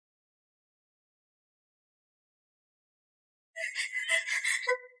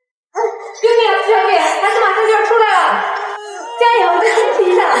救命啊！小姐，孩子马上就要出来了，加油，再坚持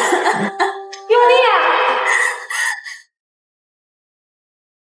一下，用力啊！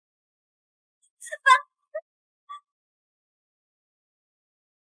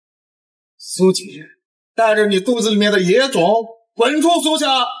苏姐，带着你肚子里面的野种滚出苏家！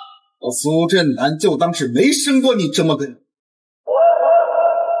我苏振南就当是没生过你这么个人。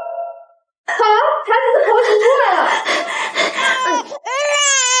好，孩子的头洗出来了。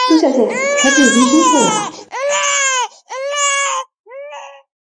苏小姐，孩子已经生出来了。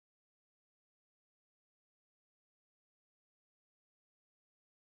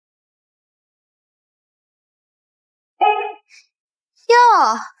哟，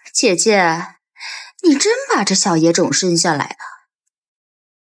姐姐，你真把这小野种生下来了。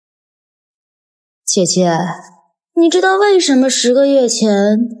姐姐，你知道为什么10个月前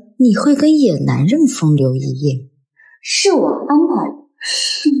你会跟野男人风流一夜？是我安排的。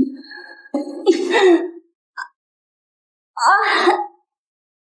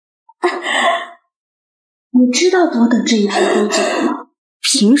你知道多等这一步多久吗？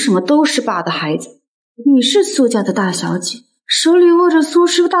凭什么都是爸的孩子？你是苏家的大小姐，手里握着苏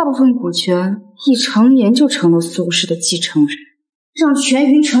氏大部分股权，一成年就成了苏氏的继承人，让全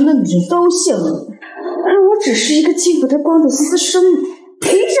云城的女人都羡慕你，而我只是一个见不得光的私生女。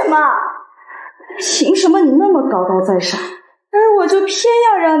凭什么？凭什么你那么高高在上，而我就偏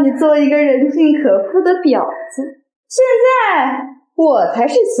要让你做一个人尽可夫的婊子？现在我才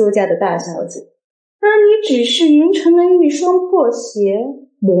是苏家的大小姐，而你只是云城的一双破鞋，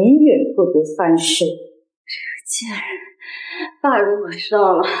永远不得翻身。贱人，爸如果知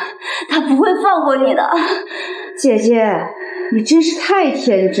道了，他不会放过你的。姐姐，你真是太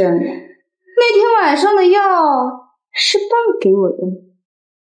天真了。那天晚上的药是爸给我的。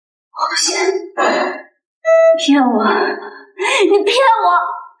好险！骗我！你骗我！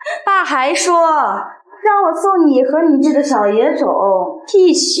爸还说让我送你和你这个小野种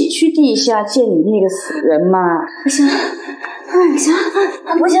一起去地下见你那个死人嘛。不行，不行，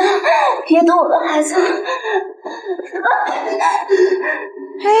不行，别动我的孩子！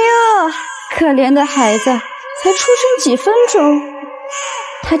哎呀，可怜的孩子，才出生几分钟，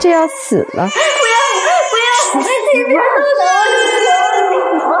他就要死了！不要，不要，别动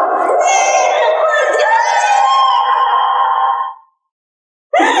我！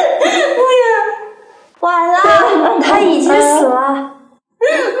完了，他已经死了。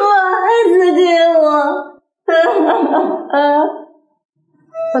我孩子给我，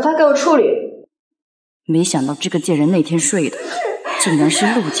把他给我处理。没想到这个贱人那天睡的，竟然是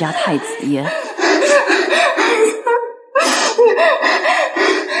陆家太子爷。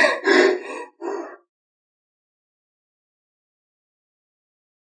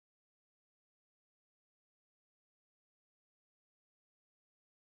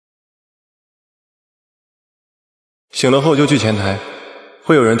醒了后就去前台，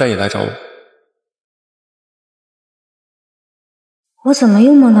会有人带你来找我。我怎么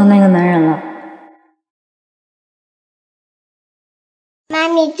又梦到那个男人了？妈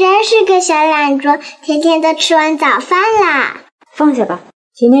咪真是个小懒猪，天天都吃完早饭啦。放下吧，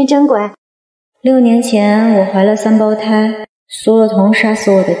今天真乖。6年前我怀了3胞胎，苏若彤杀死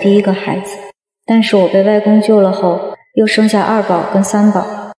我的第一个孩子，但是我被外公救了后，又生下2宝跟3宝。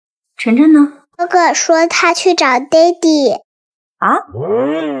晨晨呢？哥哥说他去找爹地。啊？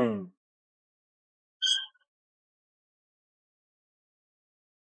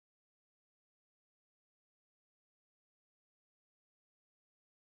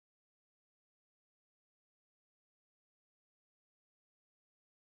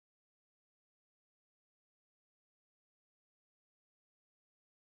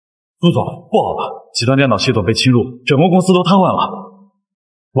陆总，不好了，集团电脑系统被侵入，整个公司都瘫痪了。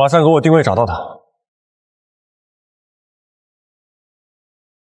马上给我定位找到他。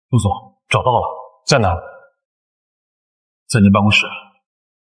陆总，找到了，在哪？在您办公室。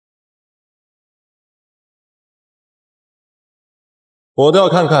我倒要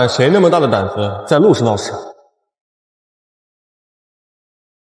看看谁那么大的胆子在陆氏闹事。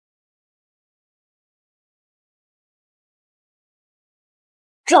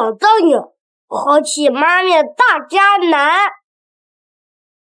找到你，好气妈咪的大渣男！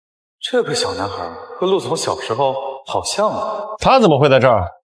这个小男孩和陆总小时候好像啊。他怎么会在这儿？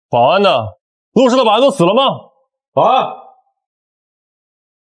保安呢？陆氏的保安都死了吗？保安，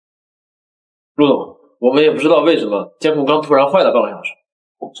陆总，我们也不知道为什么监控刚突然坏了半个小时。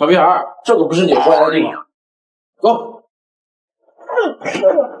小屁孩，这可不是你回来的地方。走。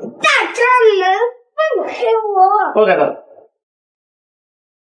大渣男，放开我！放开他。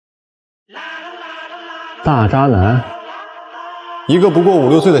大渣男，一个不过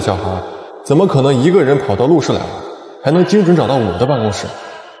5、6岁的小孩，怎么可能一个人跑到陆氏来玩，还能精准找到我的办公室？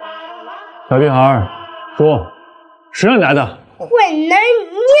小屁孩，说，谁让你来的？混能捏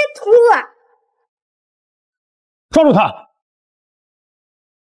土。抓住他！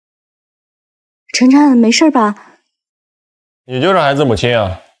晨晨，没事吧？你就是孩子母亲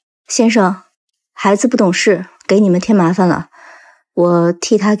啊？先生，孩子不懂事，给你们添麻烦了，我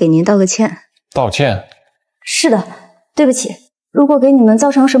替他给您道个歉。道歉？是的，对不起。如果给你们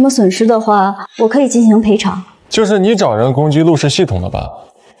造成什么损失的话，我可以进行赔偿。就是你找人攻击陆氏系统了吧？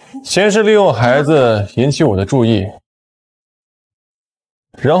先是利用孩子引起我的注意，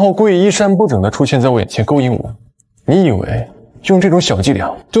然后故意衣衫不整的出现在我眼前勾引我。你以为用这种小伎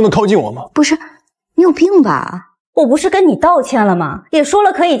俩就能靠近我吗？不是，你有病吧？我不是跟你道歉了吗？也说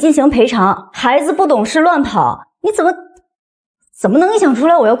了可以进行赔偿。孩子不懂事乱跑，你怎么能想出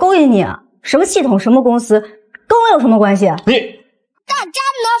来我要勾引你啊？什么系统，什么公司，跟我有什么关系啊？你大渣男，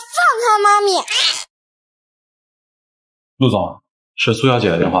放开妈咪！陆总，是苏小姐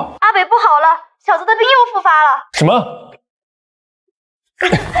的电话。阿北不好了，小子的病又复发了。什么？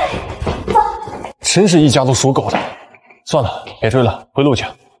真是一家都属狗的。算了，别追了，回路去。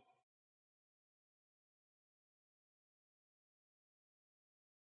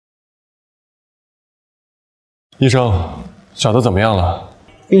医生，小的怎么样了？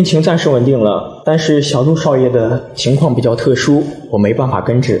病情暂时稳定了，但是小陆少爷的情况比较特殊，我没办法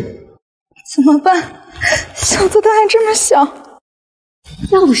根治。怎么办？小子他还这么小。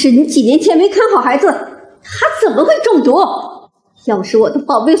要不是你几年前没看好孩子，他怎么会中毒？要是我的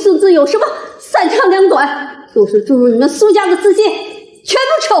宝贝孙子有什么3长2短，就是注入你们苏家的资金，全部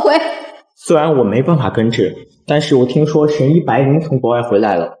撤回。虽然我没办法根治，但是我听说神医白灵从国外回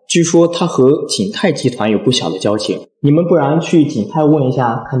来了，据说他和景泰集团有不小的交情。你们不然去景泰问一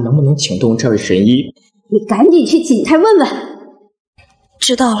下，看能不能请动这位神医。你赶紧去景泰问问。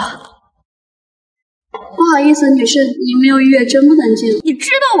知道了。不好意思，女士，您没有预约，真不能进。你知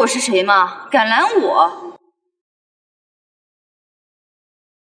道我是谁吗？敢拦我？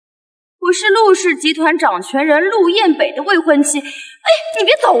我是陆氏集团掌权人陆燕北的未婚妻。哎，你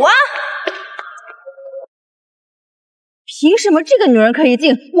别走啊！凭什么这个女人可以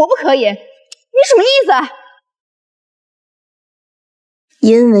进，我不可以？你什么意思啊？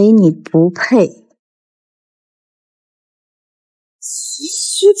因为你不配。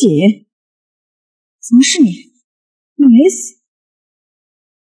苏锦，怎么是你？你没死？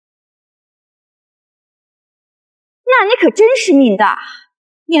那你可真是命大！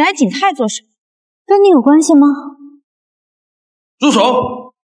你来景泰做什么？跟你有关系吗？住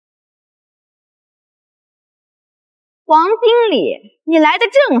手！王经理，你来的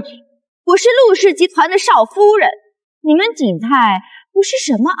正好，我是陆氏集团的少夫人。你们景泰不是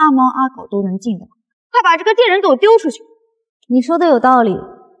什么阿猫阿狗都能进的吗？快把这个贱人给我丢出去！你说的有道理，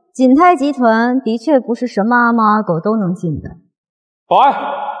景泰集团的确不是什么阿猫阿狗都能进的。保安，王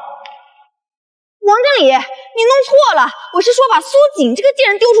经理，你弄错了，我是说把苏锦这个贱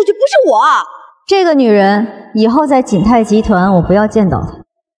人丢出去，不是我。这个女人以后在景泰集团我不要见到她。王经理，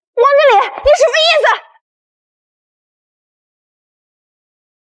你什么意思？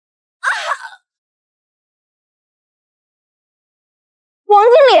王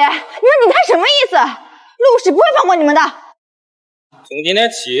经理，你说景泰什么意思？陆氏不会放过你们的。从今天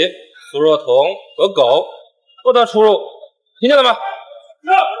起，苏若彤和狗不得出入，听见了吗？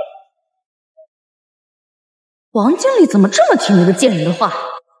王经理怎么这么听那个贱人的话？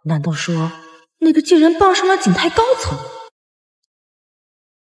难道说那个贱人傍上了景泰高层？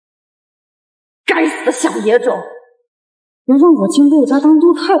该死的小野种！能让我进陆家当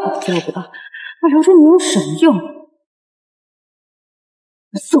督太不做不到，还留着你有什么用？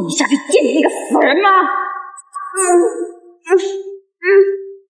我送你下去见你那个死人吗？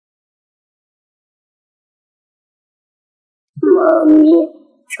妈咪，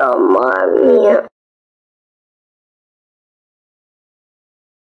找妈咪。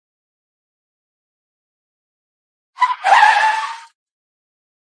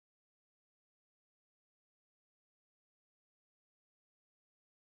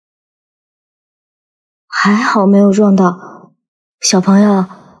还好没有撞到。小朋友，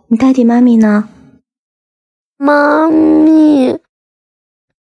你爹地妈咪呢？妈咪，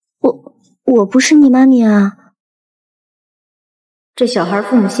我不是你妈咪啊。这小孩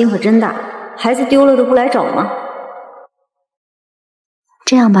父母心可真大，孩子丢了都不来找吗？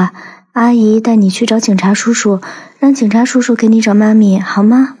这样吧，阿姨带你去找警察叔叔，让警察叔叔给你找妈咪，好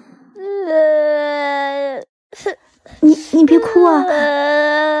吗？你别哭啊！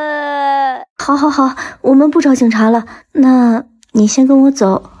好，我们不找警察了。那你先跟我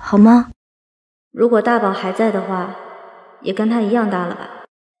走好吗？如果大宝还在的话，也跟他一样大了吧？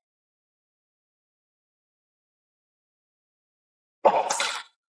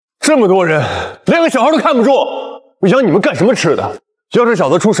这么多人，连个小孩都看不住，我养你们干什么吃的？要是小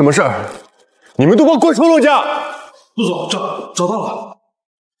子出什么事儿，你们都给我滚出陆家！陆总，找到了，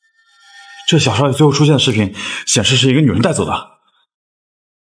这小少爷最后出现的视频显示是一个女人带走的，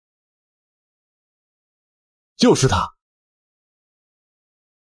就是他。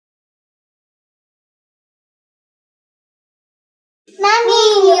妈咪，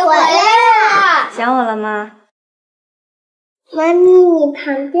你回来了！想我了吗？妈咪，你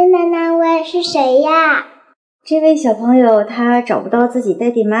旁边的那位是谁呀？这位小朋友他找不到自己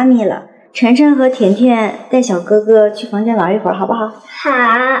爹地妈咪了，晨晨和甜甜带小哥哥去房间玩一会儿，好不好？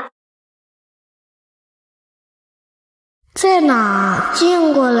好。在哪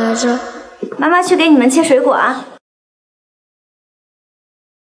见过来着？妈妈去给你们切水果啊。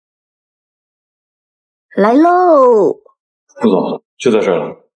来喽！陆总，就在这儿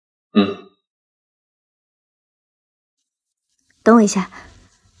了。等我一下，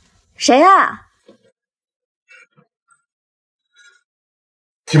谁啊？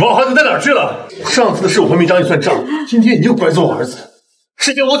你把我孩子带哪儿去了？上次的事我还没找你算账，今天你又拐走我儿子，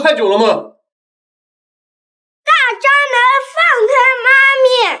时间熬太久了吗？大渣男，放开妈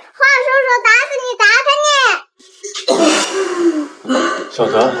咪！换叔叔打死你，打死你！小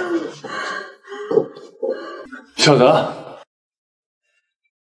泽，小泽，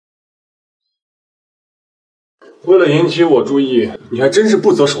为了引起我注意，你还真是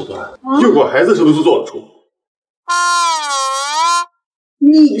不择手段，诱拐孩子时候就做得出。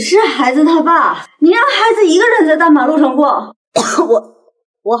你是孩子他爸，你让孩子一个人在大马路上逛，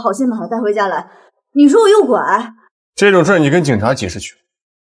我好心把他带回家来，你说我诱拐？这种事你跟警察解释去。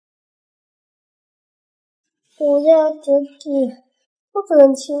我要整体，不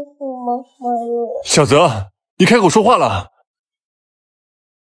很清楚吗？小泽，你开口说话了，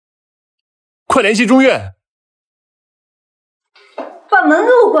快联系中院。把门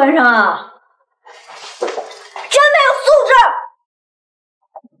给我关上啊！真没有素质！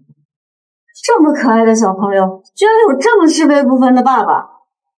这么可爱的小朋友，居然有这么是非不分的爸爸，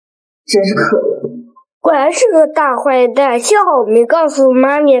真是可怜。果然是个大坏蛋，幸好我没告诉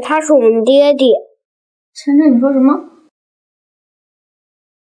妈咪他是我们爹地。晨晨，你说什么？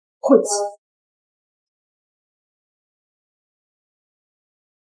晦气！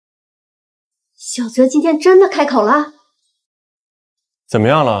小泽今天真的开口了？怎么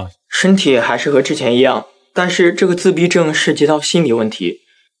样了？身体还是和之前一样，但是这个自闭症涉及到心理问题，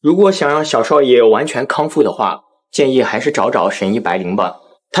如果想让小少爷完全康复的话，建议还是找神医白灵吧。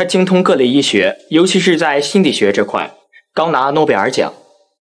他精通各类医学，尤其是在心理学这块，刚拿诺贝尔奖。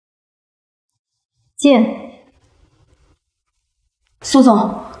见。苏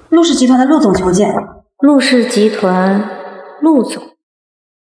总，陆氏集团的陆总求见。陆氏集团陆总。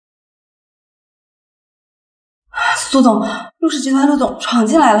苏总，陆氏集团陆总闯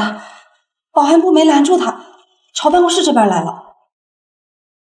进来了，保安部没拦住他，朝办公室这边来了。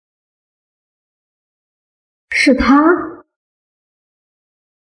是他？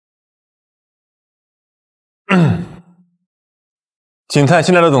景泰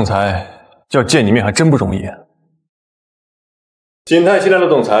新来的总裁要见你面还真不容易。景泰新来的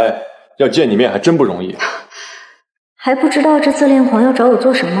总裁要见你面还真不容易。还不知道这自恋狂要找我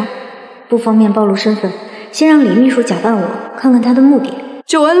做什么，不方便暴露身份，先让李秘书假扮我，看看他的目的。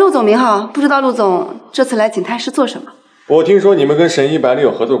久闻陆总您好，不知道陆总这次来景泰是做什么？我听说你们跟神医白灵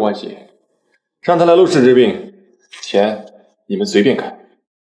有合作关系，让他来陆氏治病，钱你们随便开。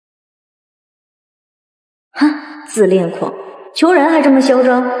哼，自恋狂，求人还这么嚣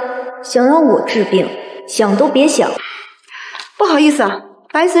张，想让我治病，想都别想。不好意思啊，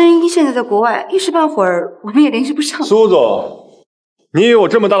白神医现在在国外，一时半会儿我们也联系不上。苏总，你以为我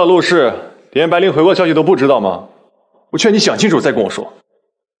这么大的陆氏，连白灵回国消息都不知道吗？我劝你想清楚再跟我说。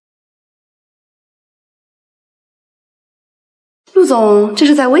陆总这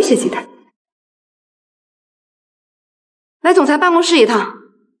是在威胁景泰。来总裁办公室一趟，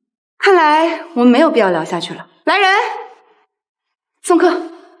看来我们没有必要聊下去了。来人，送客。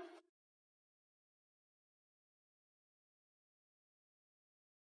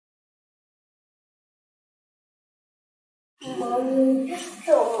妈咪，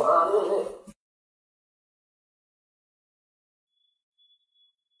救妈咪！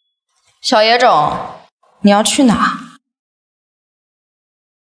小野种，你要去哪？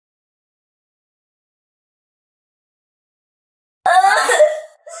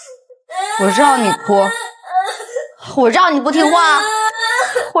我让你哭，我让你不听话，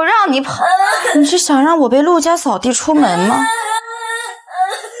我让你跑，你是想让我被陆家扫地出门吗？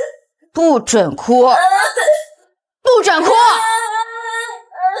不准哭，不准哭！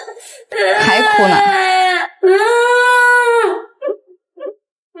哭呢？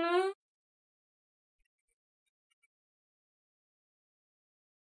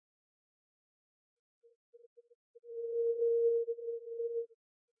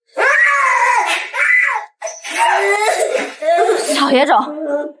小野种，你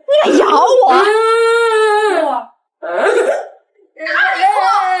敢咬我！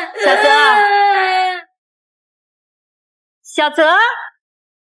小泽，小泽，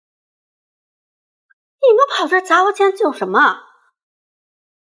你们跑这杂物间做什么？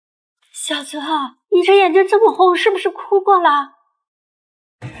小泽，你这眼睛这么红，是不是哭过了？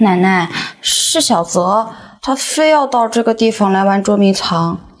奶奶，是小泽，他非要到这个地方来玩捉迷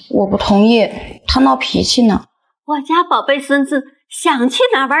藏，我不同意，他闹脾气呢。我家宝贝孙子想去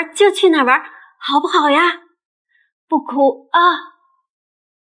哪玩就去哪玩，好不好呀？不哭啊！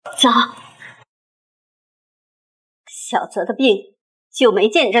走。小泽的病就没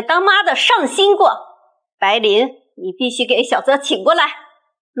见着当妈的上心过。白灵，你必须给小泽请过来。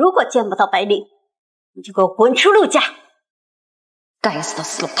如果见不到白灵，你就给我滚出陆家！该死的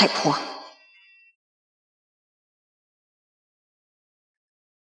死老太婆！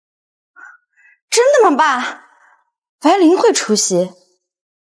真的吗，爸？白灵会出席？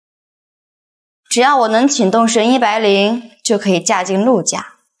只要我能请动神医白灵，就可以嫁进陆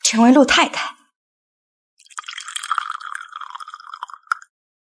家，成为陆太太。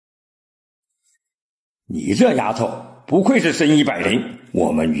你这丫头不愧是神医百灵，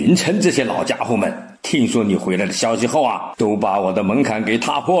我们云城这些老家伙们听说你回来的消息后啊，都把我的门槛给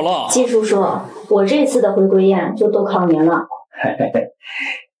踏破了。季叔叔，我这次的回归宴就都靠您了。嘿嘿嘿，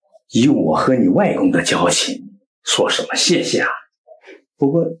以我和你外公的交情，说什么谢谢啊？不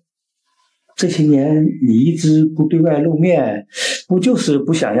过这些年你一直不对外露面，不就是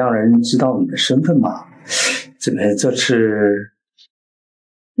不想让人知道你的身份吗？怎么这次？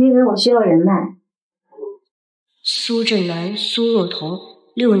因为我需要人脉。苏振南、苏若彤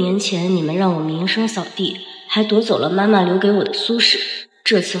，6年前你们让我名声扫地，还夺走了妈妈留给我的苏轼。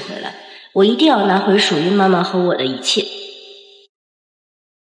这次回来，我一定要拿回属于妈妈和我的一切。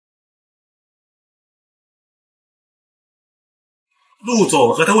陆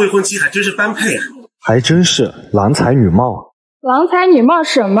总和他未婚妻还真是般配啊！还真是郎才女貌。郎才女貌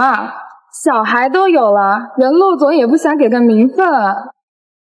什么？小孩都有了，人陆总也不想给个名分啊。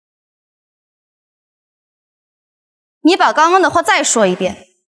你把刚刚的话再说一遍。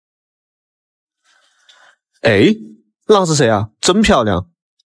哎，郎是谁啊？真漂亮。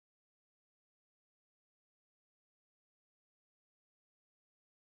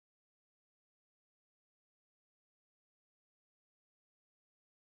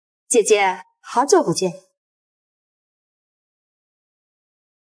姐姐，好久不见。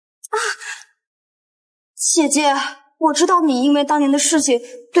啊，姐姐，我知道你因为当年的事情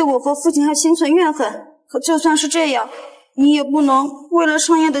对我和父亲还心存怨恨，可就算是这样，你也不能为了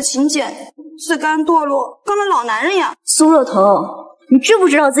商业的勤俭自甘堕落，当个老男人呀。苏若彤，你知不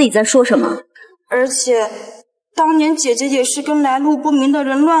知道自己在说什么？而且，当年姐姐也是跟来路不明的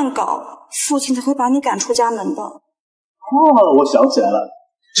人乱搞，父亲才会把你赶出家门的。哦，我想起来了。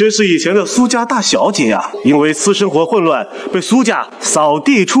这是以前的苏家大小姐呀，因为私生活混乱，被苏家扫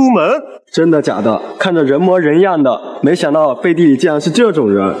地出门。真的假的？看着人模人样的，没想到背地里竟然是这种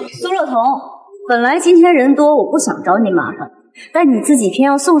人。苏若彤，本来今天人多，我不想找你麻烦，但你自己偏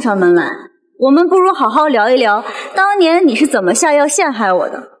要送上门来，我们不如好好聊一聊，当年你是怎么下药陷害我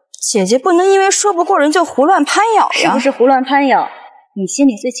的。姐姐不能因为说不过人就胡乱攀咬呀。是不是胡乱攀咬，你心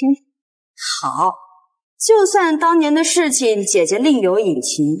里最清楚。好。就算当年的事情姐姐另有隐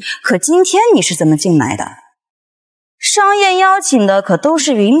情，可今天你是怎么进来的？商宴邀请的可都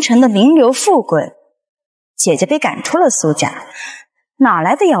是云城的名流富贵，姐姐被赶出了苏家，哪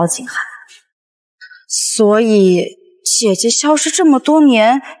来的邀请函？所以姐姐消失这么多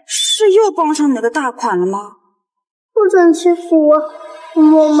年，是又帮上哪个大款了吗？不准欺负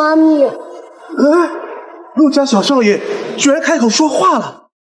我妈咪！陆家小少爷居然开口说话了。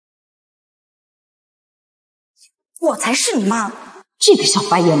我才是你妈！这个小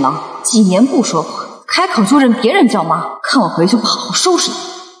白眼狼，几年不说话，开口就认别人叫妈，看我回去不好好收拾你！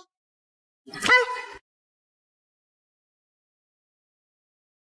哎，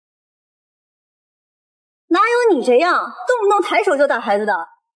哪有你这样动不动抬手就打孩子的？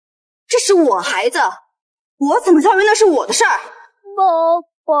这是我孩子，我怎么教育那是我的事儿。宝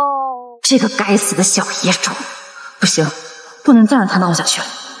宝，这个该死的小野种，不行，不能再让他闹下去了，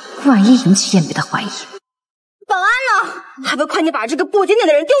万一引起燕北的怀疑。保安呢？还不快点把这个不检点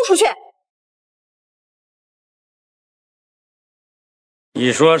的人丢出去！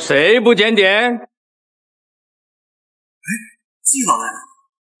你说谁不检点？季老来了。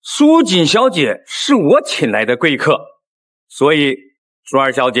苏锦小姐是我请来的贵客，所以苏二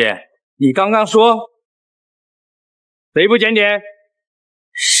小姐，你刚刚说谁不检点？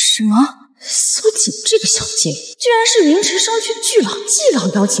什么？苏锦这个小贱人，居然是云池商圈巨老季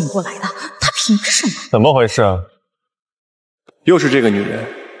老邀请过来的，她凭什么？怎么回事啊？又是这个女人，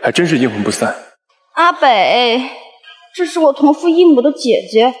还真是阴魂不散。阿北，这是我同父异母的姐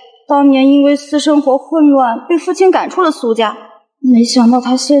姐，当年因为私生活混乱被父亲赶出了苏家，没想到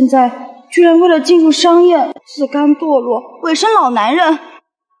她现在居然为了进入商业自甘堕落，委身老男人。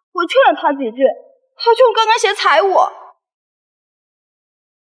我劝了她几句，她就刚刚斜踩我。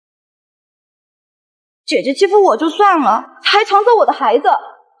姐姐欺负我就算了，还抢走我的孩子，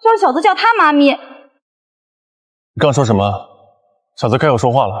让小子叫她妈咪。你刚说什么？小子该有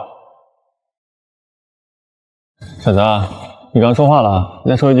说话了。小子，你刚说话了，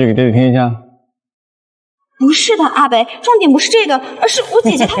你再说一句给爹爹听一下。不是的，阿北，重点不是这个，而是我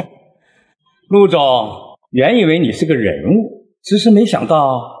姐姐她。陆总，原以为你是个人物，只是没想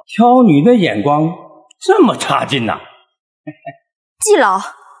到挑女的眼光这么差劲呐。季老，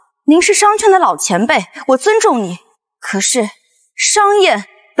您是商圈的老前辈，我尊重你。可是商宴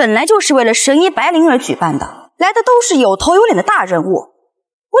本来就是为了神医白灵而举办的，来的都是有头有脸的大人物，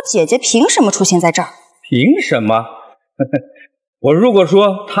我姐姐凭什么出现在这儿？凭什么？我如果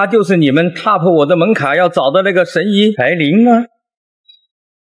说她就是你们踏破我的门槛要找的那个神医白灵呢？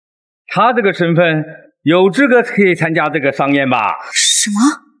她这个身份有资格可以参加这个商宴吧？什么？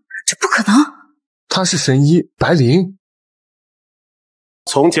这不可能！她是神医白灵。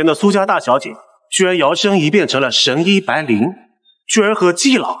从前的苏家大小姐居然摇身一变成了神医白灵，居然和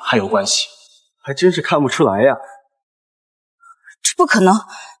季老还有关系，还真是看不出来呀。这不可能，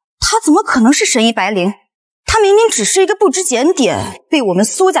她怎么可能是神医白灵？她明明只是一个不知检点，被我们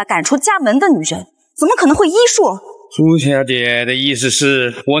苏家赶出家门的女人，怎么可能会医术？苏小姐的意思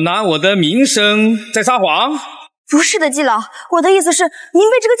是我拿我的名声在撒谎？不是的，季老，我的意思是您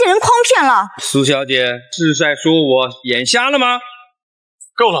被这个贱人诓骗了。苏小姐是在说我眼瞎了吗？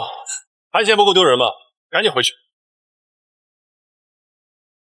够了，还嫌不够丢人吗？赶紧回去。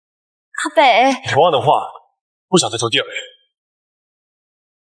阿北，同样的话，不想再说第二遍。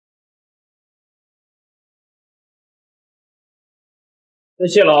那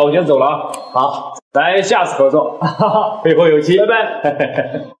谢了，我先走了啊。好，咱下次合作，背后有期，拜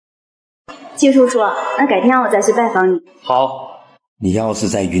拜。季叔叔，那改天我再去拜访你。好，你要是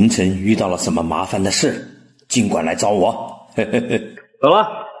在云城遇到了什么麻烦的事，尽管来找我。走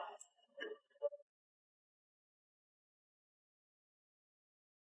了。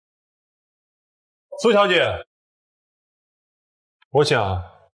苏小姐，我想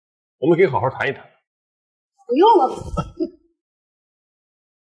我们可以好好谈一谈。不用了。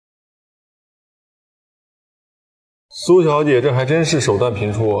苏小姐，这还真是手段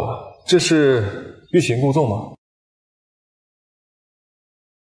频出啊！这是欲擒故纵吗？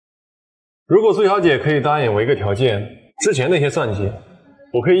如果苏小姐可以答应我一个条件，之前那些算计，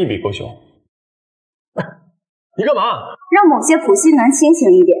我可以一笔勾销。你干嘛？让某些普信男清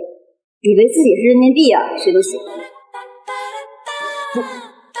醒一点，以为自己是人民币啊，谁都行。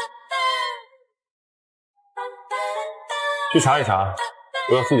去查一查，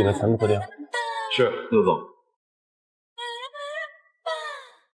我要苏姐的全部资料。是，陆总。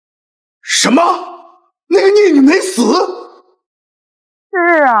什么？那个孽女没死？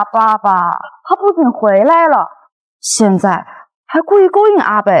是啊，爸爸，她不仅回来了，现在还故意勾引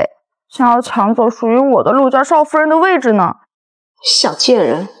阿北，想要抢走属于我的陆家少夫人的位置呢。小贱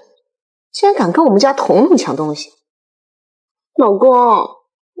人，竟然敢跟我们家彤彤抢东西！老公，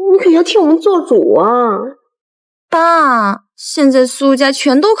你可要替我们做主啊！爸，现在苏家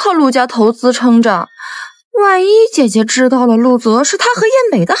全都靠陆家投资撑着。万一姐姐知道了陆泽是她和燕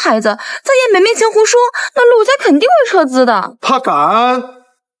美的孩子，在燕美面前胡说，那陆家肯定会撤资的。他敢？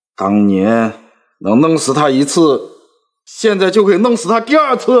当年能弄死他一次，现在就可以弄死他第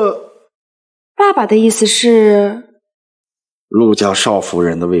二次。爸爸的意思是，陆家少夫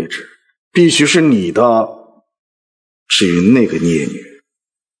人的位置必须是你的。至于那个孽女，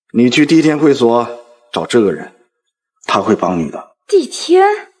你去地天会所找这个人，他会帮你的。地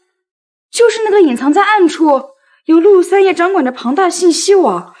天？就是那个隐藏在暗处，由陆三爷掌管着庞大信息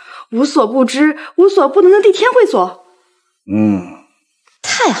网，无所不知、无所不能的地天会所。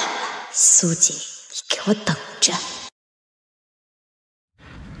太好了，苏锦，你给我等着。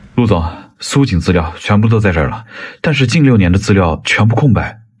陆总，苏锦资料全部都在这儿了，但是近6年的资料全部空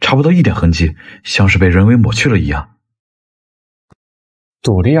白，查不到一点痕迹，像是被人为抹去了一样。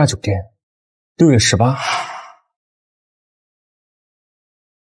朵利亚酒店，6月18。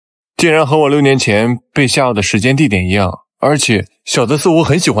竟然和我6年前被下药的时间地点一样，而且小的似乎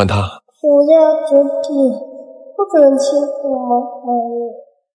很喜欢他。苏家姐姐，不准欺负我！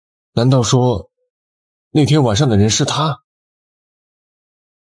难道说那天晚上的人是他？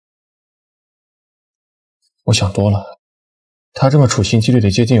我想多了，他这么处心积虑的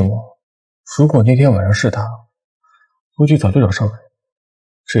接近我，如果那天晚上是他，估计早就找上门，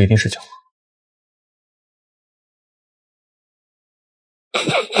这一定是巧合。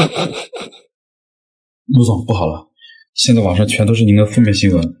陆总，不好了，现在网上全都是您的负面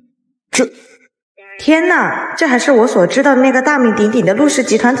新闻。天哪，这还是我所知道的那个大名鼎鼎的陆氏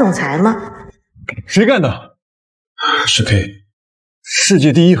集团总裁吗？谁干的？是 K， 世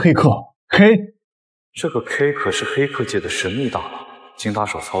界第一黑客 K。这个 K 可是黑客界的神秘大佬，经他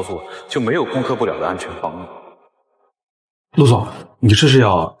手操作就没有攻克不了的安全防御。陆总，你这是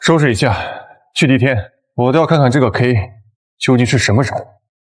要收拾一下，去地天，我都要看看这个 K 究竟是什么人。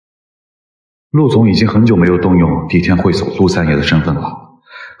陆总已经很久没有动用地天会所陆三爷的身份了，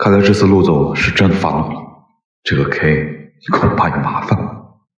看来这次陆总是真的发怒了，这个 K 恐怕有麻烦了。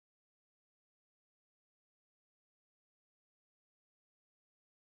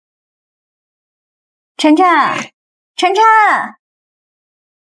晨晨，晨晨，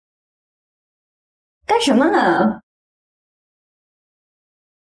干什么呢？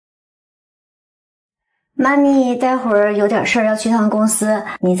妈咪，待会儿有点事儿要去趟公司，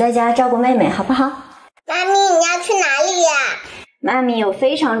你在家照顾妹妹好不好？妈咪，你要去哪里呀？妈咪有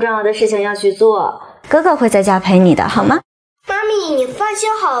非常重要的事情要去做，哥哥会在家陪你的，好吗？妈咪，你放心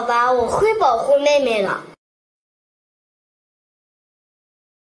好吧，我会保护妹妹的。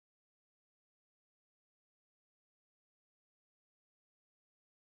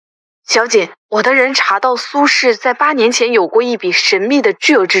小姐，我的人查到苏氏在8年前有过一笔神秘的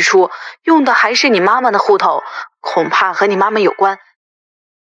巨额支出，用的还是你妈妈的户头，恐怕和你妈妈有关。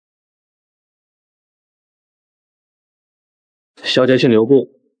小姐请留步。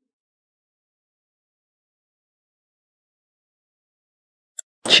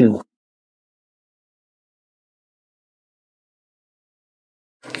请。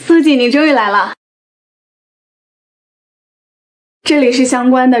苏锦，你终于来了。这里是相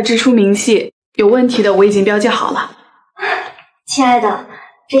关的支出明细，有问题的我已经标记好了。亲爱的，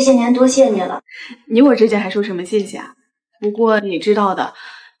这些年多谢你了。你我之间还说什么谢谢啊？不过你知道的，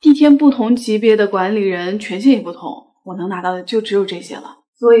地天不同级别的管理人权限也不同，我能拿到的就只有这些了。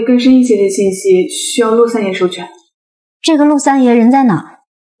所以更深一些的信息需要陆三爷授权。这个陆三爷人在哪？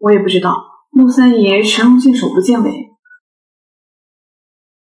我也不知道，陆三爷神龙见首不见尾。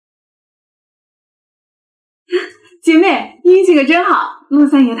姐妹，你运气可真好，陆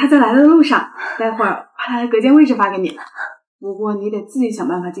三爷他在来的路上，待会儿把他的隔间位置发给你。不过你得自己想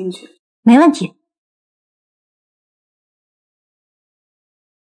办法进去。没问题。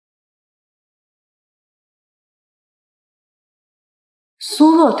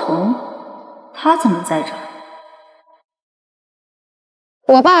苏若彤，她怎么在这儿？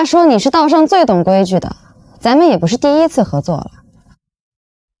我爸说你是道上最懂规矩的，咱们也不是第一次合作了。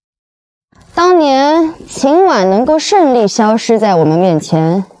当年秦婉能够顺利消失在我们面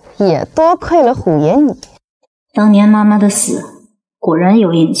前，也多亏了虎爷你。当年妈妈的死果然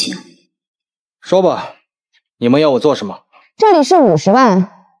有隐情。说吧，你们要我做什么？这里是50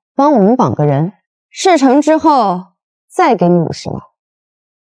万，帮我们绑个人，事成之后再给你50万。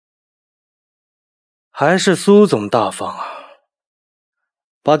还是苏总大方啊！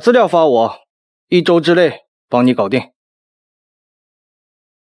把资料发我，1周之内帮你搞定。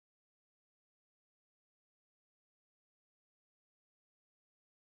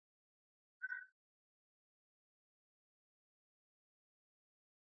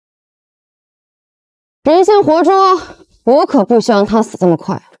人先活捉，我可不希望他死这么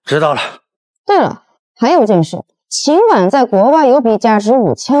快。知道了。对了，还有件事，秦婉在国外有笔价值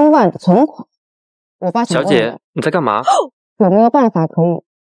5000万的存款，我爸想问小姐，你在干嘛？有没有办法可以？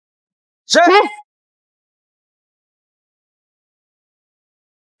谁？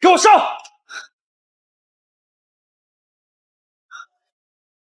给我上！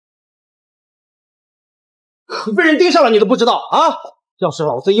被人盯上了你都不知道啊！要是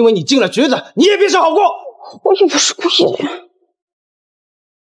老子因为你进了局子，你也别想好过。我也不是故意的。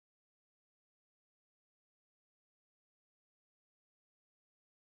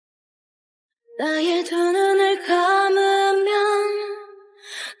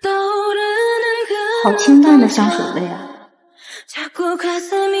好清淡的香水味啊！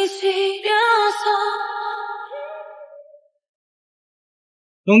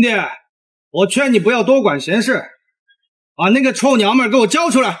兄弟，我劝你不要多管闲事，把那个臭娘们给我交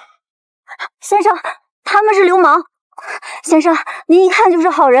出来！先生，他们是流氓。先生，您一看就是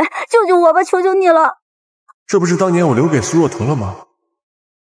好人，救救我吧，求求你了！这不是当年我留给苏若腾了吗？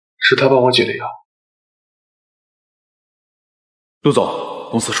是他帮我解的药。陆总，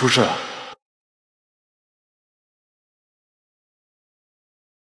公司出事了。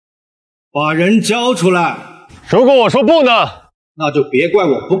把人交出来！如果我说不呢？那就别怪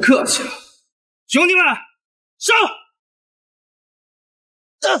我不客气了。兄弟们，上！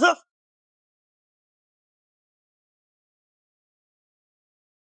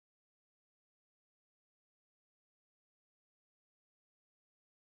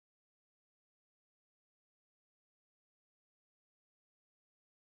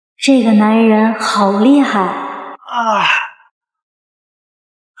这个男人好厉害！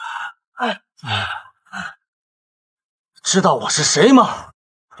知道我是谁吗？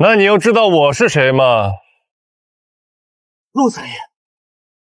那你又知道我是谁吗？陆三爷。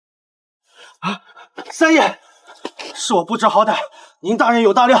啊，三爷，是我不知好歹，您大人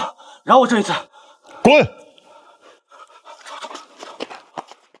有大量，饶我这一次。滚！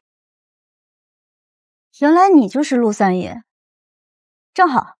原来你就是陆三爷，正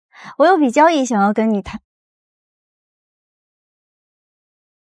好，我有笔交易想要跟你谈。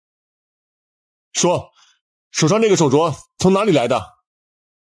说，手上那个手镯从哪里来的？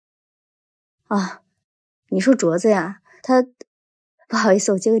啊，你说镯子呀？不好意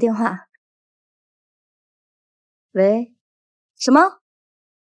思，我接个电话。喂，什么？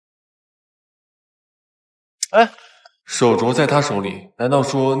哎，手镯在他手里，难道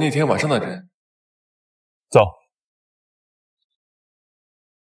说那天晚上的人？走。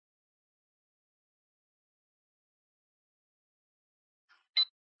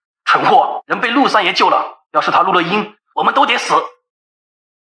蠢货，人被陆三爷救了，要是他录了音，我们都得死。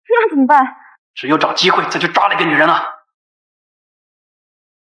那怎么办？只有找机会再去抓那个女人了。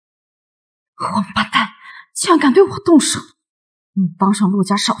王八蛋，竟然敢对我动手！你当上陆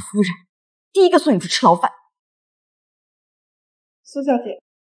家少夫人，第一个送你去吃牢饭。苏小姐，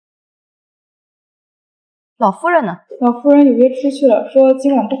老夫人呢？老夫人有约出去了，说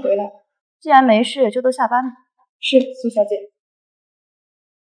今晚不回来。既然没事，就都下班吧。是，苏小姐。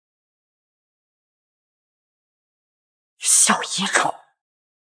小野种！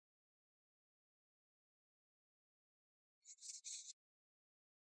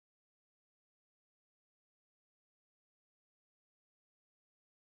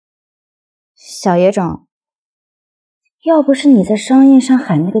小野种，要不是你在商业上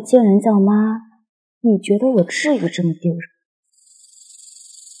喊那个贱人叫妈，你觉得我至于这么丢人？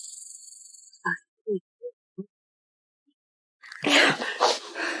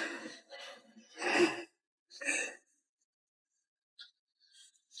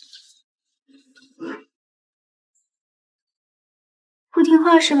不听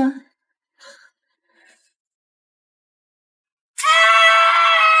话是吗？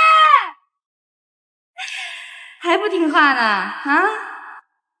还不听话呢？啊！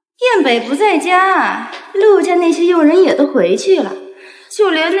燕北不在家，陆家那些佣人也都回去了，就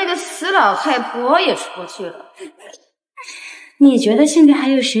连那个死老太婆也出去了。你觉得现在还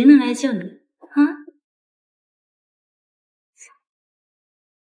有谁能来救你啊？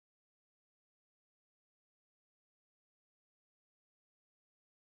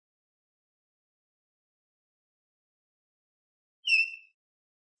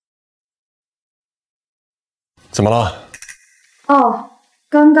怎么了？哦，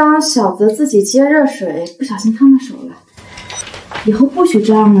刚刚小泽自己接热水，不小心烫到手了。以后不许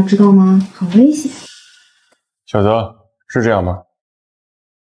这样了，知道吗？很危险。小泽，是这样吗？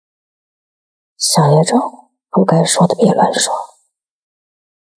小野种，不该说的别乱说。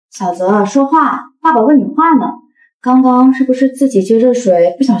小泽，说话，爸爸问你话呢。刚刚是不是自己接热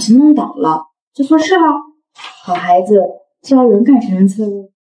水不小心弄倒了，就错事了？好孩子，就要勇敢承认错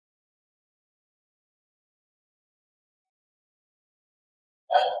误。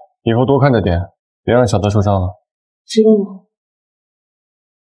以后多看着点，别让小泽受伤了。知道了。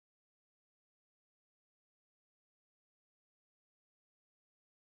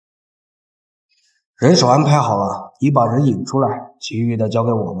人手安排好了，你把人引出来，其余的交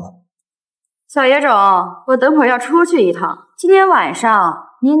给我们。小野种，我等会儿要出去一趟，今天晚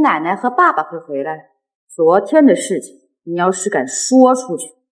上你奶奶和爸爸会回来。昨天的事情，你要是敢说出去，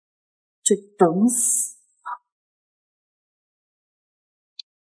就等死。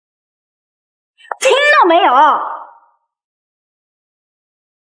听到没有？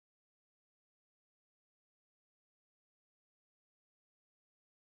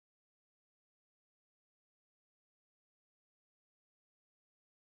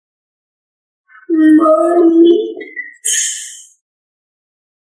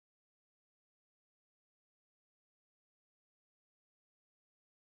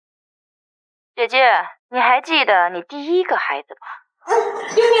姐姐，你还记得你第一个孩子吧？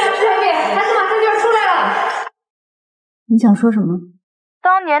救命啊！师妹，孩子马上就要出来了。你想说什么？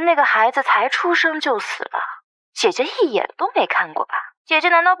当年那个孩子才出生就死了，姐姐一眼都没看过吧？姐姐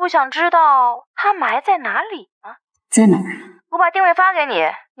难道不想知道他埋在哪里吗？在哪儿？我把定位发给你，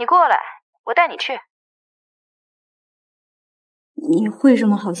你过来，我带你去。你会这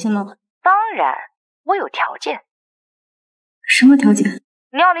么好心吗？当然，我有条件。什么条件？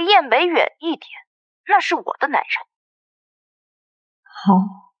你要离燕北远一点，那是我的男人。好。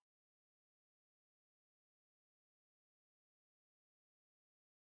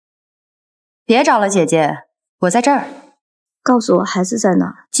别找了，姐姐，我在这儿。告诉我孩子在哪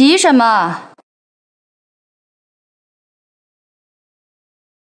儿。急什么？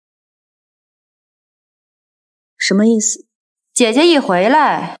什么意思？姐姐一回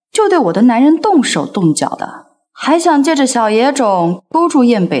来就对我的男人动手动脚的，还想借着小野种勾住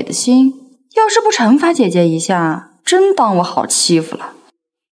燕北的心。要是不惩罚姐姐一下，真当我好欺负了。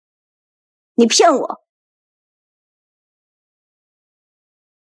你骗我！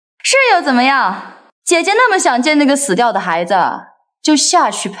是又怎么样？姐姐那么想见那个死掉的孩子，就下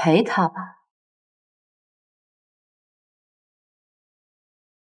去陪他吧。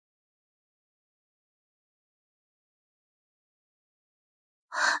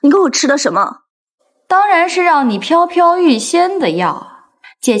你给我吃的什么？当然是让你飘飘欲仙的药。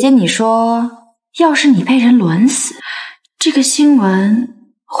姐姐，你说，要是你被人轮死，这个新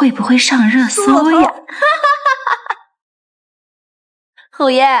闻会不会上热搜呀？虎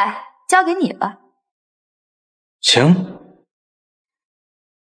爷，交给你了。行，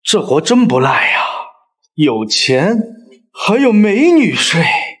这活真不赖呀，有钱还有美女睡，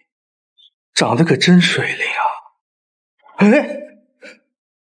长得可真水灵啊！哎，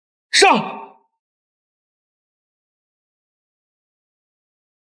上！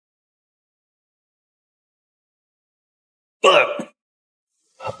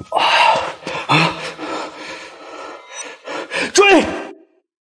追！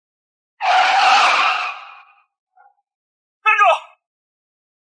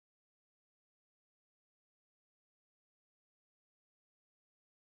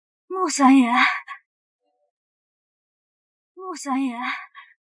陆三爷，陆三爷，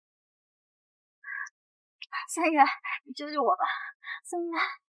三爷，你救救我吧！三爷，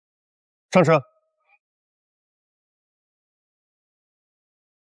上车。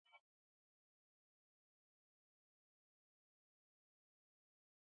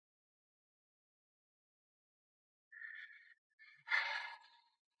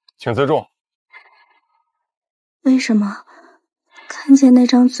请自重。为什么看见那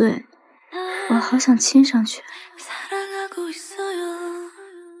张嘴，我好想亲上去？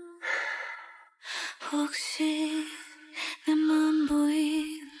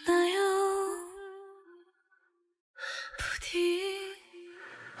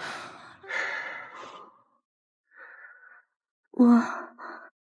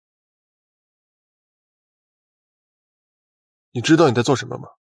你知道你在做什么吗？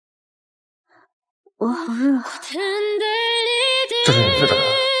我好热。这是你自找的。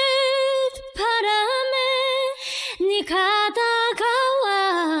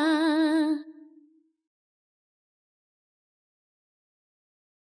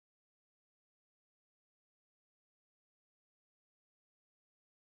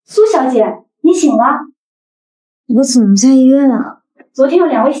苏小姐，你醒了？我怎么在医院啊？昨天有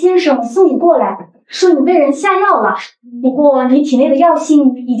2位先生送你过来，说你被人下药了，不过你体内的药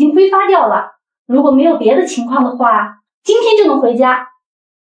性已经挥发掉了。如果没有别的情况的话，今天就能回家。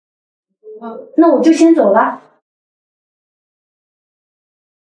那我就先走了。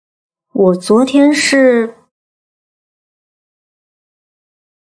我昨天是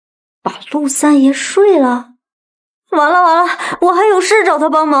把陆三爷睡了。完了完了，我还有事找他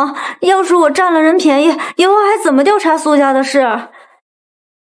帮忙。要是我占了人便宜，以后还怎么调查苏家的事？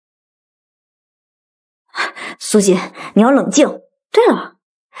苏姐，你要冷静。对了，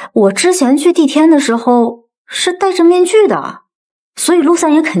我之前去地天的时候是戴着面具的，所以陆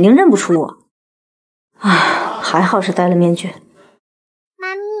三爷肯定认不出我。还好是戴了面具。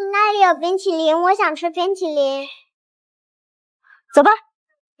妈咪，那里有冰淇淋，我想吃冰淇淋。走吧。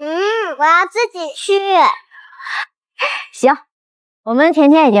我要自己去。行，我们甜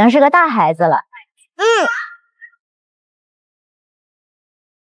甜已经是个大孩子了。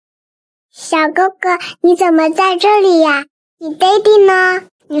小哥哥，你怎么在这里呀？你爹地呢？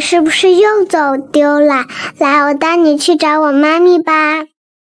你是不是又走丢了？来，我带你去找我妈咪吧。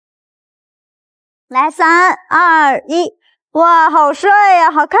来，3、2、1，哇，好帅呀，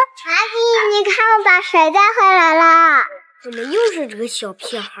好看！妈咪，你看我把水带回来了。怎么又是这个小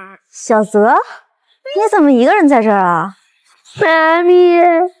屁孩？小泽，你怎么一个人在这儿啊？妈咪，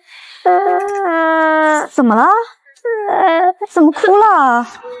怎么了？怎么哭了？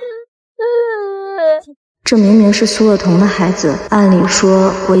这明明是苏若彤的孩子，按理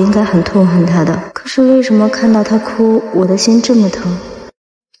说我应该很痛恨他的，可是为什么看到他哭，我的心这么疼？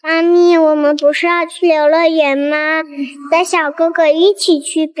妈咪，我们不是要去游乐园吗？带小哥哥一起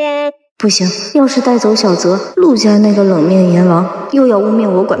去呗。不行，要是带走小泽，陆家那个冷面阎王又要污蔑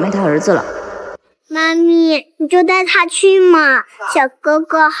我拐卖他儿子了。妈咪，你就带他去嘛，小哥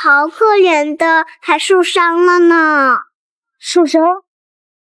哥好可怜的，还受伤了呢。受伤？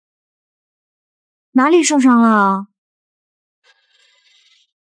哪里受伤了？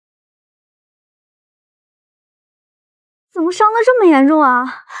怎么伤得这么严重啊？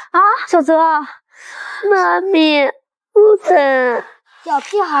啊，小泽！妈咪，不疼。小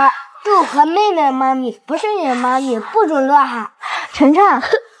屁孩，是我和妹妹的妈咪，不是你的妈咪，不准乱喊。晨晨。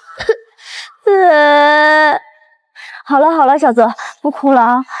好了，小泽，不哭了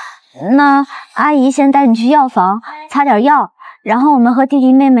啊。那阿姨先带你去药房擦点药，然后我们和弟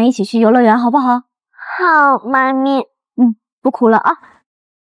弟妹妹一起去游乐园，好不好？好，妈咪。不哭了啊。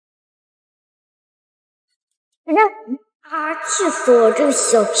晨晨，啊，气死我这个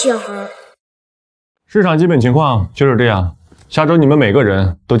小屁孩。市场基本情况就是这样，下周你们每个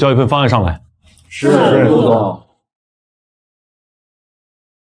人都交一份方案上来。是，陆总。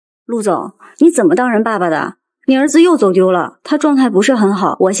陆总，你怎么当人爸爸的？你儿子又走丢了，他状态不是很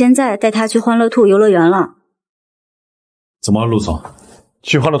好，我现在带他去欢乐兔游乐园了。怎么了，陆总？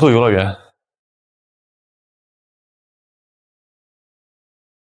去欢乐兔游乐园？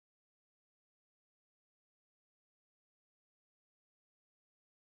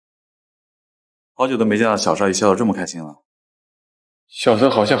好久都没见到小少爷笑得这么开心了。小泽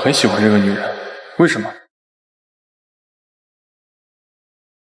好像很喜欢这个女人，为什么？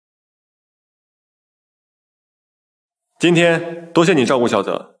今天多谢你照顾小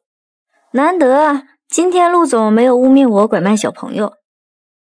泽。难得，今天陆总没有污蔑我拐卖小朋友。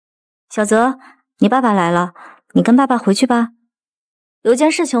小泽，你爸爸来了，你跟爸爸回去吧。有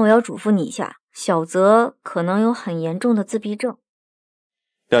件事情我要嘱咐你一下，小泽可能有很严重的自闭症。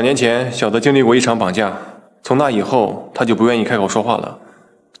2年前，小泽经历过一场绑架，从那以后，他就不愿意开口说话了。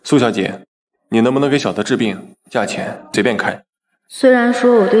苏小姐，你能不能给小泽治病？价钱随便开。虽然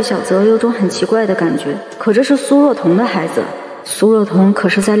说我对小泽有种很奇怪的感觉，可这是苏若彤的孩子。苏若彤可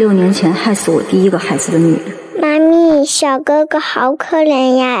是在6年前害死我第一个孩子的女人。妈咪，小哥哥好可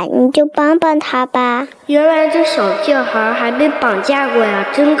怜呀，你就帮帮他吧。原来这小屁孩还被绑架过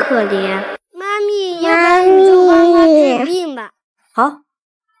呀，真可怜。妈咪，要不然你就帮他治病吧。好，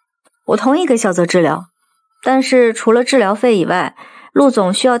我同意给小泽治疗，但是除了治疗费以外，陆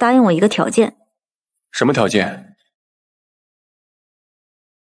总需要答应我一个条件。什么条件？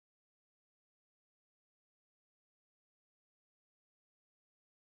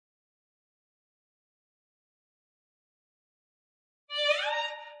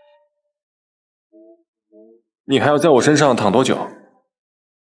你还要在我身上躺多久？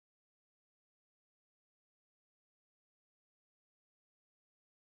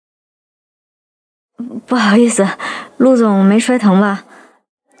不好意思，陆总没摔疼吧？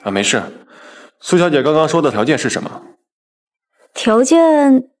啊，没事。苏小姐刚刚说的条件是什么？条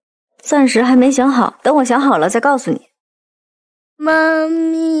件暂时还没想好，等我想好了再告诉你。妈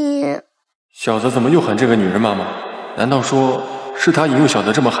咪，小泽怎么又喊这个女人妈妈？难道说是她引诱小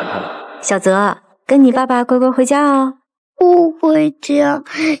泽这么喊她的？小泽，跟你爸爸乖乖回家哦。不回家，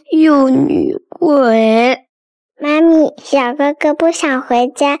有女鬼。妈咪，小哥哥不想回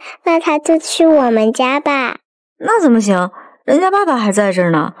家，那他就去我们家吧。那怎么行？人家爸爸还在这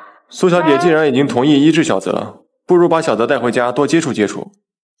儿呢。苏小姐既然已经同意医治小泽，不如把小泽带回家多接触接触。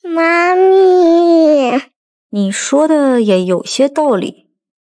妈咪，你说的也有些道理。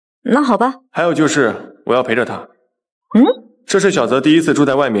那好吧。还有就是我要陪着他。这是小泽第一次住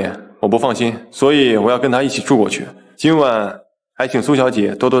在外面，我不放心，所以我要跟他一起住过去。今晚还请苏小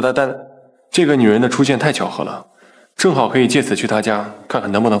姐多多担待。这个女人的出现太巧合了，正好可以借此去她家看看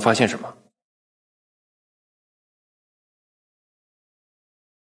能不能发现什么。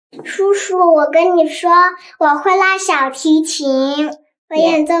叔叔，我跟你说，我会拉小提琴，我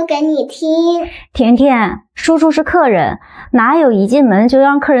演奏给你听。甜甜，叔叔是客人，哪有一进门就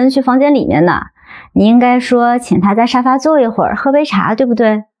让客人去房间里面的？你应该说请他在沙发坐一会儿，喝杯茶，对不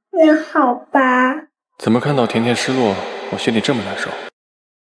对？那好吧。怎么看到甜甜失落，我心里这么难受？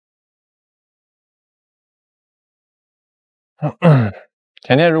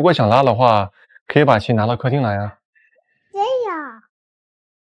甜甜如果想拉的话，可以把琴拿到客厅来啊。这样。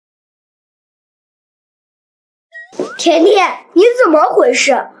甜甜，你怎么回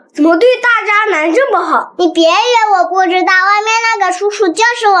事？怎么对大渣男这么好？你别以为我不知道，外面那个叔叔就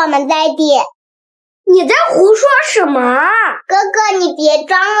是我们daddy。你在胡说什么？哥哥，你别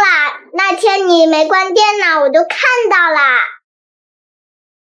装了，那天你没关电脑，我都看到了。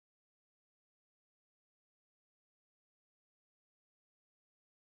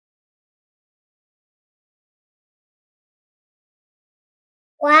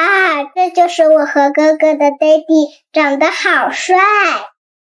哇，这就是我和哥哥的daddy，长得好帅。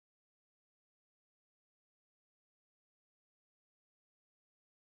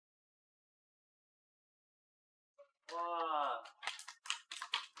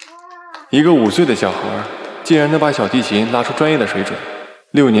一个5岁的小孩竟然能把小提琴拉出专业的水准。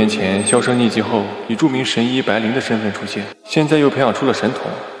6年前销声匿迹后，以著名神医白灵的身份出现，现在又培养出了神童。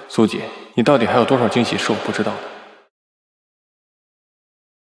苏姐，你到底还有多少惊喜是我不知道的？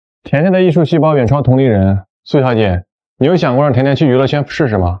甜甜的艺术细胞远超同龄人，苏小姐，你有想过让甜甜去娱乐圈试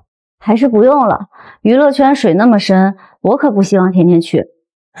试吗？还是不用了，娱乐圈水那么深，我可不希望甜甜去。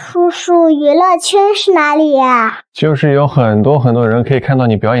叔叔，娱乐圈是哪里呀？就是有很多人可以看到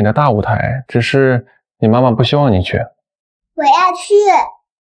你表演的大舞台，只是你妈妈不希望你去。我要去，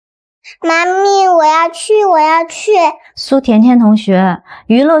妈咪，我要去，我要去。苏甜甜同学，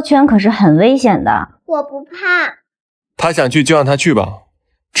娱乐圈可是很危险的。我不怕。她想去就让她去吧。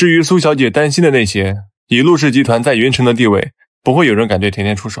至于苏小姐担心的那些，以陆氏集团在云城的地位，不会有人敢对甜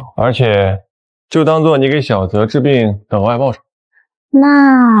甜出手。而且，就当做你给小泽治病的额外报酬。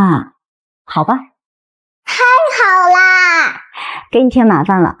那好吧，太好啦，给你添麻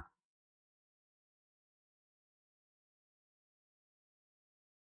烦了。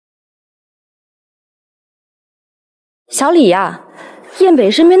小李呀，燕北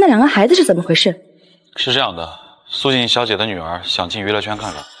身边那2个孩子是怎么回事？是这样的，苏锦小姐的女儿想进娱乐圈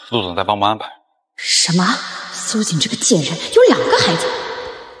看看，陆总在帮忙安排。什么？苏锦这个贱人有2个孩子？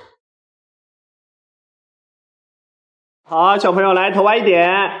好，小朋友来头歪一点，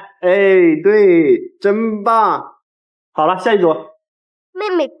哎，对，真棒。好了，下一组。妹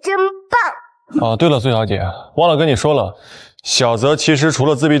妹真棒。哦，对了，苏小姐，忘了跟你说了，小泽其实除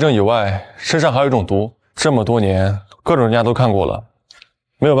了自闭症以外，身上还有一种毒，这么多年各种人家都看过了，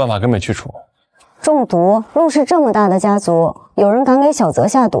没有办法根本去除。中毒？陆氏这么大的家族，有人敢给小泽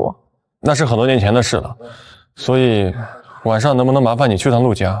下毒？那是很多年前的事了，所以晚上能不能麻烦你去趟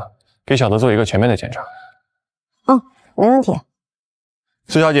陆家，给小泽做一个全面的检查？哦，没问题。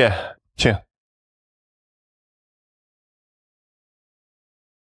苏小姐，请。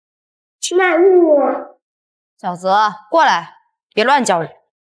妈咪，小泽，过来，别乱叫人。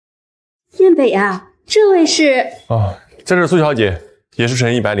燕北啊，这位是……哦，这是苏小姐，也是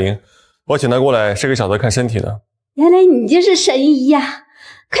神医白灵，我请她过来是给小泽看身体的。原来你就是神医呀！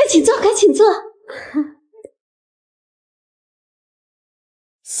快请坐，快请坐。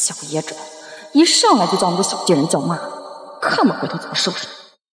小野种，一上来就叫那个小贱人叫妈，看我回头怎么收拾你！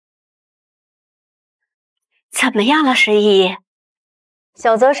怎么样了，神医？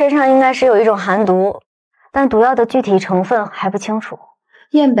小泽身上应该是有一种寒毒，但毒药的具体成分还不清楚。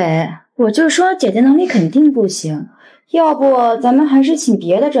燕北，我就说姐姐能力肯定不行，要不咱们还是请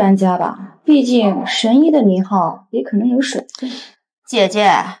别的专家吧，毕竟神医的名号也可能有水分。姐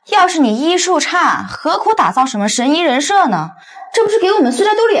姐，要是你医术差，何苦打造什么神医人设呢？这不是给我们苏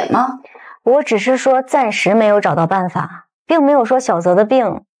家丢脸吗？我只是说暂时没有找到办法，并没有说小泽的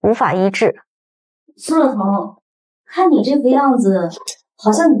病无法医治。苏若彤，看你这个样子，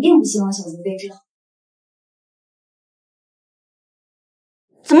好像你并不希望小泽被治好。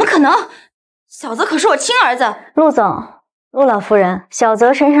怎么可能？小泽可是我亲儿子。陆总，陆老夫人，小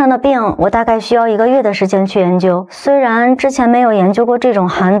泽身上的病，我大概需要1个月的时间去研究。虽然之前没有研究过这种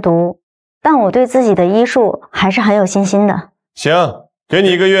寒毒，但我对自己的医术还是很有信心的。行，给你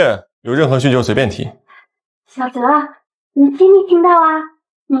1个月，有任何需求随便提。小泽，你听没听到啊？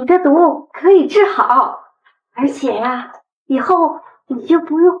你的毒可以治好，而且呀，以后你就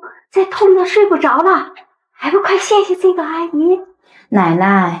不用再痛得睡不着了，还不快谢谢这个阿姨？奶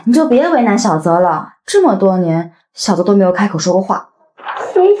奶，你就别为难小泽了，这么多年，小泽都没有开口说过话。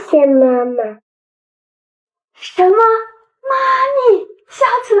谢谢妈妈。什么？妈咪？小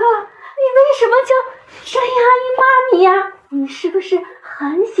泽，你为什么叫神医阿姨妈咪呀？你是不是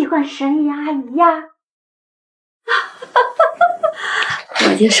很喜欢神医阿姨呀？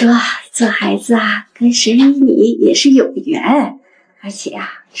我就说做孩子啊，跟神医你也是有缘，而且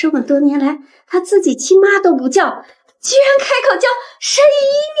啊，这么多年来，他自己亲妈都不叫，居然开口叫神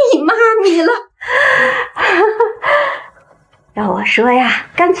医你妈咪了。要我说呀，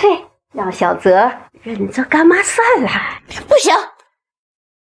干脆让小泽认做干妈算了。不行，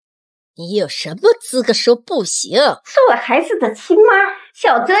你有什么资格说不行？做孩子的亲妈，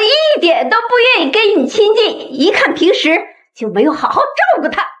小泽一点都不愿意跟你亲近，一看平时就没有好好照顾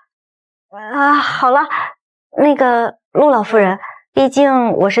他。好了，那个陆老夫人，毕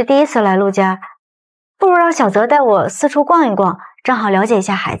竟我是第一次来陆家，不如让小泽带我四处逛一逛，正好了解一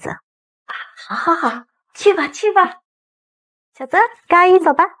下孩子。好，去吧。小泽，跟阿姨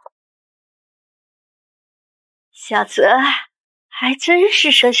走吧。小泽还真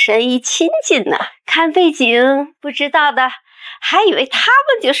是和神医亲近呢，看背景不知道的还以为他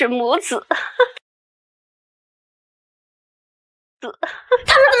们就是母子。他们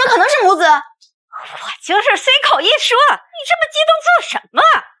怎么可能是母子？我就是随口一说，你这么激动做什么？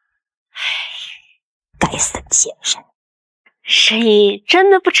该死的贱人！神医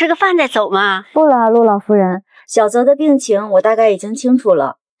真的不吃个饭再走吗？不了，陆老夫人，小泽的病情我大概已经清楚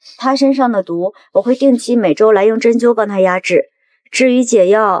了，他身上的毒我会定期每周来用针灸帮他压制，至于解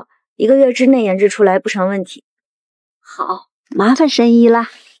药，1个月之内研制出来不成问题。好，麻烦神医啦。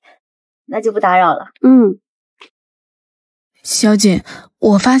那就不打扰了。小姐，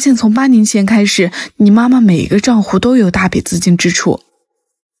我发现从8年前开始，你妈妈每一个账户都有大笔资金支出。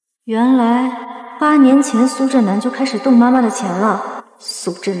原来8年前苏振南就开始动妈妈的钱了。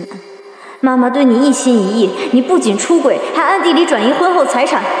苏振南，妈妈对你一心一意，你不仅出轨，还暗地里转移婚后财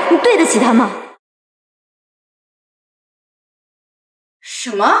产，你对得起她吗？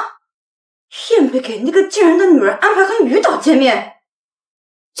什么？燕北给那个贱人的女儿安排和于导见面，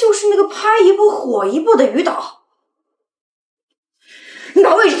就是那个拍一部火一部的于导。你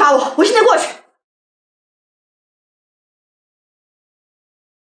把位置发我，我现在过去。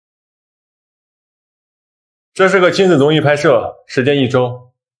这是个亲子综艺拍摄，时间1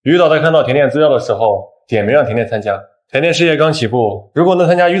周。于导在看到甜甜资料的时候，点名让甜甜参加。甜甜事业刚起步，如果能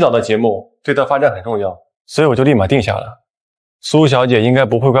参加于导的节目，对她发展很重要，所以我就立马定下了。苏小姐应该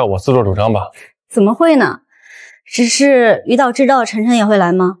不会怪我自作主张吧？怎么会呢？只是于导知道晨晨也会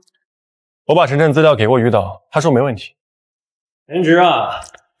来吗？我把晨晨资料给过于导，他说没问题。颜值啊，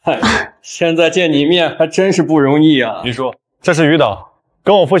现在见你面还真是不容易啊。于叔，这是于导，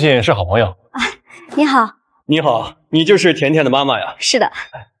跟我父亲是好朋友。你好。你好，你就是甜甜的妈妈呀？是的。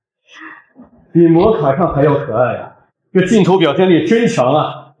比摩卡上还要可爱呀，这镜头表现力真强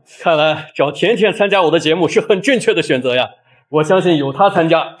啊！看来找甜甜参加我的节目是很正确的选择呀。我相信有她参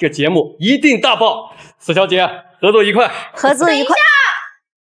加，这节目一定大爆。四小姐，合作愉快。合作愉快。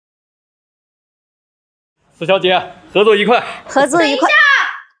四小姐，合作愉快。合作愉快。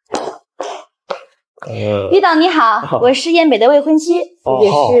于导你好，我是燕北的未婚妻，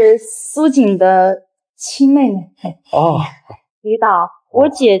也是苏锦的亲妹妹。于导，我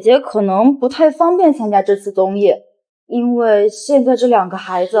姐姐可能不太方便参加这次综艺，因为现在这2个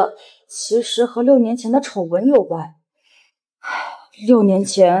孩子其实和6年前的丑闻有关。6年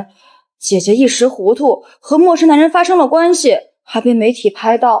前，姐姐一时糊涂和陌生男人发生了关系，还被媒体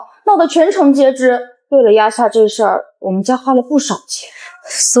拍到，闹得全城皆知。为了压下这事儿，我们家花了不少钱。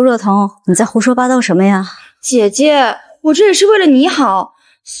苏若彤，你在胡说八道什么呀？姐姐，我这也是为了你好。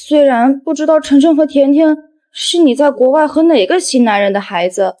虽然不知道晨晨和甜甜是你在国外和哪个新男人的孩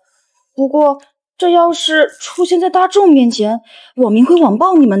子，不过这要是出现在大众面前，网民会网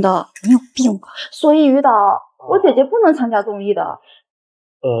暴你们的。你有病吧？所以于导，我姐姐不能参加综艺的。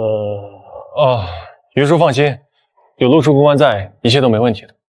于叔放心，有陆叔公关在，一切都没问题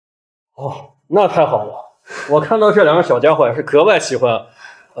的。那太好了，我看到这2个小家伙是格外喜欢。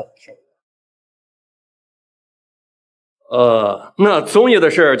那综艺的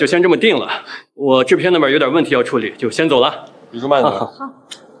事就先这么定了。我制片那边有点问题要处理，就先走了。于叔慢走。好，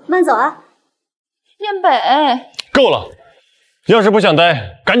慢走啊。燕北，够了，要是不想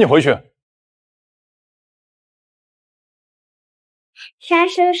待，赶紧回去。沙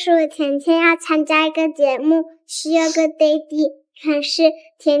叔叔，甜甜要参加一个节目，需要个爹地，可是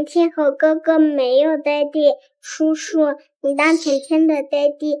甜甜和哥哥没有爹地。叔叔，你当甜甜的爹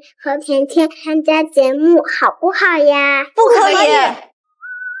地，和甜甜参加节目好不好呀？不可以，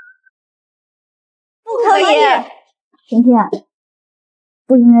不可以。甜甜，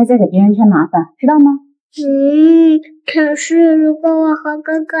不应该再给别人添麻烦，知道吗？可是如果我和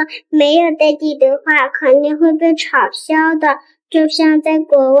哥哥没有爹地的话，肯定会被嘲笑的，就像在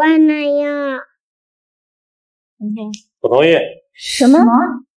国外那样。不同意。什么？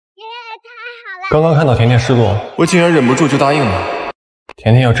刚刚看到甜甜失落，我竟然忍不住就答应了。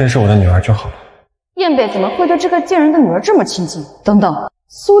甜甜要真是我的女儿就好了。燕北怎么会对这个贱人的女儿这么亲近？等等，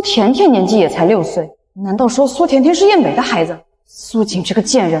苏甜甜年纪也才6岁，难道说苏甜甜是燕北的孩子？苏锦这个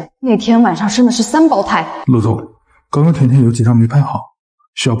贱人，那天晚上生的是3胞胎。陆总，刚刚甜甜有几张没拍好，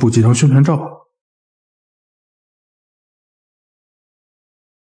需要补几张宣传照。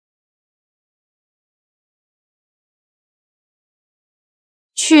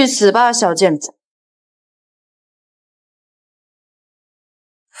去死吧，小贱子！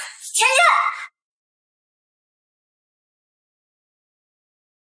钱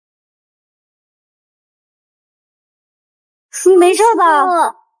你没事吧？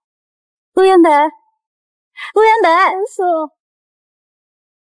陆彦北，陆彦北，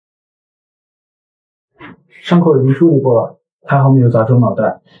伤口已经处理过了，还好没有砸中脑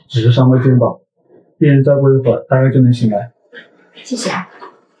袋，只是伤到肩膀。病人再过一会儿大概就能醒来。谢谢。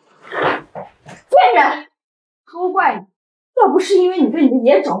贱人，都怪你！要不是因为你对你的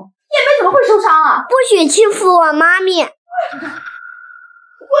野种，叶梅怎么会受伤啊？不许欺负我妈咪！滚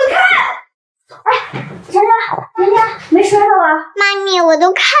开！哎，晨晨，没摔到吧？妈咪，我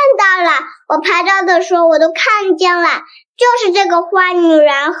都看到了，我拍照的时候我都看见了，就是这个坏女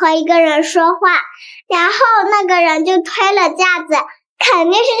人和一个人说话，然后那个人就推了架子，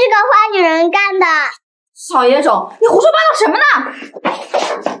肯定是这个坏女人干的。小野种，你胡说八道什么呢？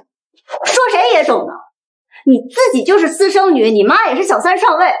说谁野种呢？你自己就是私生女，你妈也是小三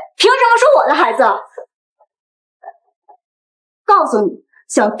上位，凭什么说我的孩子？告诉你，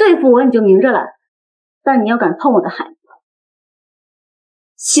想对付我你就明着来，但你要敢碰我的孩子，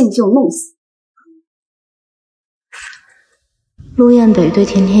性就弄死。陆彦北对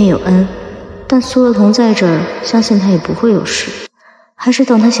甜甜有恩，但苏若彤在这儿，相信他也不会有事，还是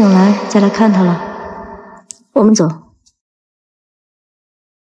等他醒来再来看他了。我们走。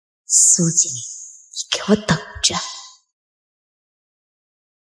苏锦，你给我等着！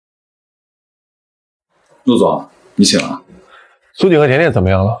陆总，你醒了。苏锦和甜甜怎么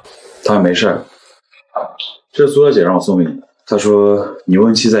样了？他们没事。这是苏小姐让我送给你的，她说你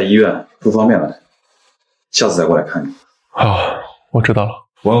孕期在医院，不方便来，下次再过来看你。好，我知道了。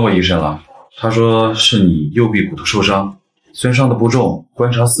我问过医生了，他说是你右臂骨头受伤，虽然伤得不重，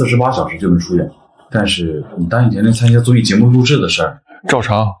观察48小时就能出院，但是你答应甜甜参加综艺节目录制的事儿，照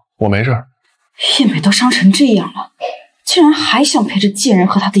常，我没事。叶美都伤成这样了，竟然还想陪着贱人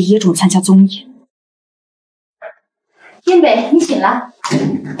和他的野种参加综艺。燕北，你醒了。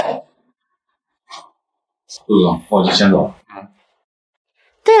陆总，我就先走了。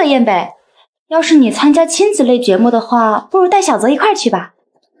对了，燕北，要是你参加亲子类节目的话，不如带小泽一块去吧。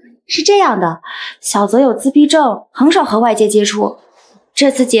是这样的，小泽有自闭症，很少和外界接触。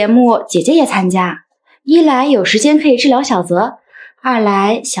这次节目姐姐也参加，一来有时间可以治疗小泽，二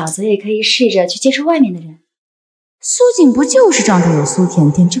来小泽也可以试着去接触外面的人。苏锦不就是仗着有苏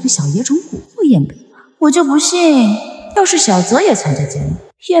甜甜这个小野种蛊惑燕北吗？我就不信，要是小泽也参加节目，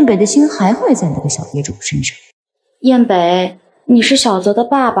燕北的心还会在那个小野种身上。燕北，你是小泽的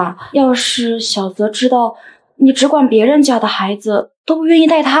爸爸，要是小泽知道你只管别人家的孩子，都不愿意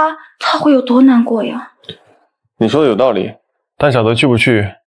带他，他会有多难过呀？你说的有道理，但小泽去不去，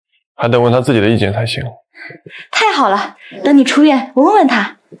还得问他自己的意见才行。太好了，等你出院，我问问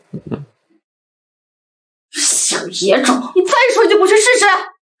他。小野种，你再说就不是事实。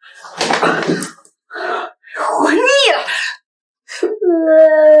我腻了。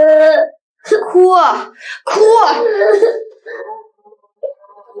哭哭！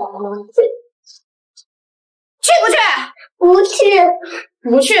去不去？不去，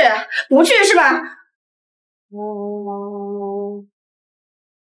不去，不去是吧？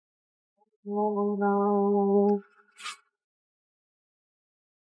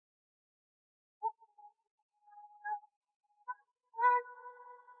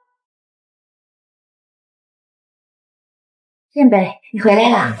燕北，你回来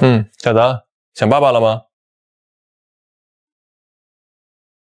了。小泽，想爸爸了吗？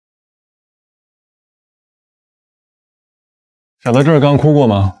小泽这儿刚哭过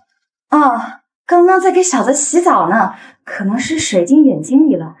吗？哦，刚刚在给小泽洗澡呢，可能是水进眼睛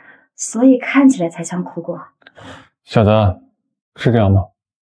里了，所以看起来才像哭过。小泽，是这样吗？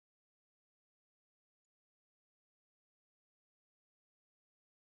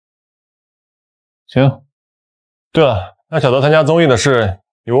行。对了，那小泽参加综艺的事，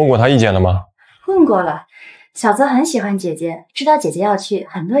你问过他意见了吗？问过了，小泽很喜欢姐姐，知道姐姐要去，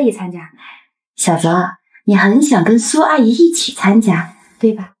很乐意参加。小泽，你很想跟苏阿姨一起参加，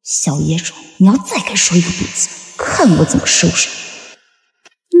对吧？小野种，你要再敢说一个不字，看我怎么收拾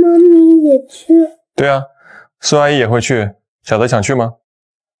你！妈咪也去。对啊，苏阿姨也会去。小泽想去吗？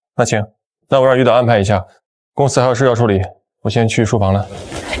那行，那我让于导安排一下，公司还有事要处理，我先去书房了。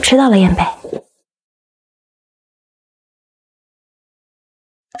知道了，燕北。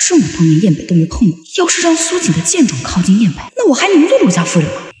这么多年燕北都没碰过，要是让苏锦的贱种靠近燕北，那我还能做陆家夫人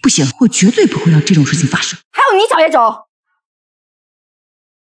吗？不行，我绝对不会让这种事情发生。还有你小野种！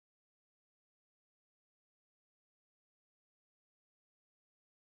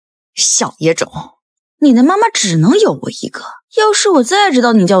小野种，你的妈妈只能有我一个。要是我再知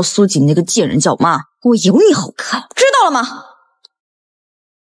道你叫苏锦，那个贱人叫妈，我有你好看，知道了吗？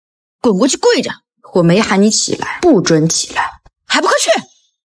滚过去跪着！我没喊你起来，不准起来，还不快去！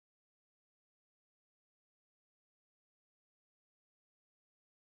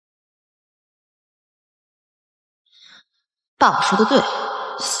爸爸说的对，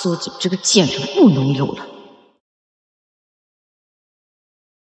苏锦这个贱人不能有了。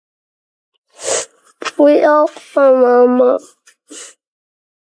不要换妈妈。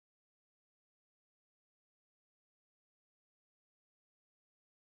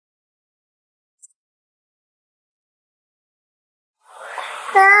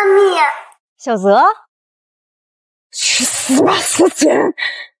妈咪，小泽，去死吧，苏锦！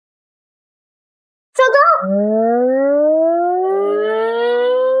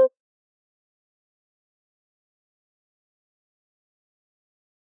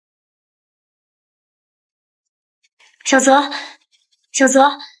小泽，小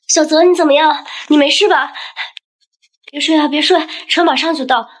泽，小泽，你怎么样？你没事吧？别睡啊，别睡，车马上就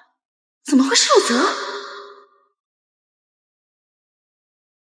到。怎么会是小泽？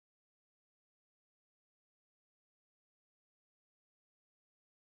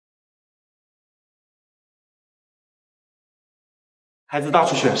孩子大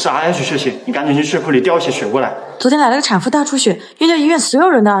出血，是癌去血型，你赶紧去血库里调一些血过来。昨天来了个产妇大出血，约掉医院所有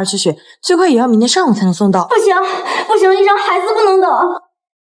人的儿去血，最快也要明天上午才能送到。不行，不行，医生，孩子不能等。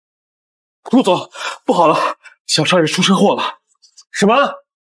陆总，不好了，小少爷出车祸了。什么？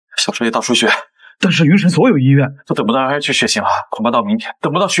小少爷大出血，但是云城所有医院都等不到癌去血型了，恐怕到明天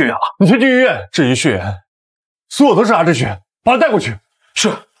等不到血源了。你去医院质疑血源，所有都是癌之血，把他带过去。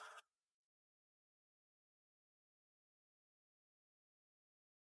是。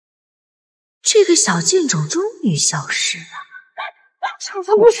这个小贱种终于消失了。小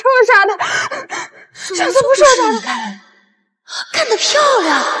泽不是我杀的，小泽不是我杀的，干得漂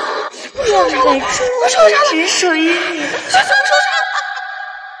亮！燕北只属于你。小泽不是我杀的。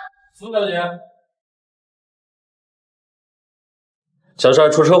苏小姐，小少爷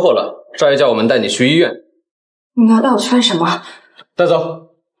出车祸了，少爷叫我们带你去医院。你要带我去干什么？带走。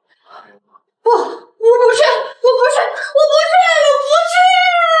不，我不去，我不去，我不去。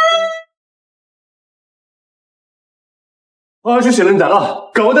癌出血了，你咋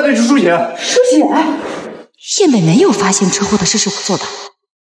了？赶快带他去输血。输血？燕北没有发现车祸的事是我做的。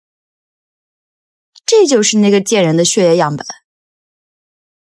这就是那个贱人的血液样本。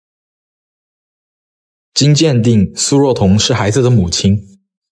经鉴定，苏若彤是孩子的母亲。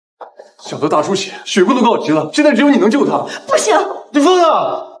小泽大出血，血供都告急了，现在只有你能救他。不行，你疯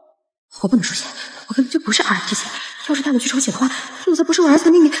了！我不能输血，我根本就不是儿子血。要是带我去抽血的话，陆泽不是我儿子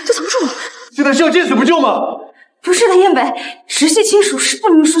的秘密就藏不住了。现在是要见死不救吗？不是的，燕北，直系亲属是不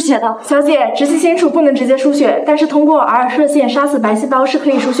能输血的。小姐，直系亲属不能直接输血，但是通过R射线杀死白细胞是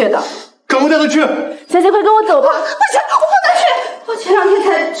可以输血的。赶快带他去！小姐，快跟我走吧！不行，我不能去！我前2天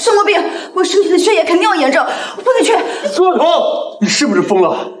才生过病，我身体的血液肯定要炎症，我不能去。苏若彤，你是不是疯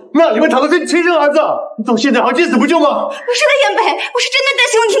了？那里面躺的是你亲生儿子，你到现在还要见死不救吗？不是的，燕北，我是真的担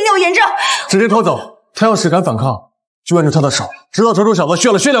心我体内有炎症。直接拖走，他要是敢反抗，就按住他的手，直到这种小子需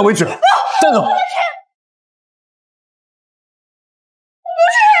要的血量为止。带走。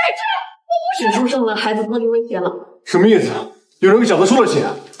血书上了，孩子脱离威胁了。什么意思？有人给小泽输了血？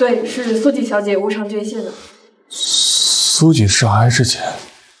对，是苏锦小姐无偿捐献的。苏锦是癌之前，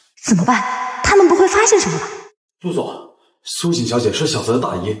怎么办？他们不会发现什么吧？陆总，苏锦小姐是小泽的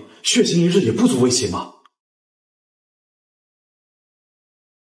大姨，血型一致也不足为奇吗？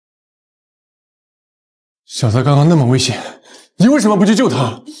小泽刚刚那么危险，你为什么不去救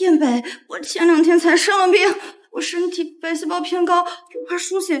他？燕北，我前2天才生了病，我身体白细胞偏高，我怕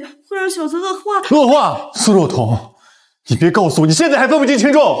输血会让小泽恶化。恶化？苏若彤，你别告诉我你现在还分不清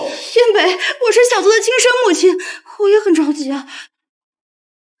轻重。燕北，我是小泽的亲生母亲，我也很着急啊。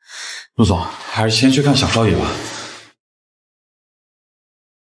陆总，还是先去看小少爷吧。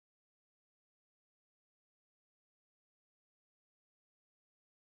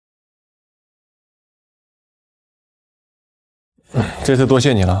这次多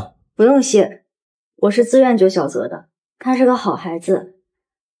谢你了。不用谢，我是自愿救小泽的，他是个好孩子。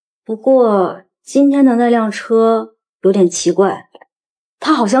不过今天的那辆车有点奇怪，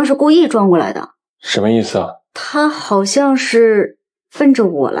他好像是故意撞过来的。什么意思啊？他好像是奔着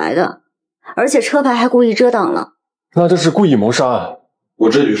我来的，而且车牌还故意遮挡了。那这是故意谋杀案。我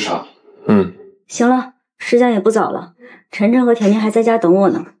这就杀。行了，时间也不早了，晨晨和甜甜还在家等我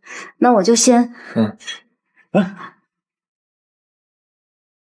呢，那我就先……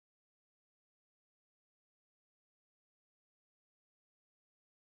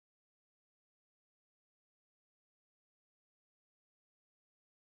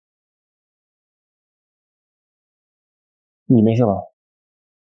你没事吧？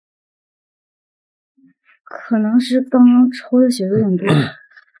可能是刚刚抽的血有点多，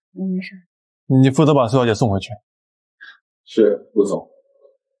我没事。你负责把苏小姐送回去。是，陆总。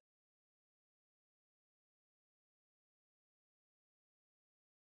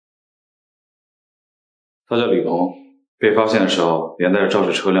他叫李龙，被发现的时候连带着肇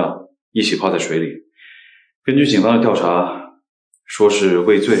事车辆一起泡在水里。根据警方的调查，说是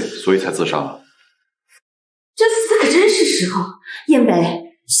畏罪，所以才自杀了。这次可真是时候，燕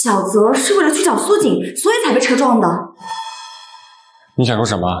北，小泽是为了去找苏锦，所以才被车撞的。你想说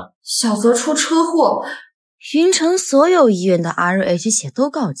什么？小泽出车祸，云城所有医院的 RH 血都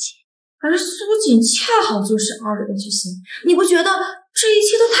告急，而苏锦恰好就是 RH 型，你不觉得这一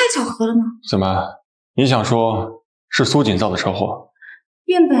切都太巧合了吗？怎么？你想说是苏锦造的车祸？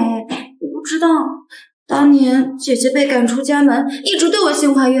燕北，我不知道，当年姐姐被赶出家门，一直对我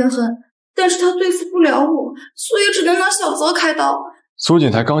心怀怨恨，但是她对付不了我，所以只能拿小泽开刀。苏锦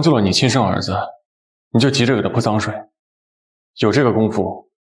才刚救了你亲生儿子，你就急着给他泼脏水，有这个功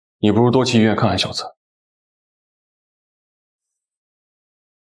夫，你不如多去医院看看小泽。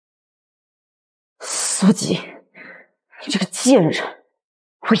苏锦，你这个贱人，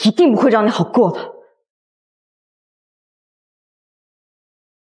我一定不会让你好过的。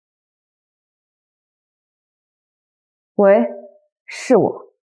喂，是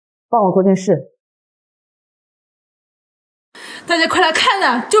我，帮我做件事。大家快来看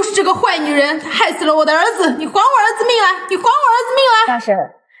啊！就是这个坏女人，她害死了我的儿子！你还我儿子命来！你还我儿子命来！大婶，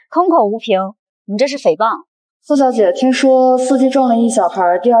空口无凭，你这是诽谤。苏小姐，听说司机撞了一小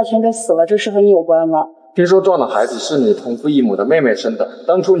孩，第二天就死了，这事和你有关吗？听说撞的孩子是你同父异母的妹妹生的，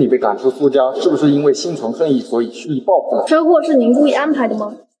当初你被赶出苏家，是不是因为心存恨意，所以蓄意报复呢？车祸是您故意安排的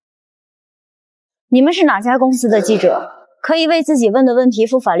吗？你们是哪家公司的记者？可以为自己问的问题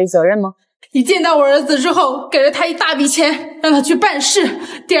负法律责任吗？你见到我儿子之后，给了他一大笔钱，让他去办事。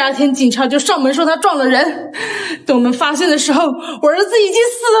第二天警察就上门说他撞了人。等我们发现的时候，我儿子已经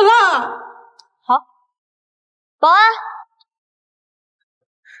死了。好，保安，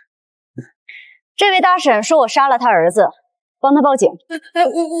这位大婶说我杀了他儿子，帮他报警。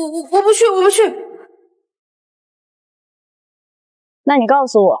我不去，我不去。那你告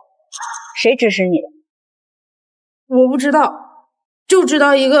诉我，谁指使你的？我不知道，就知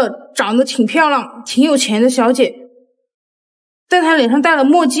道一个长得挺漂亮、挺有钱的小姐，但她脸上戴了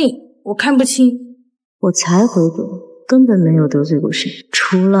墨镜，我看不清。我才回国，根本没有得罪过谁，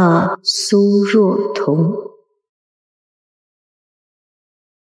除了苏若彤。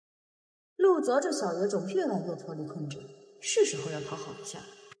陆泽这小野种越来越脱离控制，是时候要讨好一下。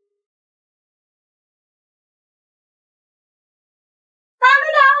妈妈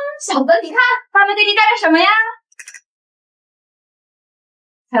呢？小泽，你看，妈妈给你带了什么呀？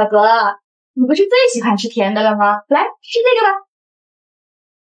小泽，你不是最喜欢吃甜的了吗？来，吃这个吧。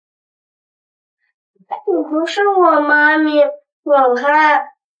你不是我妈咪，我看。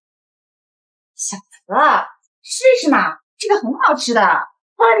小泽，试试嘛，这个很好吃的。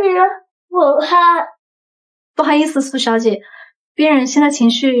妈咪，我看。不好意思，苏小姐，病人现在情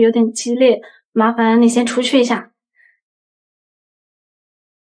绪有点激烈，麻烦你先出去一下。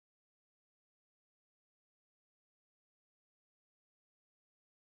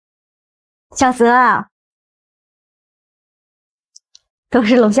小泽啊，都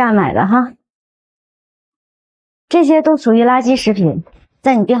是楼下买的哈，这些都属于垃圾食品，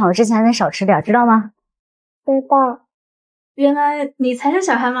在你病好之前得少吃点，知道吗？知道。原来你才是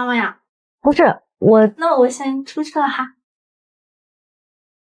小孩妈妈呀？不是我，那我先出去了哈。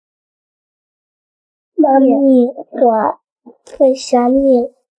妈咪，我会想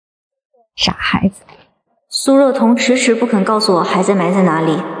你。傻孩子。苏若彤迟迟不肯告诉我孩子埋在哪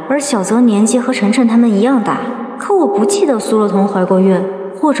里，而小泽年纪和晨晨他们一样大，可我不记得苏若彤怀过孕，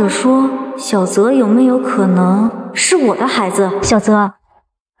或者说小泽有没有可能是我的孩子？小泽，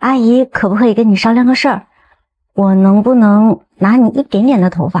阿姨可不可以跟你商量个事儿？我能不能拿你一点点的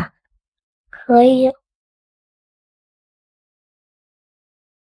头发？可以。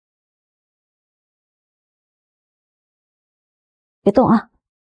别动啊！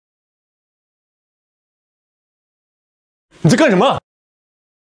你在干什么？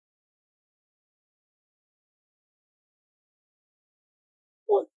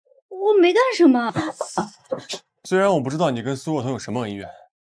我没干什么。虽然我不知道你跟苏若彤有什么恩怨，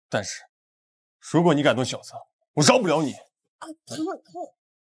但是如果你敢动小泽，我饶不了你。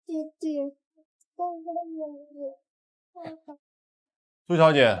弟弟，苏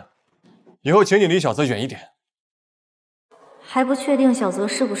小姐，以后请你离小泽远一点。还不确定小泽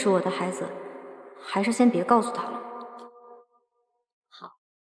是不是我的孩子，还是先别告诉他了。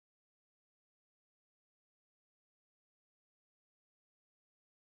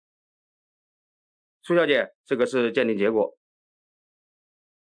苏小姐，这个是鉴定结果。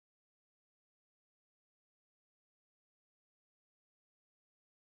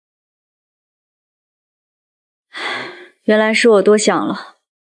原来是我多想了，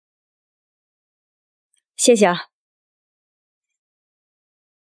谢谢啊。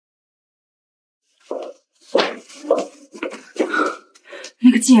那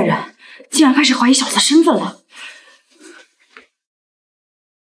个贱人竟然开始怀疑小子身份了。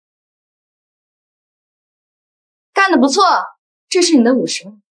干得不错，这是你的50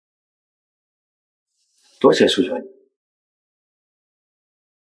万。多谢苏小姐。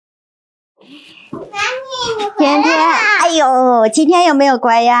甜甜，哎呦，今天有没有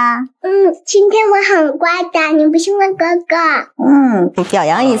乖呀？今天我很乖的，你不是问哥哥？被表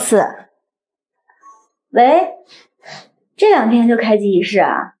扬一次。喂，这2天就开机仪式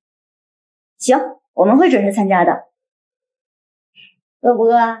啊？行，我们会准时参加的。饿不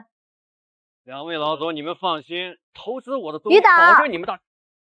饿？两位老总，你们放心，投资我的东于导，保证你们大。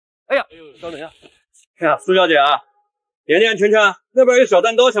哎呀，稍等一下。哎呀，苏小姐啊，甜甜、晨晨，那边有小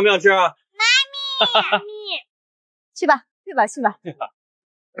蛋糕，想不想吃啊？妈咪，去吧，去吧，去吧。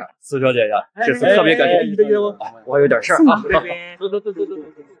苏小姐呀，这次特别感谢你的愿望，我还有点事儿啊。走。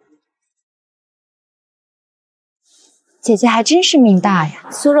姐姐还真是命大呀。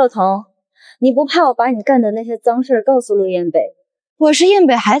苏若彤，你不怕我把你干的那些脏事告诉陆彦北？我是彦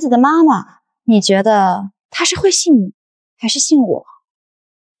北孩子的妈妈，你觉得他是会信你，还是信我？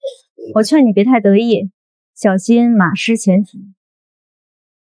我劝你别太得意，小心马失前蹄。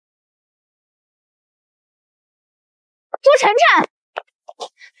朱晨晨，你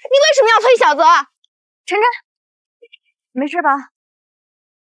为什么要推小泽？晨晨，没事吧？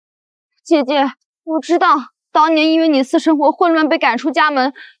姐姐，我知道当年因为你私生活混乱被赶出家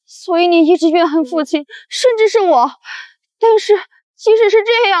门，所以你一直怨恨父亲，甚至是我。但是即使是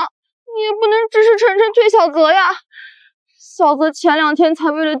这样，你也不能指使晨晨推小泽呀。小泽前2天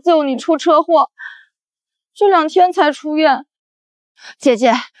才为了救你出车祸，这2天才出院。姐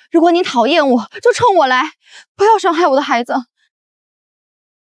姐，如果你讨厌我，就冲我来，不要伤害我的孩子。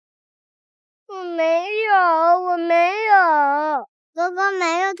我没有，哥哥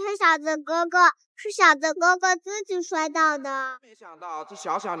没有推小泽哥哥，是小泽哥哥自己摔倒的。没想到这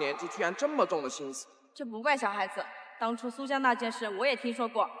小年纪居然这么重的心思。这不怪小孩子，当初苏家那件事我也听说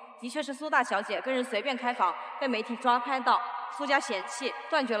过，的确是苏大小姐跟人随便开房，被媒体抓拍到，苏家嫌弃，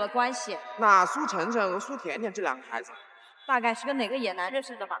断绝了关系。那苏晨晨和苏甜甜这2个孩子，大概是跟哪个野男认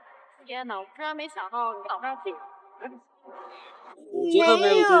识的吧？天哪，我居然没想到你搞上这个。没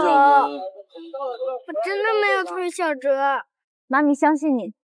有，我真的没有推小泽。妈咪相信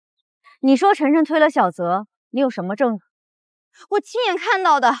你。你说晨晨推了小泽，你有什么证据？我亲眼看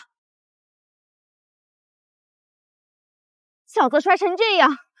到的。小泽摔成这样，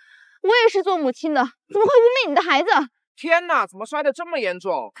我也是做母亲的，怎么会污蔑你的孩子？天哪，怎么摔得这么严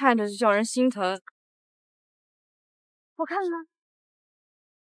重？看着就叫人心疼。我看看，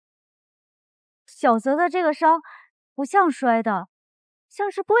小泽的这个伤不像摔的，像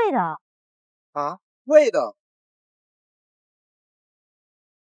是跪的。啊，跪的？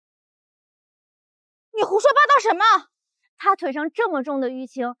你胡说八道什么？他腿上这么重的淤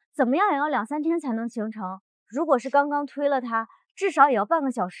青，怎么样也要2、3天才能形成。如果是刚刚推了他，至少也要半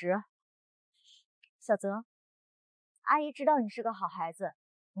个小时。小泽，阿姨知道你是个好孩子，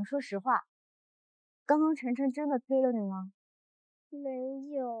你说实话，刚刚晨晨真的推了你吗？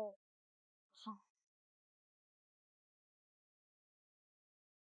没有。好。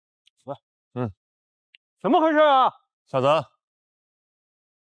怎么回事啊？小泽，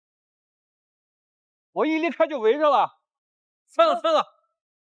我一离开就围着了，散了。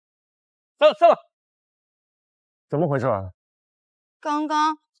怎么回事啊？刚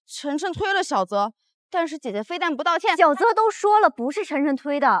刚晨晨推了小泽，但是姐姐非但不道歉，小泽都说了不是晨晨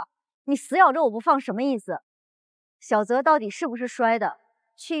推的，你死咬着我不放，什么意思？小泽到底是不是摔的？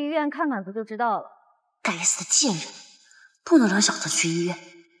去医院看看不就知道了。该死的贱人，不能让小泽去医院，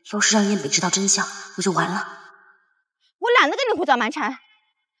要是让彦北知道真相，我就完了。我懒得跟你胡搅蛮缠。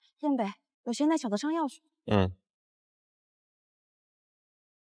彦北，我先带小泽上药去。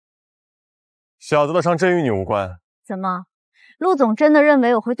小泽的伤真与你无关。怎么，陆总真的认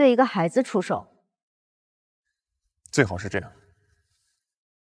为我会对一个孩子出手？最好是这样。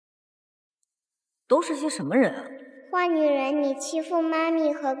都是些什么人啊？坏女人，你欺负妈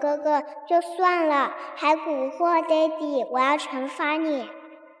咪和哥哥就算了，还蛊惑爹地，我要惩罚你。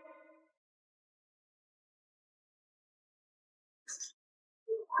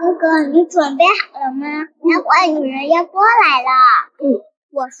哥哥，你准备好了吗？那坏女人要过来了。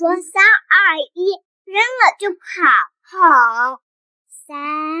我说3、2、1，扔了就跑。好，3、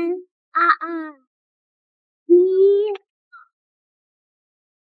2、2。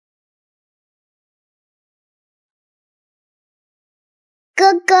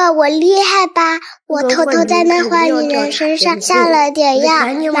哥哥，我厉害吧？我偷偷在那坏女人身上下了点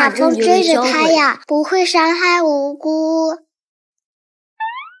药，哪风追着她呀，不会伤害无辜。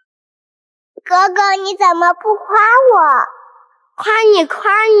哥哥，你怎么不夸我？夸你，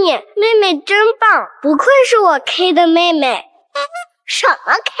夸你，妹妹真棒，不愧是我 K 的妹妹。什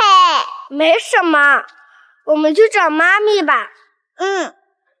么 K？ 没什么，我们去找妈咪吧。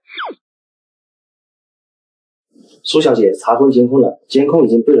苏小姐查封监控了，监控已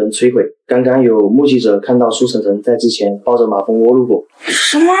经被人摧毁。刚刚有目击者看到苏晨晨在之前抱着马蜂窝路过。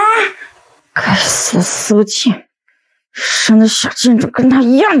什么？该死的苏倩，生的小贱种跟她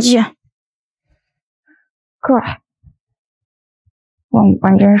一样贱。过来，问我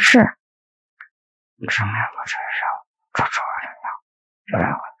关件事。证明我身上抓住我的药，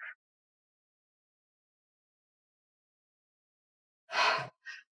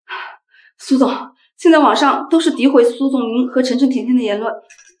苏总，现在网上都是诋毁苏总您和晨晨甜甜的言论，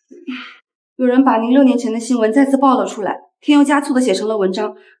有人把您6年前的新闻再次爆了出来，添油加醋的写成了文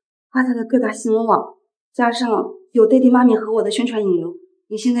章，发在了各大新闻网，加上有爹地妈咪和我的宣传引流，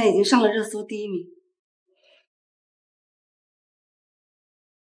你现在已经上了热搜第1名。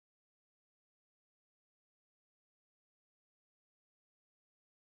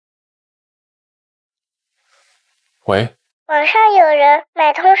喂，网上有人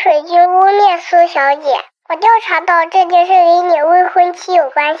买通水晶污蔑苏小姐，我调查到这件事与你未婚妻有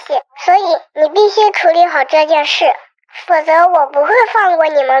关系，所以你必须处理好这件事，否则我不会放过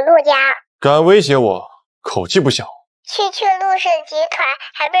你们陆家。敢威胁我，口气不小。区陆氏集团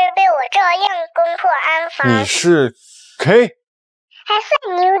还被我照样攻破安防。你是 K？ 还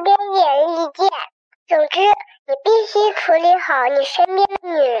算你有点眼力见。总之，你必须处理好你身边的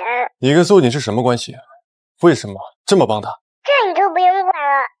女人。你跟苏锦是什么关系？为什么这么帮他？这你就不用管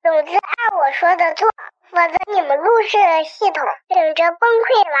了。总之按我说的做，否则你们陆氏的系统等着崩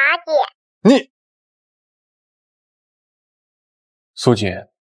溃瓦解。你，苏锦，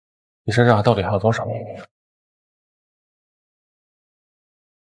你身上到底还有多少秘密？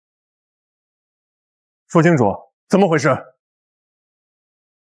说清楚，怎么回事？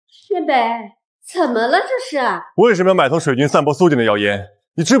月北，怎么了这是？为什么要买通水军散播苏锦的谣言？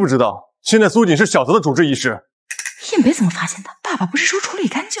你知不知道，现在苏锦是小泽的主治医师？燕北怎么发现的？爸爸不是说处理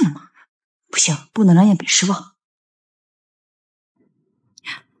干净了吗？不行，不能让燕北失望。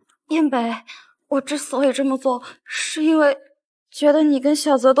燕北，我之所以这么做，是因为觉得你跟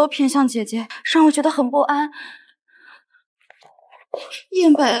小泽都偏向姐姐，让我觉得很不安。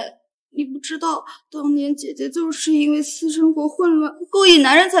燕北，你不知道，当年姐姐就是因为私生活混乱，勾引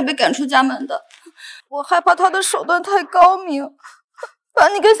男人才被赶出家门的。我害怕她的手段太高明，把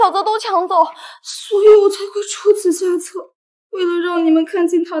你跟小泽都抢走，所以我才会出此下策。为了让你们看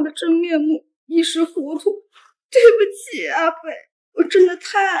清她的真面目，一时糊涂，对不起阿北，我真的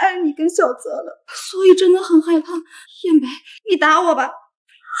太爱你跟小泽了，所以真的很害怕。燕北，你打我吧。好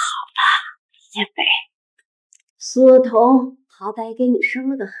吧，燕北。苏童好歹给你生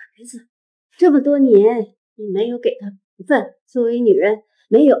了个孩子，这么多年你没有给他名分，作为女人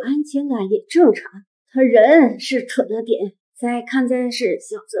没有安全感也正常。他人是蠢了点，在看在是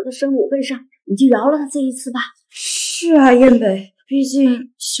小泽的生母份上，你就饶了他这一次吧。是啊，燕北，毕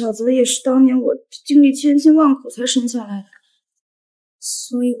竟小泽也是当年我经历千辛万苦才生下来的，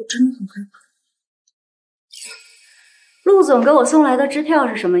所以我真的很害怕。陆总给我送来的支票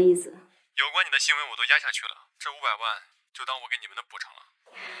是什么意思？有关你的新闻我都压下去了，这500万就当我给你们的补偿了。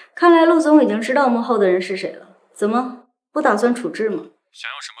看来陆总已经知道幕后的人是谁了，怎么不打算处置吗？想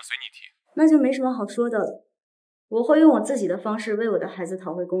要什么随你提。那就没什么好说的了，我会用我自己的方式为我的孩子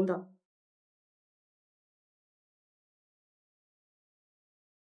讨回公道。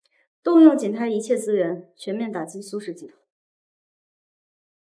动用锦泰一切资源，全面打击苏氏集团。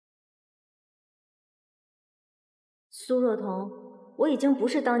苏若彤，我已经不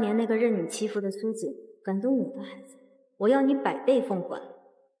是当年那个任你欺负的苏锦，感动我的孩子，我要你100倍奉还。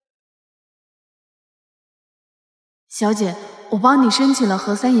小姐，我帮你申请了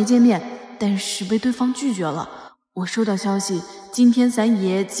和三爷见面，但是被对方拒绝了。我收到消息，今天三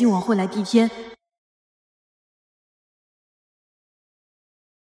爷今晚会来地天。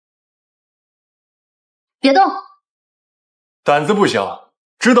别动！胆子不小，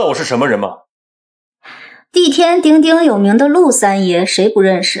知道我是什么人吗？地天鼎鼎有名的陆三爷，谁不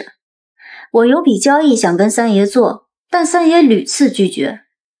认识？我有笔交易想跟三爷做，但三爷屡次拒绝，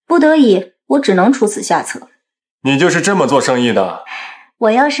不得已，我只能出此下策。你就是这么做生意的？我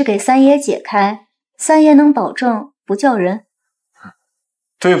要是给三爷解开，三爷能保证不叫人？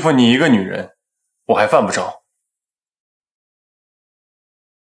对付你一个女人，我还犯不着。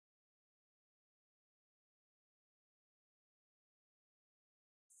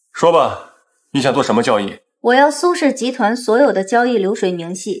说吧，你想做什么交易？我要苏氏集团所有的交易流水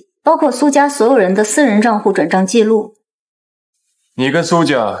明细，包括苏家所有人的私人账户转账记录。你跟苏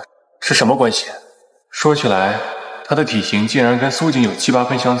家是什么关系？说起来，他的体型竟然跟苏锦有7、8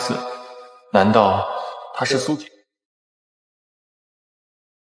分相似，难道他是苏锦？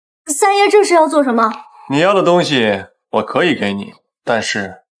三爷这是要做什么？你要的东西我可以给你，但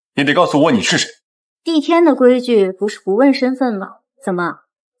是你得告诉我你是谁。帝天的规矩不是不问身份吗？怎么，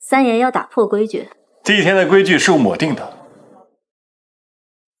三爷要打破规矩？帝天的规矩是我定的。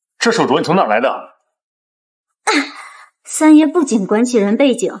这手镯你从哪来的？三爷不仅管起人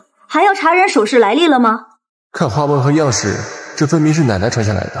背景，还要查人首饰来历了吗？看花纹和样式，这分明是奶奶传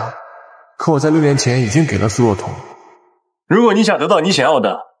下来的。可我在6年前已经给了苏若彤。如果你想得到你想要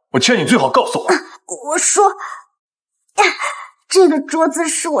的，我劝你最好告诉我。我说，这个镯子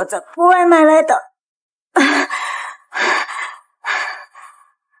是我在国外买来的。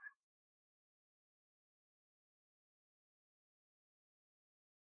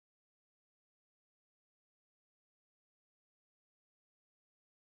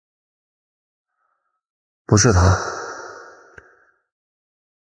不是他。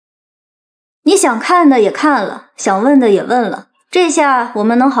你想看的也看了，想问的也问了，这下我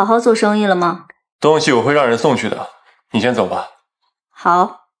们能好好做生意了吗？东西我会让人送去的，你先走吧。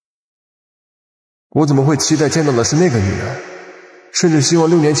好。我怎么会期待见到的是那个女人，甚至希望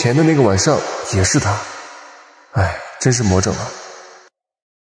6年前的那个晚上也是她。哎，真是魔怔了。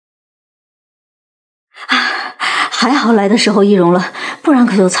还好来的时候易容了，不然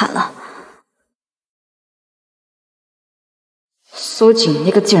可就惨了。苏锦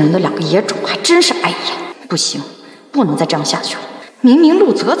那个贱人的2个野种还真是碍眼，不行，不能再这样下去了。明明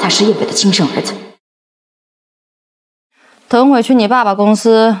陆泽才是叶北的亲生儿子。等会去你爸爸公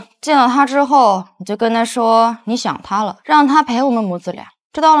司见到他之后，你就跟他说你想他了，让他陪我们母子俩，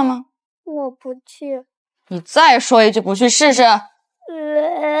知道了吗？我不去。你再说一句不去试试。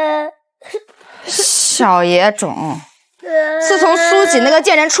小野种，自从苏锦那个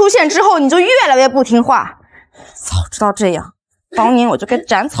贱人出现之后，你就越来越不听话。早知道这样，当年我就该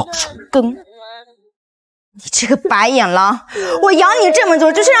斩草除根。你这个白眼狼，我养你这么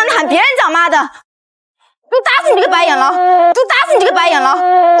久，就是让你喊别人叫妈的。我打死你这个白眼狼！我打死你这个白眼狼！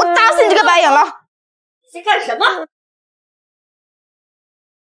我打死你这个白眼狼！你在干什么？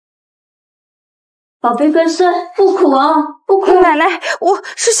宝贝乖孙，不哭啊，不哭！奶奶，我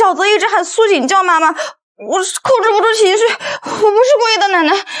是小泽一直喊苏锦叫妈妈，我是控制不住情绪，我不是故意的，奶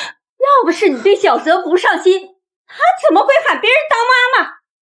奶。要不是你对小泽不上心，他怎么会喊别人当妈妈？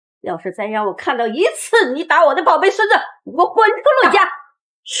要是再让我看到一次你打我的宝贝孙子，我滚出陆家！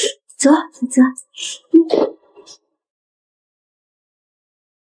泽，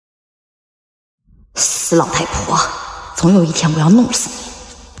死老太婆，总有一天我要弄死你！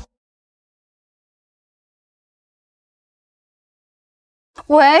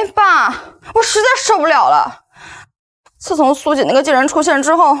喂，爸，我实在受不了了。自从苏锦那个贱人出现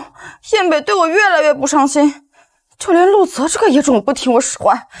之后，燕北对我越来越不上心，就连陆泽这个野种也不听我使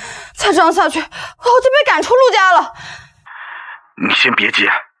唤。再这样下去，我就被赶出陆家了。你先别急，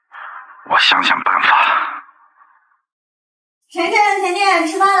我想想办法。甜甜，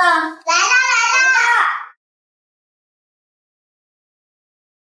吃饭了？来了。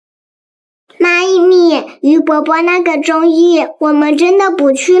妈咪，于伯伯那个综艺，我们真的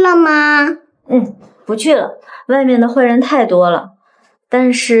不去了吗？不去了，外面的坏人太多了。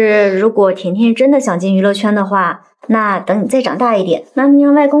但是如果甜甜真的想进娱乐圈的话，那等你再长大一点，妈咪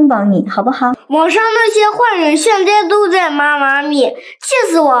让外公帮你，好不好？网上那些坏人现在都在骂妈咪，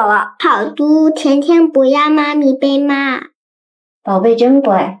气死我了！好嘟，甜甜不要妈咪被骂。宝贝真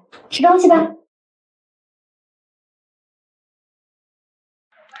乖，吃东西吧。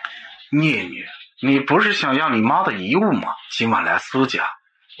聂女，你不是想要你妈的遗物吗？今晚来苏家，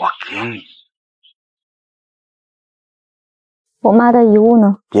我给你。我妈的遗物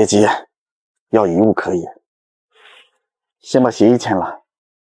呢？别急，要遗物可以，先把协议签了。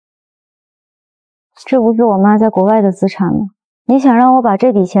这不是我妈在国外的资产吗？你想让我把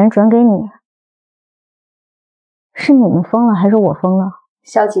这笔钱转给你，是你们疯了还是我疯了？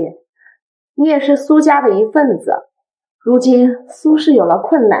小姐，你也是苏家的一份子，如今苏氏有了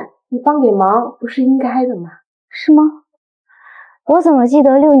困难，你帮点忙不是应该的吗？是吗？我怎么记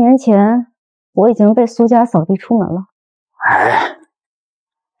得6年前我已经被苏家扫地出门了？哎，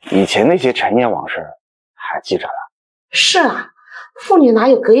以前那些陈年往事还记着呢。是啊，父女哪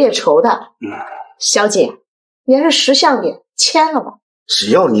有隔夜仇的？小姐，你还是识相点，签了吧。只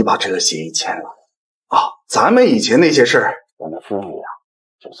要你把这个协议签了，咱们以前那些事儿，咱们父女俩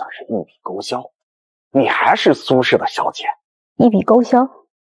就算是一笔勾销。你还是苏氏的小姐。一笔勾销？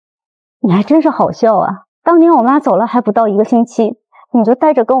你还真是好笑啊！当年我妈走了还不到1个星期，你就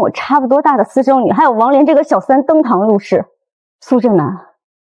带着跟我差不多大的私生女，还有王莲这个小三登堂入室。苏正南，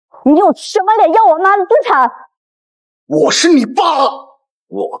你有什么脸要我妈的资产？我是你爸，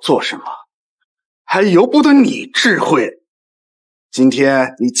我做什么还由不得你智慧。今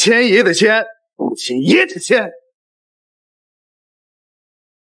天你签也得签，不签也得签。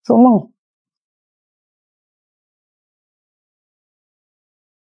做梦！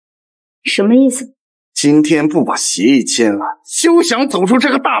什么意思？今天不把协议签了，休想走出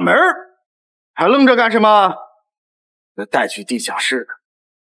这个大门！还愣着干什么？被带去地下室的，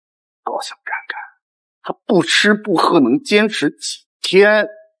多想看看他不吃不喝能坚持几天。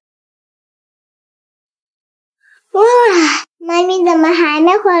哇，妈咪怎么还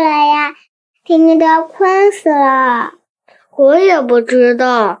没回来呀？婷婷都要困死了。我也不知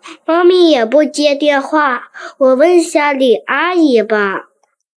道，妈咪也不接电话，我问下李阿姨吧。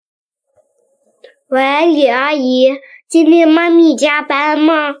喂，李阿姨，今天妈咪加班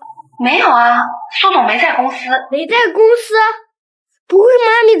吗？没有啊，苏总没在公司。没在公司？不会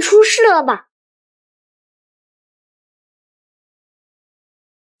妈咪出事了吧？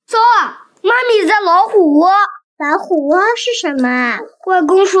糟啊，妈咪在老虎窝。老虎窝是什么？外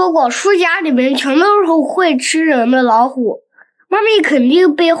公说过，书家里面全都是会吃人的老虎，妈咪肯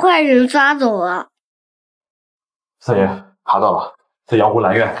定被坏人抓走了。三爷，查到了，在阳湖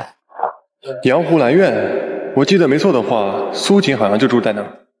兰苑。阳湖兰苑，我记得没错的话，苏锦好像就住在那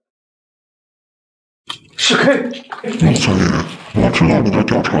儿。是 K。那三爷，我知道你在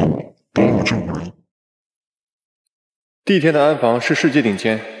调查我，帮我救人。地天的安防是世界顶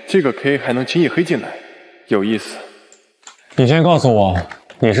尖，这个 K 还能轻易黑进来，有意思。你先告诉我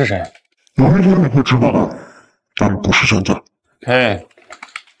你是谁？有一天你会知道的，但不是现在。K，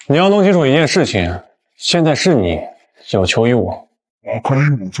你要弄清楚一件事情，现在是你有求于我。我可以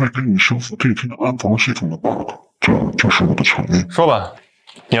免费给你修复地天的安防系统的 bug， 这就是我的诚意。说吧，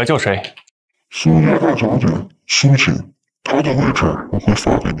你要救谁？苏家大小姐苏锦，她的位置我会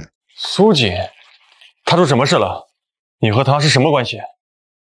发给你。苏锦，她出什么事了？你和她是什么关系？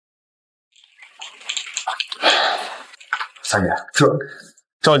三爷，这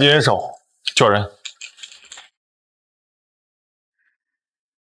召集人手，救人。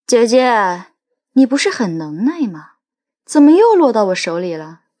姐姐，你不是很能耐吗？怎么又落到我手里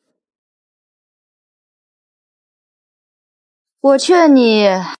了？我劝你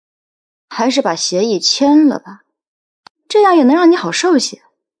还是把协议签了吧，这样也能让你好受些。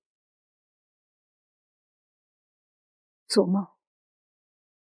做梦。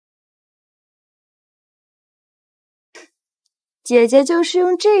姐姐就是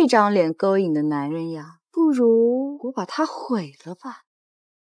用这张脸勾引的男人呀，不如我把他毁了吧。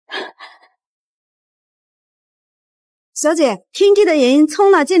小姐，天地的人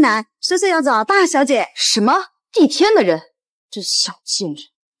冲了进来，说是要找大小姐。什么？地天的人？这小贱人，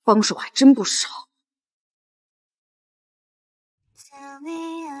帮手还真不少。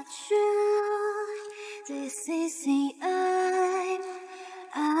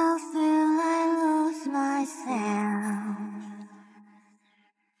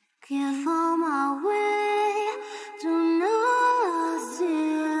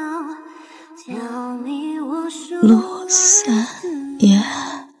陆三爷，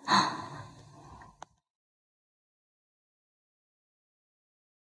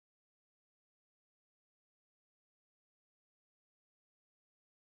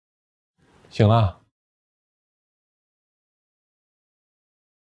醒了。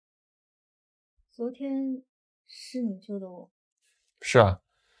昨天是你救的我。是啊，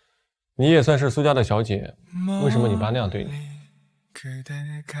你也算是苏家的小姐，为什么你爸那样对你？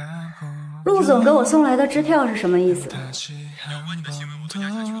陆总给我送来的支票是什么意思？要把你的行为我都压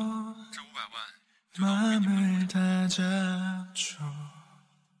下去了，这500万就当我给你了。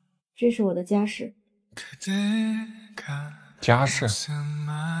这是我的家事。家事？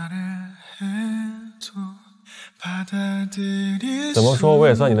怎么说我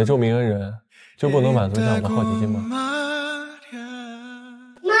也算你的救命恩人，就不能满足一下我的好奇心吗？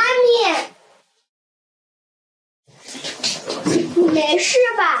妈咪，你没事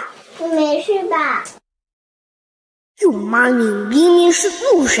吧？你没事吧？哟，妈咪，明明是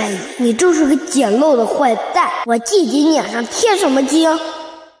陆神医，你就是个简陋的坏蛋！我季姐脸上贴什么金？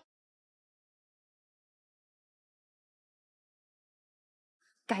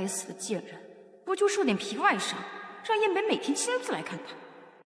该死的贱人，不就受点皮外伤，让燕北每天亲自来看他。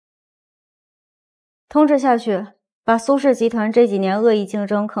通知下去，把苏氏集团这几年恶意竞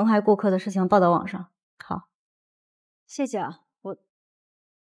争、坑害顾客的事情报到网上。好，谢谢啊，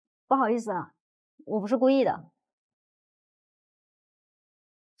不好意思啊，我不是故意的。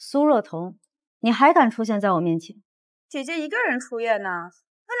苏若彤，你还敢出现在我面前？姐姐一个人出院呢，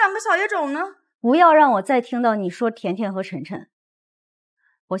那2个小野种呢？不要让我再听到你说甜甜和晨晨。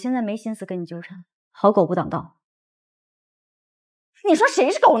我现在没心思跟你纠缠，好狗不挡道。你说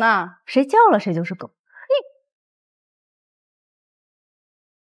谁是狗呢？谁叫了谁就是狗。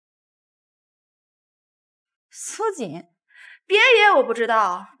苏锦，别以为我不知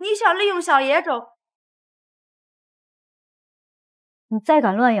道，你想利用小野种。你再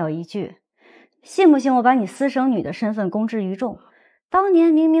敢乱咬一句，信不信我把你私生女的身份公之于众？当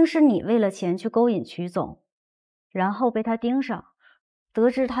年明明是你为了钱去勾引曲总，然后被他盯上，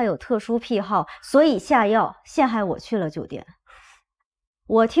得知他有特殊癖好，所以下药陷害我去了酒店。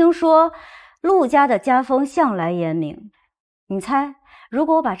我听说陆家的家风向来严明，你猜，如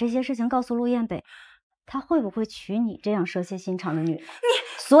果我把这些事情告诉陆彦北，他会不会娶你这样蛇蝎心肠的女人？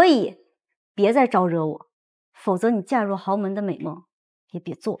所以别再招惹我，否则你嫁入豪门的美梦也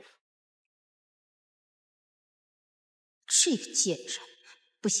别做了。这个贱人，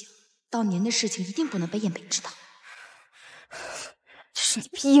不行，当年的事情一定不能被彦北知道。这是你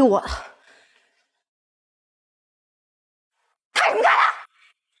逼我的，太应该了！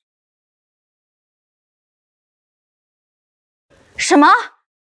什么？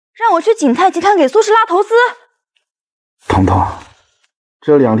让我去景泰集团给苏氏拉投资？彤彤，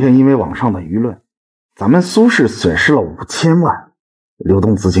这2天因为网上的舆论，咱们苏氏损失了5000万，流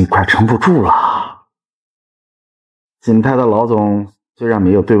动资金快撑不住了。景泰的老总虽然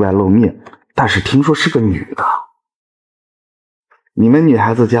没有对外露面，但是听说是个女的。你们女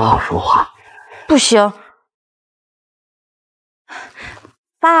孩子家好说话。不行，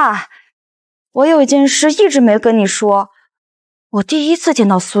爸，我有一件事一直没跟你说。我第一次见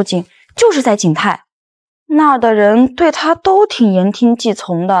到苏锦就是在景泰，那儿的人对她都挺言听计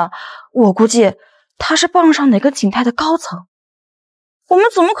从的，我估计她是傍上哪个景泰的高层。我们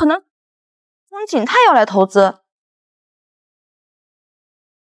怎么可能从景泰要来投资？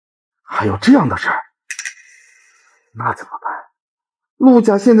还有这样的事儿？那怎么办？陆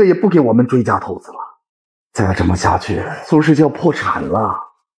家现在也不给我们追加投资了，再这么下去，苏氏就要破产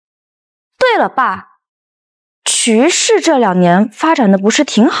了。对了，爸，曲氏这2年发展的不是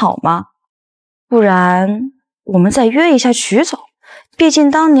挺好吗？不然我们再约一下曲总，毕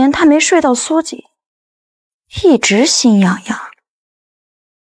竟当年他没睡到苏锦，一直心痒痒。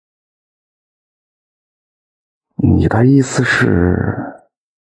你的意思是？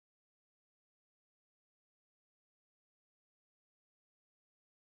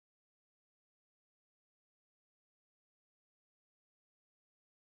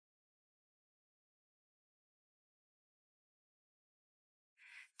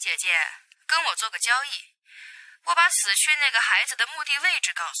姐姐，跟我做个交易，我把死去那个孩子的墓地位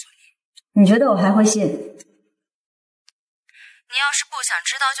置告诉你。你觉得我还会信？你要是不想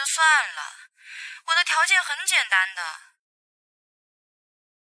知道就算了，我的条件很简单的。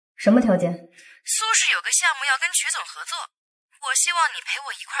什么条件？苏氏有个项目要跟曲总合作，我希望你陪我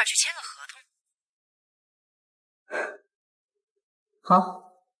一块儿去签个合同。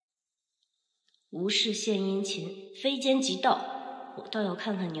好。无事献殷勤，非奸即盗。我倒要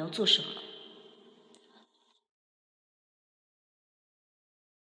看看你要做什么。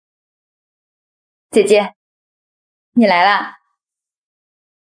姐姐，你来啦！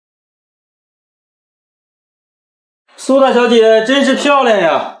苏大小姐真是漂亮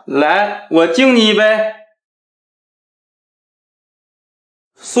呀！来，我敬你一杯。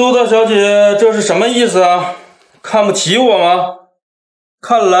苏大小姐，这是什么意思啊？看不起我吗？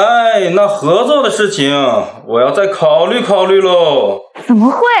看来那合作的事情，我要再考虑考虑喽。怎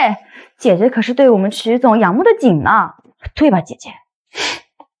么会？姐姐可是对我们曲总仰慕的紧呢，对吧，姐姐？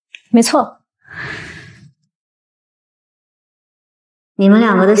没错。你们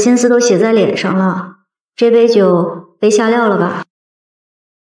2个的心思都写在脸上了，这杯酒被下料了吧？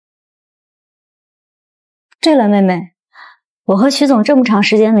对了，妹妹，我和曲总这么长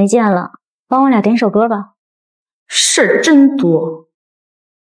时间没见了，帮我俩点首歌吧。事儿真多。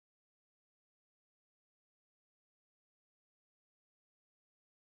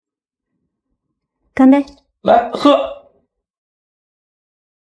干杯！来喝。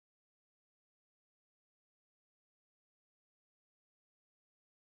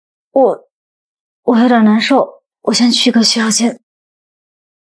我有点难受，我先去个洗手间。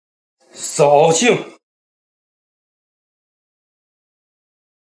扫兴。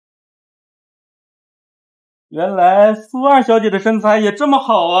原来苏二小姐的身材也这么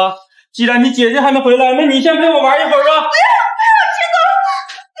好啊！既然你姐姐还没回来，那你先陪我玩一会儿吧。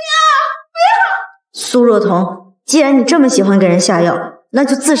苏若彤，既然你这么喜欢给人下药，那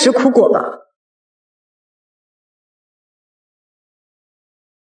就自食苦果吧。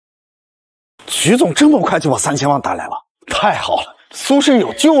徐总这么快就把3000万打来了，太好了，苏轼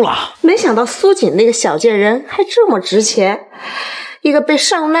有救了。没想到苏锦那个小贱人还这么值钱，一个被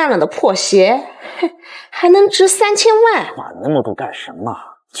上烂了的破鞋，还能值3000万。管那么多干什么？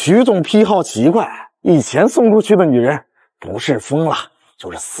徐总癖好奇怪，以前送出去的女人不是疯了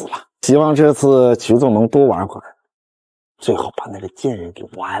就是死了。希望这次徐总能多玩会儿，最好把那个贱人给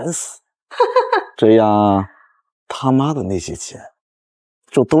玩死。这样他妈的那些钱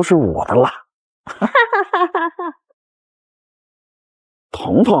就都是我的啦。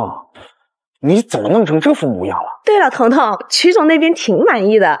彤彤，你怎么弄成这副模样了？对了，彤彤，曲总那边挺满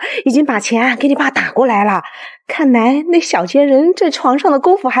意的，已经把钱给你爸打过来了。看来那小贱人这床上的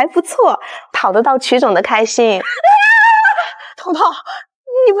功夫还不错，讨得到曲总的开心。彤彤，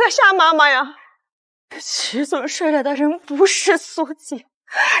你不要吓妈妈呀！曲总睡了的人不是苏锦，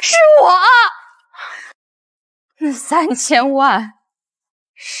是我。那3000万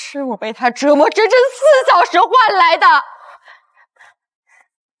是我被他折磨整整4小时换来的。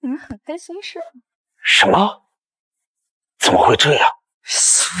你们很开心是吗？什么？怎么会这样？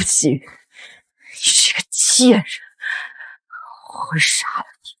苏锦，你这个贱人，我会杀了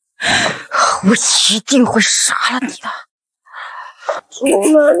你，我一定会杀了你的。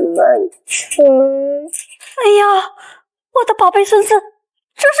慢慢吃。哎呀，我的宝贝孙子，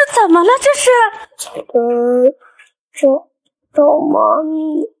这是怎么了？这是？找妈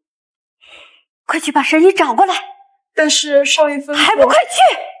咪。快去把神医找过来。但是少爷吩咐，还不快去！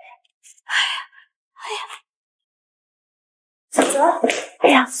小泽，哎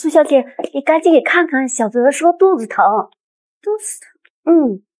呀，苏小姐，你赶紧给看看，小泽说肚子疼。肚子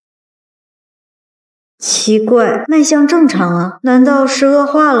疼？奇怪，脉象正常啊，难道是恶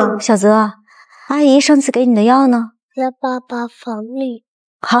化了？小泽，阿姨上次给你的药呢？在爸爸房里。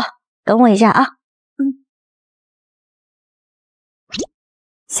好，等我一下啊。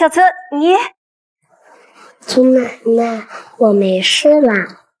小泽，你。祖奶奶，我没事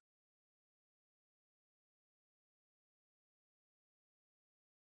啦。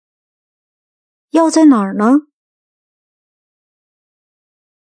药在哪儿呢？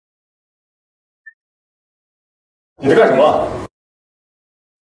你在干什么？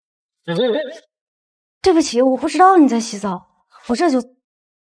对不起，我不知道你在洗澡，我这就……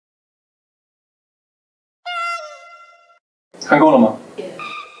看够了吗？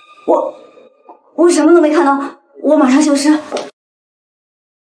我什么都没看到，我马上消失。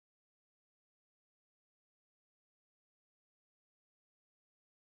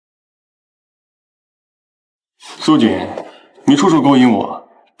苏锦，你处处勾引我，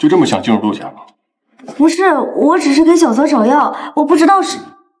就这么想进入陆家吗？不是，我只是给小泽找药，我不知道是……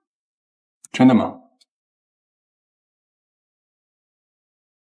真的吗？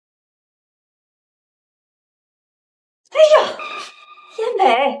哎呀，燕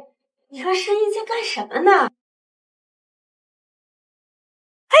北，你和申一在干什么呢？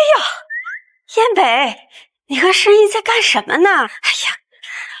哎呀，燕北，你和申一在干什么呢？哎呀，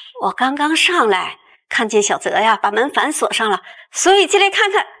我刚刚上来，看见小泽呀把门反锁上了，所以进来看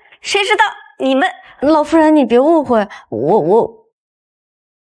看。谁知道你们……老夫人，你别误会，我……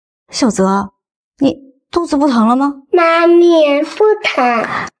小泽，你肚子不疼了吗？妈咪，不疼。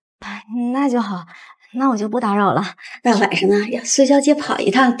那就好。那我就不打扰了。那晚上呢，让苏小姐跑一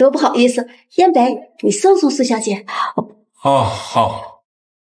趟，多不好意思。燕北，你送送苏小姐。好。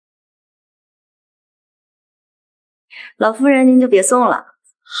老夫人，您就别送了。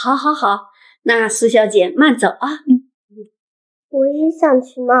好，那苏小姐慢走啊。我也想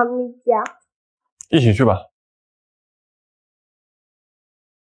去妈咪家。一起去吧。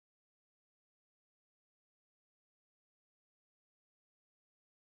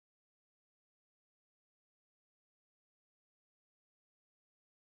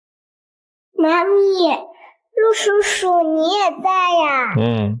妈咪，陆叔叔你也在呀？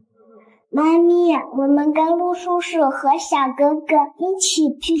妈咪，我们跟陆叔叔和小哥哥一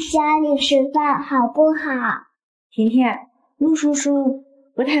起去家里吃饭，好不好？甜甜，陆叔叔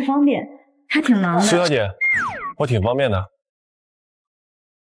不太方便，他挺忙的。苏小姐，我挺方便的。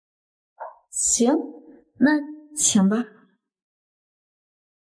行，那请吧。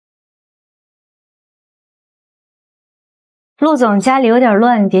陆总家里有点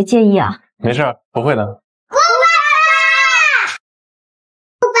乱，你别介意啊。没事，不会的。顾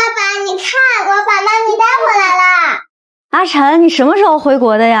爸爸，你看，我把妈咪带回来了。阿晨，你什么时候回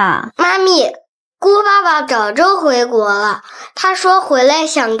国的呀？妈咪，顾爸爸早就回国了，他说回来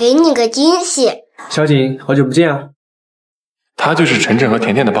想给你个惊喜。小景，好久不见啊！他就是晨晨和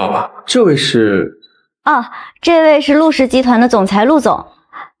甜甜的爸爸。这位是？这位是陆氏集团的总裁陆总，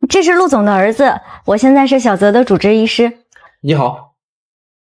这是陆总的儿子，我现在是小泽的主治医师。你好。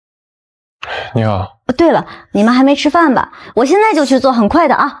你好。对了，你们还没吃饭吧？我现在就去做，很快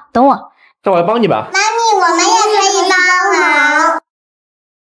的啊，等我。那我来帮你吧。妈咪，我们也可以帮忙。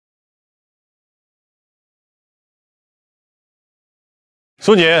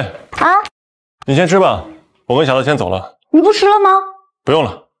苏锦啊，你先吃吧，我跟小乐先走了。你不吃了吗？不用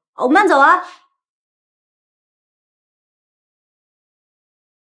了。哦，慢走啊。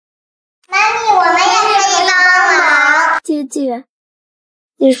妈咪，我们也可以帮忙。姐姐，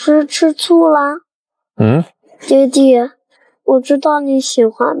你是吃醋了？姐姐，我知道你喜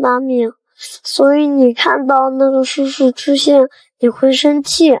欢妈咪，所以你看到那个叔叔出现，你会生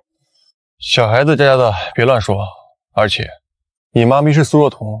气。小孩子家的，别乱说。而且，你妈咪是苏若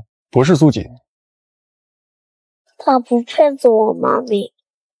彤，不是苏锦。她不配做我妈咪。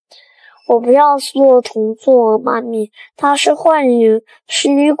我不要苏若彤做我妈咪，她是坏人，是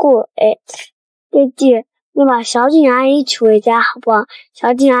女鬼。姐姐，你把小景阿姨娶回家好不好？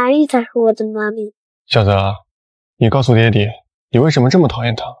小景阿姨才是我的妈咪。小泽，你告诉爹爹，你为什么这么讨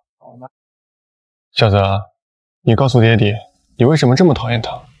厌他？小泽，你告诉爹爹，你为什么这么讨厌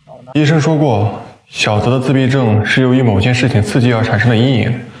他？医生说过，小泽的自闭症是由于某件事情刺激而产生的阴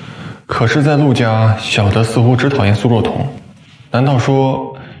影。可是，在陆家，小泽似乎只讨厌苏若彤。难道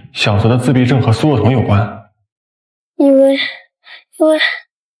说小泽的自闭症和苏若彤有关？因为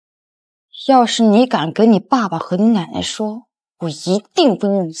要是你敢跟你爸爸和你奶奶说，我一定会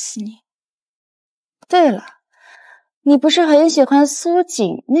弄死你。对了，你不是很喜欢苏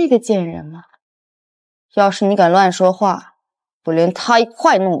锦那个贱人吗？要是你敢乱说话，我连他一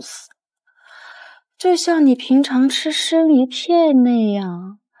块弄死，就像你平常吃生鱼片那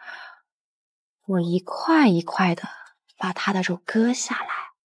样，我一块一块的把他的肉割下来。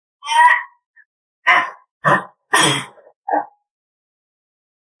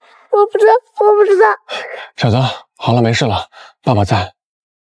我不知道。小泽，好了，没事了，爸爸在。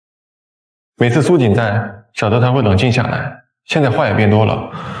每次苏锦在，小泽才会冷静下来。现在话也变多了，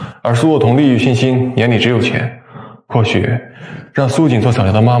而苏若彤利欲熏心，眼里只有钱。或许让苏锦做小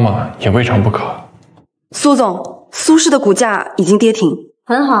泽的妈妈也未尝不可。苏总，苏氏的股价已经跌停。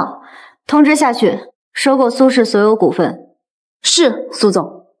很好，通知下去，收购苏氏所有股份。是，苏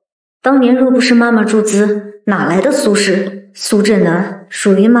总。当年若不是妈妈注资，哪来的苏氏？苏振南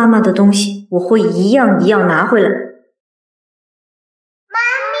属于妈妈的东西，我会一样一样拿回来。妈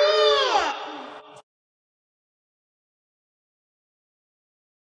咪，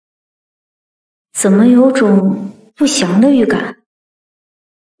怎么有种不祥的预感？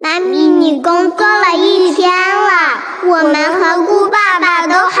妈咪，你工作了一天了，我们和顾爸爸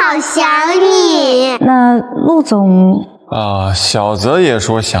都好想你。那陆总小泽也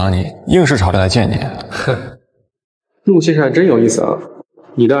说想你，硬是吵着来见你。哼，陆先生还真有意思啊！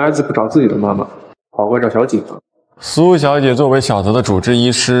你的儿子不找自己的妈妈，跑过来找小景了。苏小姐作为小泽的主治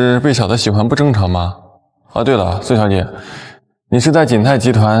医师，被小泽喜欢不正常吗？啊，对了，苏小姐，你是在景泰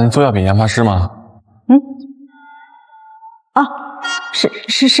集团做药品研发师吗？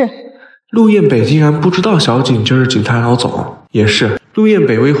是。陆彦北竟然不知道小景就是景泰老总，也是。陆彦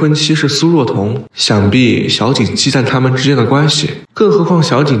北未婚妻是苏若彤，想必小景忌惮他们之间的关系，更何况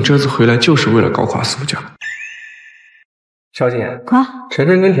小景这次回来就是为了搞垮苏家。小景晨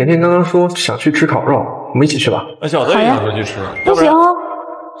晨跟甜甜刚刚说想去吃烤肉，我们一起去吧。小泽也想着去吃。不行，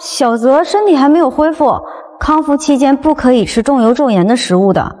小泽身体还没有恢复，康复期间不可以吃重油重盐的食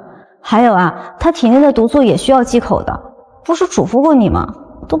物的。还有他体内的毒素也需要忌口的，不是嘱咐过你吗？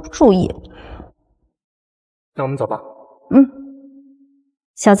都不注意。那我们走吧。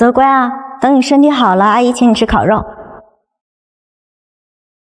小泽乖啊，等你身体好了，阿姨请你吃烤肉。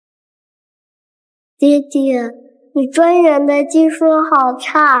姐姐，你专员的技术好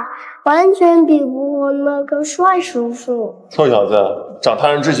差，完全比不过那个帅叔叔。臭小子，长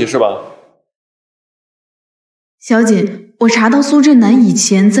他人志气是吧？小姐，我查到苏振南以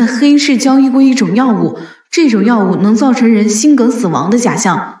前在黑市交易过一种药物，这种药物能造成人心梗死亡的假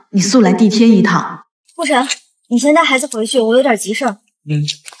象，你速来地天一趟。不成，你先带孩子回去，我有点急事儿。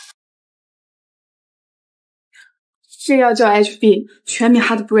这药叫 HB， 全名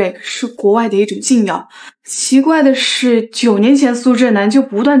Heartbreak， 是国外的一种禁药。奇怪的是，9年前苏振南就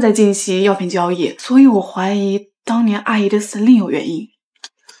不断在进行药品交易，所以我怀疑当年阿姨的死另有原因。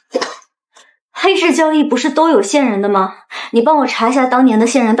黑市交易不是都有线人的吗？你帮我查一下当年的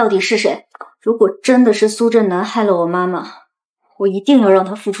线人到底是谁。如果真的是苏振南害了我妈妈，我一定要让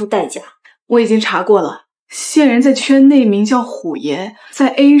他付出代价。我已经查过了，线人在圈内名叫虎爷，在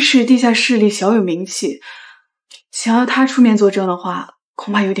A 市地下室里小有名气。想要他出面作证的话，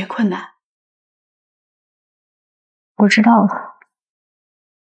恐怕有点困难。我知道了。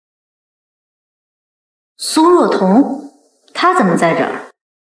苏若彤，她怎么在这儿？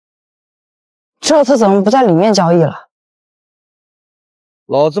这次怎么不在里面交易了？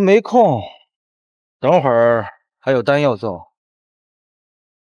老子没空，等会儿还有单要做。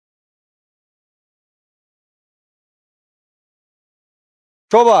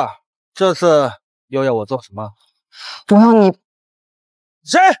说吧，这次又要我做什么？我要你。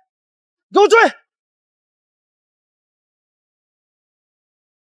谁？给我追！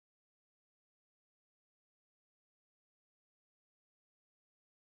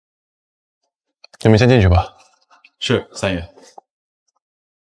你们先进去吧。是，三爷。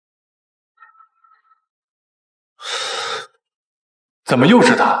怎么又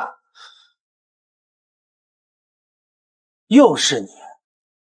是他？又是你！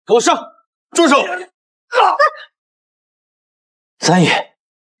给我上！住手！三爷，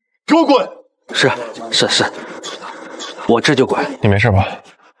给我滚！是，我这就滚。你没事吧？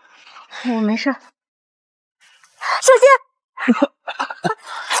我没事。小心！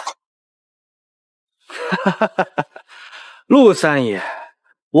陆三爷，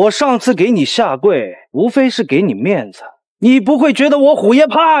我上次给你下跪，无非是给你面子，你不会觉得我虎爷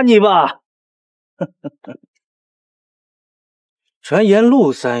怕你吧？传言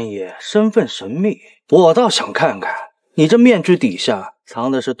陆三爷身份神秘，我倒想看看你这面具底下藏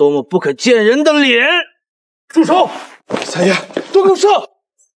的是多么不可见人的脸！住手！三爷，都给我上！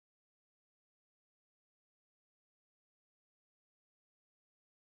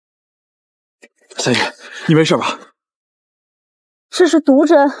三爷，你没事吧？这是毒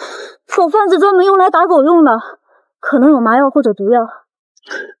针，狗贩子专门用来打狗用的，可能有麻药或者毒药。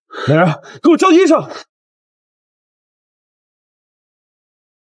来人，给我叫医生！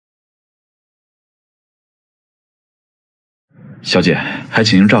小姐，还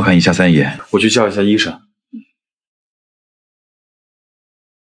请您照看一下三爷，我去叫一下医生。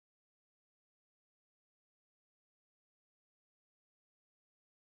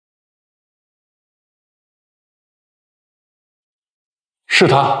是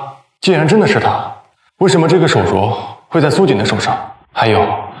他，既然真的是他，为什么这个手镯会在苏锦的手上？还有，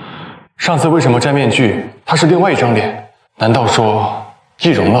上次为什么摘面具，他是另外一张脸？难道说易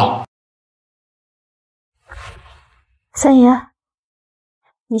容了？三爷，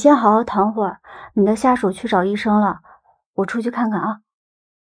你先好好躺会儿，你的下属去找医生了，我出去看看啊。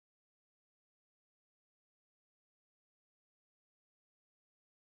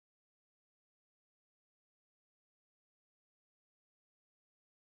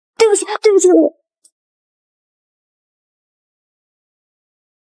对不起，对不起，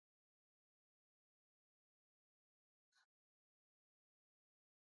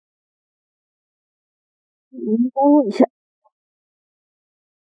您帮我一下。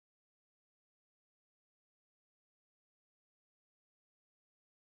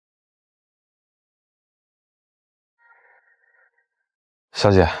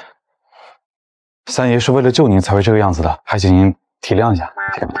小姐，三爷是为了救您才会这个样子的，还请您体谅一下。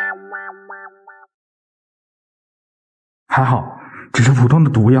还好，只是普通的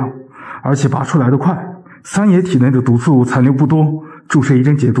毒药，而且拔出来的快。三爷体内的毒素残留不多，注射一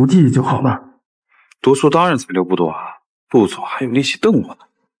针解毒剂就好了。毒素当然残留不多啊，不走还有力气瞪我呢。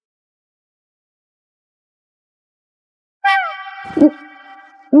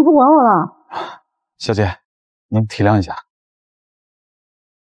你不管我了？小姐，您体谅一下。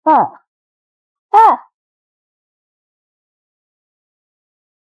哎，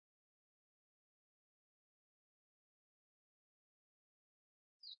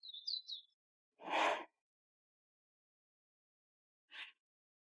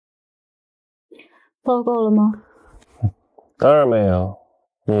抱够了吗？当然没有，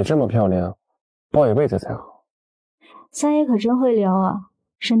你这么漂亮，抱一辈子才好。三爷可真会撩啊，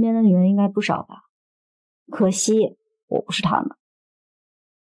身边的女人应该不少吧？可惜我不是他们。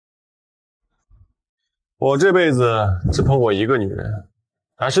我这辈子只碰过一个女人，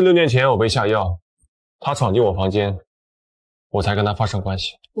还是6年前我被下药，她闯进我房间，我才跟她发生关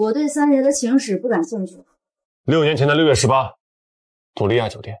系。我对三爷的情史不感兴趣。6年前的6月18，杜丽亚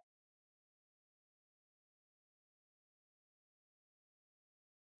酒店。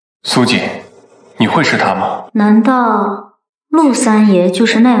苏锦，你会是他吗？难道陆三爷就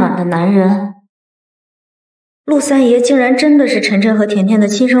是那晚的男人？陆三爷竟然真的是晨晨和甜甜的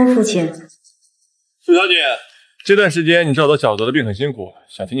亲生父亲。苏小姐，这段时间你照顾小泽的病很辛苦，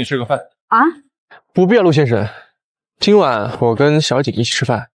想请你吃个饭。啊？不必了，陆先生。今晚我跟小景一起吃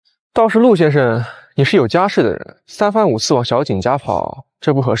饭。倒是陆先生，你是有家室的人，3番5次往小景家跑，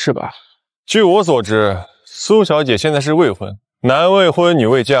这不合适吧？据我所知，苏小姐现在是未婚，男未婚女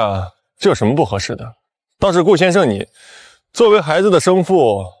未嫁，这有什么不合适的？倒是顾先生你，作为孩子的生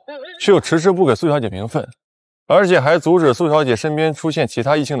父，却又迟迟不给苏小姐名分，而且还阻止苏小姐身边出现其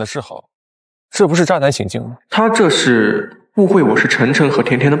他异性的示好，这不是渣男行径吗？他这是误会我是晨晨和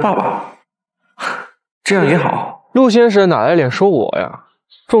甜甜的爸爸，这样也好。陆先生哪来脸说我呀？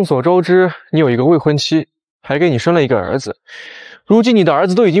众所周知，你有一个未婚妻，还给你生了一个儿子。如今你的儿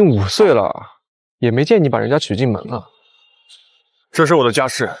子都已经5岁了，也没见你把人家娶进门啊。这是我的家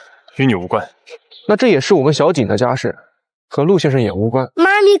事，与你无关。那这也是我们小景的家事，和陆先生也无关。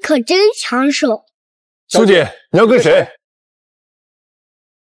妈咪可真抢手。苏姐，你要跟谁？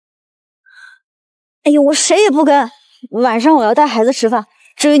哎呦，我谁也不跟。晚上我要带孩子吃饭，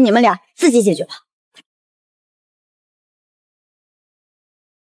至于你们俩自己解决吧。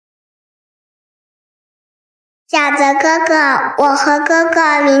小泽哥哥，我和哥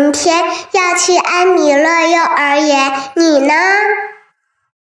哥明天要去安米乐幼儿园，你呢？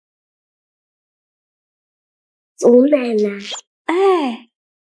祖奶奶。哎，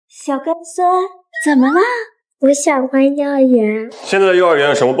小干孙，怎么了？我想换幼儿园。现在的幼儿园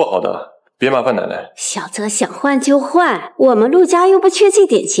有什么不好的？别麻烦奶奶。小泽想换就换，我们陆家又不缺这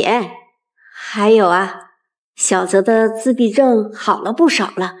点钱。还有啊，小泽的自闭症好了不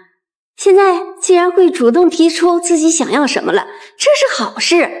少了。现在既然会主动提出自己想要什么了，这是好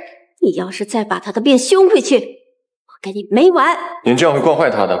事。你要是再把他的病凶回去，我跟你没完。您这样会惯坏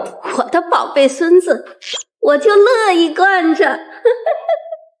他的。我的宝贝孙子，我就乐意惯着。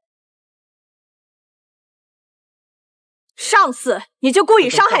上次你就故意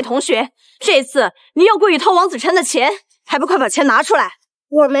伤害同学，这次你又故意偷王子琛的钱，还不快把钱拿出来？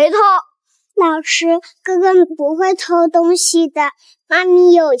我没偷。老师，哥哥不会偷东西的。妈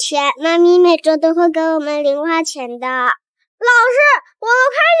咪有钱，妈咪每周都会给我们零花钱的。老师，我都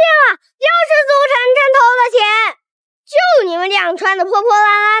看见了，就是苏晨晨偷的钱。就你们俩穿的破破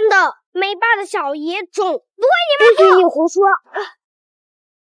烂烂的，没爸的小野种，不会你们不许你胡说。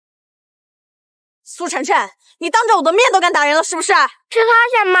苏晨晨，你当着我的面都敢打人了是不是？是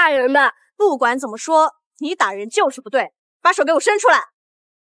他先骂人的。不管怎么说，你打人就是不对，把手给我伸出来。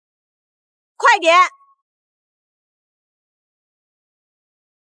快点！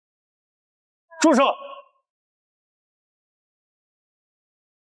住手！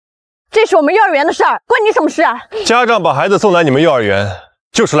这是我们幼儿园的事儿，关你什么事啊？家长把孩子送来你们幼儿园，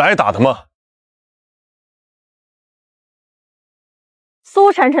就是来挨打的吗？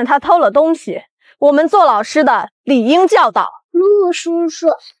苏晨晨他偷了东西，我们做老师的理应教导。陆叔叔，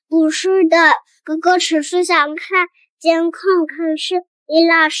不是的，哥哥只是想看监控，可是李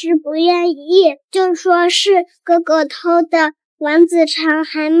老师不愿意，就说是哥哥偷的。王子成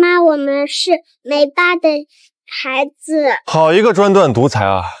还骂我们是没爸的孩子。好一个专断独裁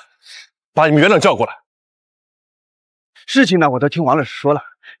啊！把你们园长叫过来。事情呢，我都听王老师说了。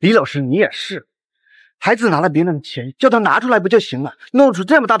李老师，你也是，孩子拿了别人的钱，叫他拿出来不就行了？弄出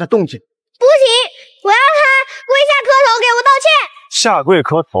这么大的动静，不行！我要他跪下磕头给我道歉。下跪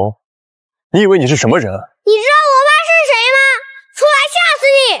磕头？你以为你是什么人啊？你知道我爸是谁吗？出来吓死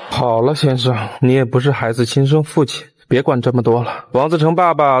你！好了，先生，你也不是孩子亲生父亲，别管这么多了。王子成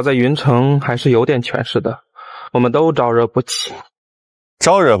爸爸在云城还是有点权势的，我们都招惹不起。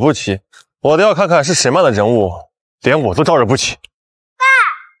招惹不起？我倒要看看是什么样的人物，连我都招惹不起。爸，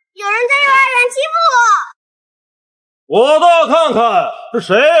有人在幼儿园欺负我。我倒要看看是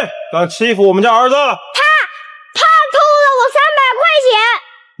谁敢欺负我们家儿子。他偷了我300块钱。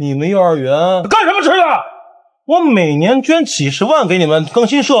你们幼儿园干什么吃的？我每年捐几10万给你们更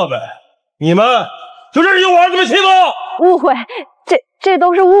新设备，你们就这是用我儿子没欺负？误会，这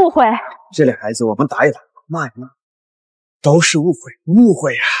都是误会。这类孩子我们打一打，骂一骂，都是误会，误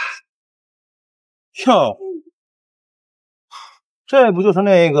会呀！哟，这不就是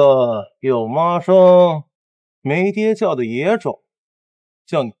那个有妈生没爹叫的野种，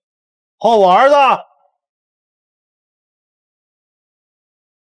叫你薅我儿子？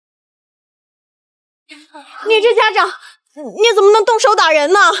你这家长，你怎么能动手打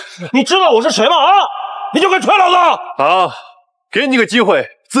人呢？你知道我是谁吗？啊！你就敢踹老子！好，给你个机会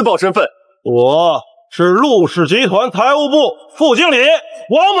自曝身份。我是陆氏集团财务部副经理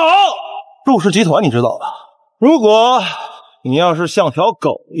王某。陆氏集团你知道的，如果你要是像条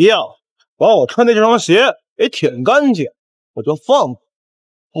狗一样把我穿的这双鞋给舔干净，我就放过；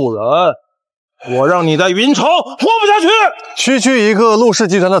不然我让你在云城活不下去。区一个陆氏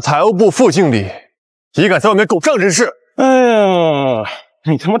集团的财务部副经理，也敢在外面狗仗人势？哎呀，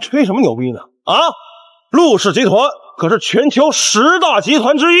你他妈吹什么牛逼呢？啊！陆氏集团可是全球10大集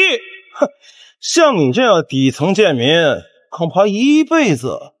团之一，哼，像你这样底层贱民，恐怕一辈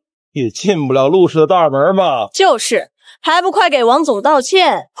子也进不了陆氏的大门吧？就是，还不快给王总道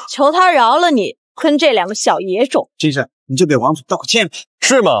歉，求他饶了你跟这2个小野种。金生，你就给王总道个歉吧。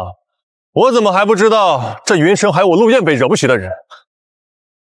是吗？我怎么还不知道这云城还有我陆燕北惹不起的人？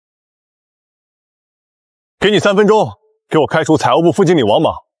给你3分钟，给我开除财务部副经理王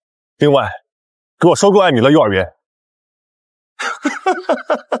莽。另外，给我收购艾米乐幼儿园。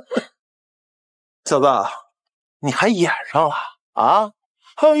小子，你还演上了啊？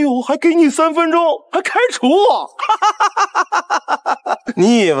哎呦，还给你3分钟，还开除我！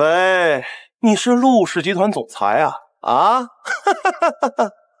你以为你是陆氏集团总裁啊？啊？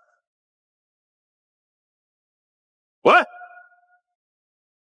喂！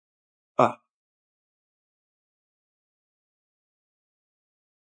啊！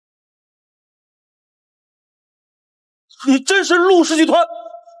你真是陆氏集团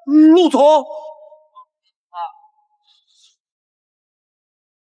陆总？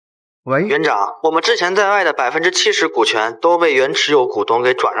喂，园长，我们之前在外的70%股权都被原持有股东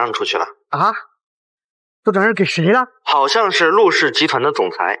给转让出去了。啊？都转让给谁了？好像是陆氏集团的总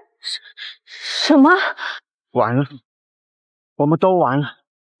裁。什么？完了，我们都完了。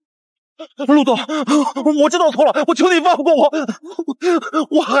陆总，我知道错了，我求你放过我，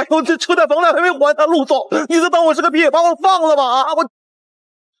我还有这车贷房贷还没还呢。陆总，你就当我是个屁，把我放了吧啊！我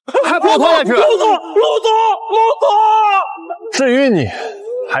还不拖下去？陆总，至于你，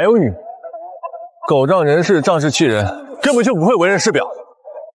还有你，狗仗人势，仗势欺人，根本就不会为人师表。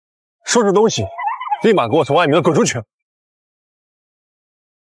收拾东西，立马给我从艾米乐滚出去！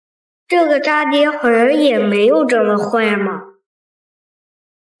这个渣爹好像也没有这么坏嘛。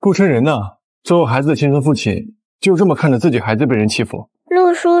顾琛仁呐，作为孩子的亲生父亲，就这么看着自己孩子被人欺负。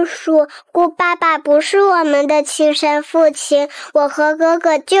陆叔叔，顾爸爸不是我们的亲生父亲，我和哥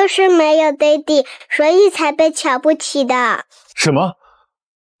哥就是没有爹地，所以才被瞧不起的。什么？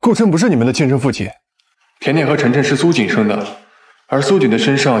顾琛不是你们的亲生父亲？甜甜和晨晨是苏锦生的，而苏锦的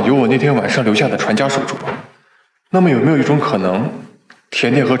身上有我那天晚上留下的传家手镯。那么有没有一种可能，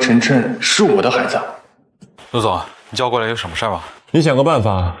甜甜和晨晨是我的孩子？陆总，你叫我过来有什么事吗？你想个办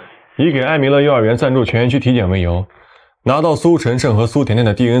法，以给艾米乐幼儿园暂住全园区体检为由，拿到苏晨晨和苏甜甜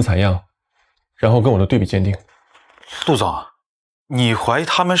的 DNA 采样，然后跟我的对比鉴定。陆总，你怀疑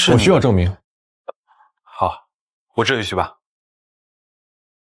他们是？我需要证明。好，我这就去办。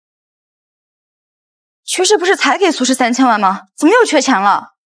缺失不是才给苏氏3000万吗？怎么又缺钱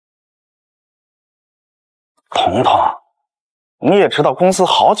了？彤彤，你也知道公司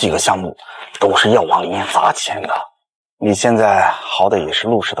好几个项目都是要往里面砸钱的。你现在好歹也是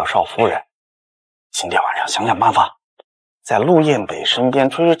陆氏的少夫人，今天晚上想想办法，在陆彦北身边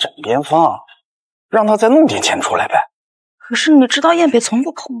吹吹枕边风，让他再弄点钱出来呗。可是你知道彦北从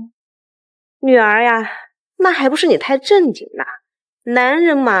不抠吗？女儿呀，那还不是你太正经了。男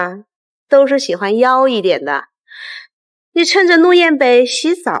人嘛，都是喜欢妖一点的。你趁着陆彦北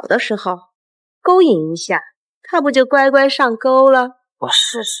洗澡的时候勾引一下，他不就乖乖上钩了？我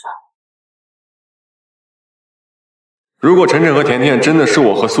试试。如果晨晨和甜甜真的是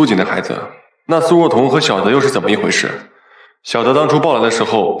我和苏锦的孩子，那苏若彤和小泽又是怎么一回事？小泽当初抱来的时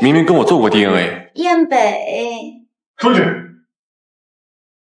候，明明跟我做过 DNA。彦北，出去！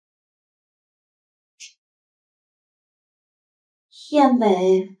彦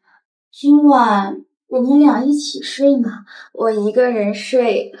北，今晚我们俩一起睡吗？我一个人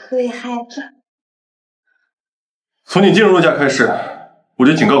睡会害怕。从你进入陆家开始，我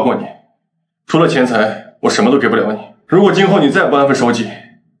就警告过你，除了钱财，我什么都给不了你。如果今后你再不安分守己，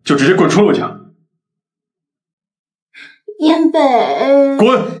就直接滚出陆家。彦北，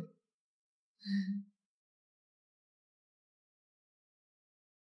滚！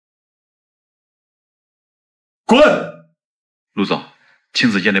滚！陆总，亲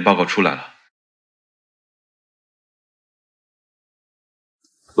子鉴定报告出来了。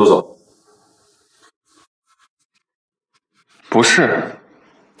陆总，不是，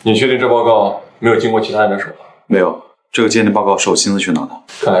你确定这报告没有经过其他人的手吗？没有。这个鉴定报告是我亲自去拿的。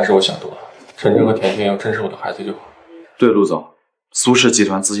看来是我想多了。晨晨和甜甜要真是我的孩子就好。对，陆总，苏氏集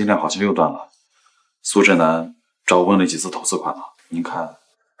团资金链好像又断了。苏振南找我问了几次投资款了，您看。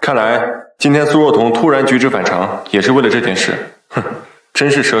看来今天苏若彤突然举止反常，也是为了这件事。哼，真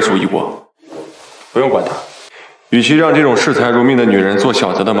是蛇鼠一窝。不用管他，与其让这种视财如命的女人做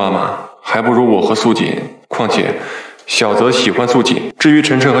小泽的妈妈，还不如我和苏锦。况且小泽喜欢苏锦，至于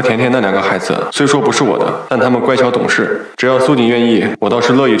晨晨和甜甜那2个孩子，虽说不是我的，但他们乖巧懂事，只要苏锦愿意，我倒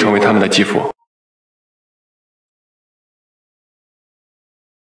是乐意成为他们的继父。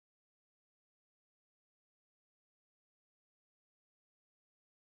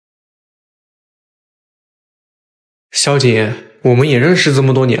萧锦，我们也认识这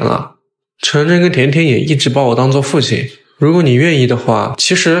么多年了，晨晨跟甜甜也一直把我当做父亲。如果你愿意的话，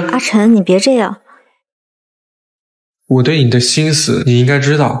其实……阿晨，你别这样。我对你的心思你应该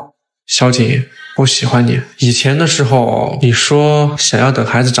知道，萧锦，我喜欢你。以前的时候，你说想要等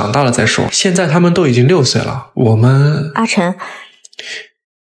孩子长大了再说，现在他们都已经6岁了，我们……阿晨，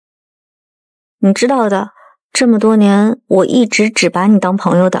你知道的，这么多年我一直只把你当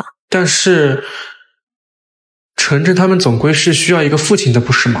朋友的。但是，晨晨他们总归是需要一个父亲的，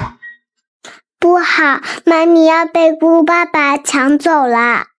不是吗？不好，妈咪要被姑爸爸抢走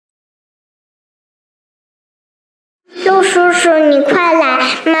了。陆叔叔，你快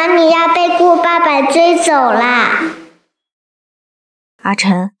来，妈咪要被姑爸爸追走啦！阿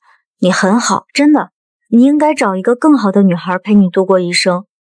晨，你很好，真的，你应该找一个更好的女孩陪你度过一生，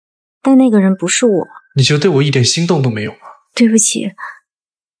但那个人不是我。你就对我一点心动都没有吗？对不起，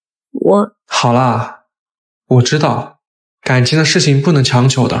好啦，我知道，感情的事情不能强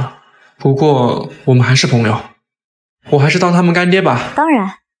求的，不过我们还是朋友，我还是当他们干爹吧。当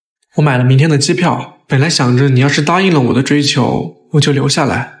然。我买了明天的机票，本来想着你要是答应了我的追求，我就留下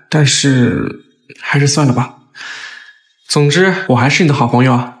来，但是还是算了吧。总之，我还是你的好朋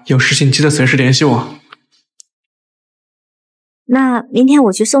友啊，有事情记得随时联系我。那明天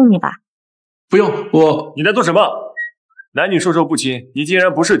我去送你吧。不用，你在做什么？男女授受不亲，你既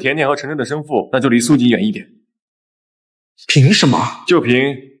然不是甜甜和晨晨的生父，那就离苏锦远一点。凭什么？就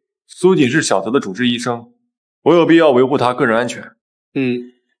凭苏锦是小泽的主治医生，我有必要维护他个人安全。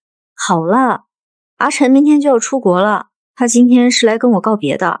好了，阿晨明天就要出国了，他今天是来跟我告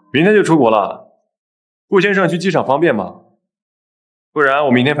别的。明天就出国了？顾先生去机场方便吗？不然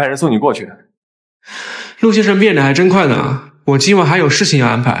我明天派人送你过去。陆先生变得还真快呢，我今晚还有事情要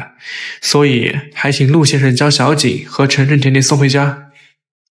安排，所以还请陆先生将小景和晨晨甜甜送回家。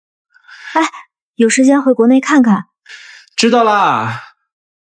哎，有时间回国内看看。知道啦。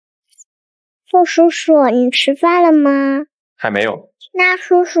傅叔叔，你吃饭了吗？还没有。那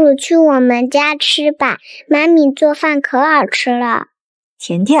叔叔去我们家吃吧，妈咪做饭可好吃了。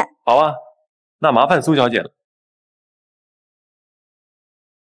甜甜。好啊，那麻烦苏小姐了。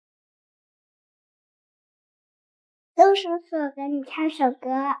陆叔叔，给你唱首歌。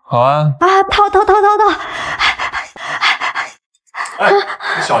好啊。掏！哎，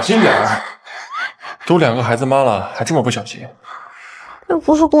你小心点儿，都2个孩子妈了，还这么不小心。又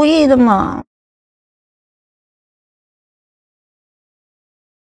不是故意的嘛。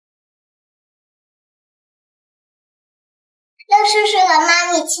陆叔叔和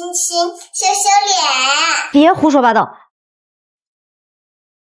妈咪亲亲，羞羞脸。别胡说八道。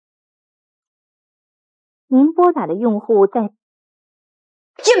您拨打的用户在……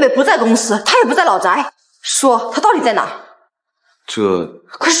燕北不在公司，他也不在老宅，说他到底在哪？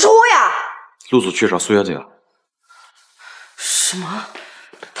快说呀！陆总去找苏小姐了。什么？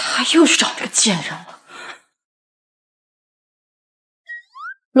他又去找那个贱人了？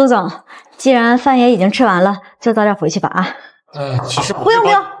陆总，既然饭也已经吃完了，就早点回去吧啊。其实不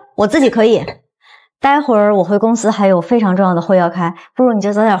用，我自己可以。待会儿我回公司还有非常重要的会要开，不如你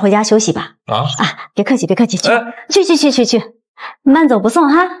就早点回家休息吧。别客气，去，慢走不送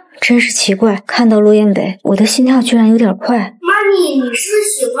哈。真是奇怪，看到陆彦北，我的心跳居然有点快。妈咪，你是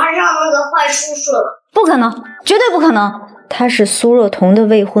喜欢上那个坏叔叔了？不可能，绝对不可能。他是苏若彤的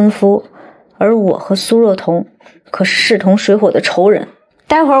未婚夫，而我和苏若彤可是势同水火的仇人。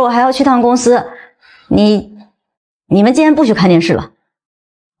待会儿我还要去趟公司，你们今天不许看电视了，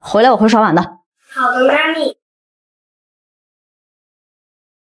回来我会刷碗的。好的，妈咪。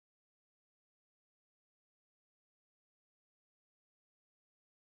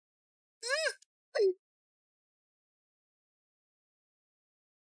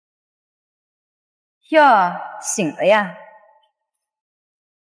哟，醒了呀，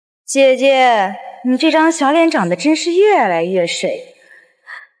姐姐，你这张小脸长得真是越来越水。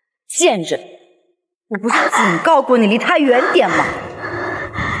贱人，我不是警告过你离他远点吗？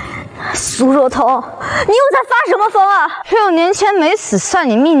苏若彤，你又在发什么疯啊？6年前没死算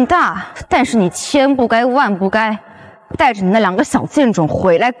你命大，但是你千不该万不该带着你那2个小贱种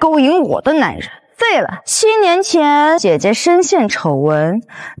回来勾引我的男人。对了，7年前姐姐深陷丑闻，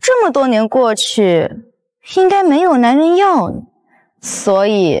这么多年过去，应该没有男人要你，所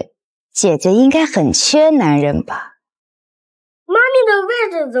以姐姐应该很缺男人吧？妈咪的位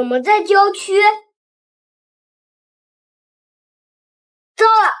置怎么在郊区？糟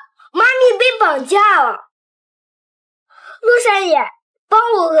了，妈咪被绑架了！陆三爷，帮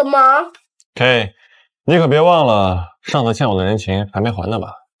我个忙。K， 你可别忘了上次欠我的人情还没还呢吧？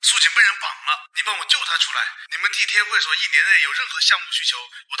苏锦被人绑了，你帮我救他出来。你们替天会所1年内有任何项目需求，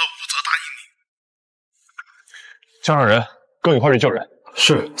我都无责答应你。叫上人，跟我一块去救人。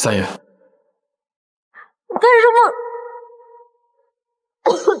是，三爷。干什么？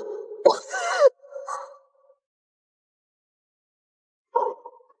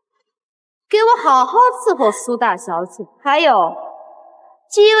给我好好伺候苏大小姐，还有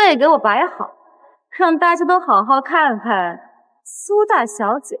机位给我摆好，让大家都好好看看苏大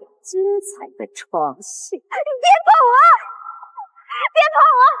小姐精彩的床戏。别碰我！别碰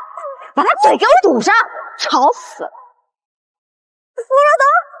我！把他嘴给我堵上，吵死了！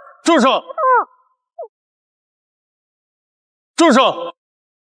苏若住手！住手！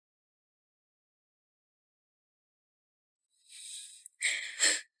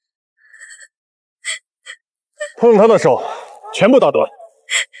碰他的手，全部打断。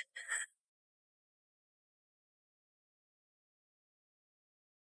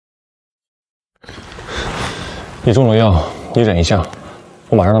你中了药，你忍一下，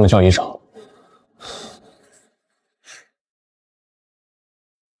我马上让他叫医生。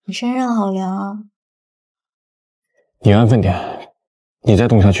你身上好凉啊！你安分点，你再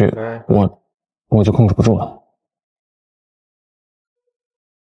动下去，我就控制不住了。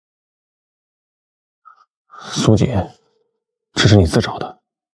苏姐，这是你自找的。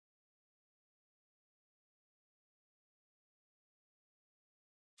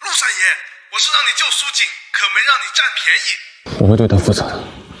陆三爷，我是让你救苏锦，可没让你占便宜。我会对她负责的。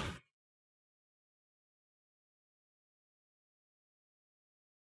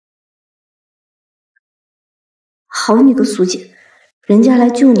好你个苏姐，人家来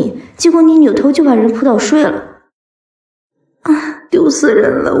救你，结果你扭头就把人扑倒睡了。啊，丢死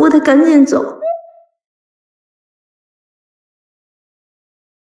人了！我得赶紧走。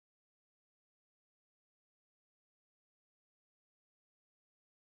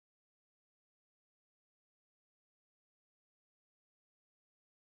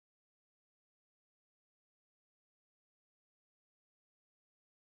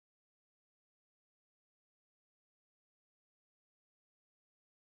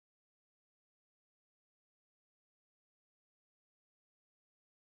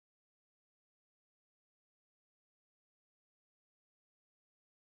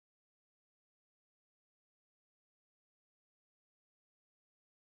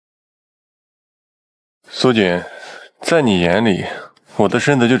苏锦，在你眼里，我的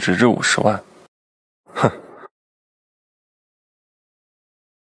身子就只值50万。哼！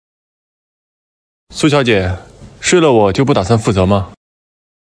苏小姐，睡了我就不打算负责吗？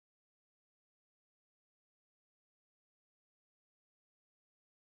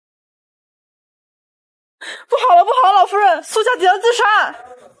不好了，不好了，老夫人，苏小姐要自杀！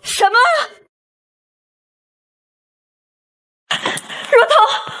什么？若彤，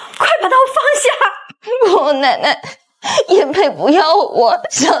快把刀放下！我奶奶，叶佩不要我，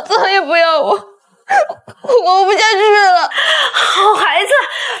小泽也不要我，活不下去了。好孩子，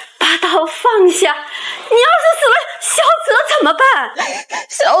把刀放下！你要是死了，小泽怎么办？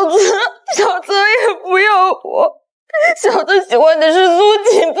小泽也不要我，小泽喜欢的是苏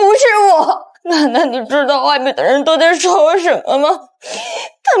锦，不是我。奶奶，你知道外面的人都在说我什么吗？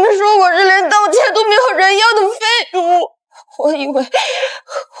他们说我是连道歉都没有人要的废物。我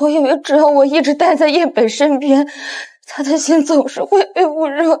以为只要我一直待在叶北身边，他的心总是会被捂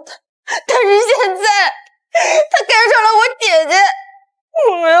热的。但是现在，他看上了我姐姐，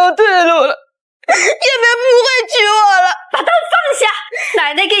我没有退路了，叶北不会娶我了。把刀放下！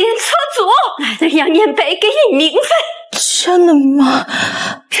奶奶给你搓足，奶奶让叶北给你名分。真的吗？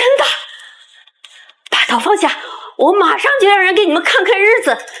真的。把刀放下！我马上就让人给你们看看日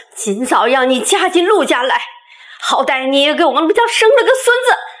子，尽早让你嫁进陆家来。好歹你也给我们陆家生了个孙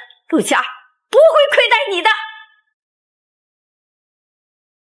子，陆家不会亏待你的。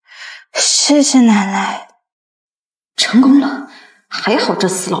谢谢奶奶。成功了，还好这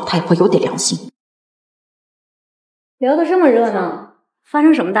死老太婆有点良心。聊得这么热闹，发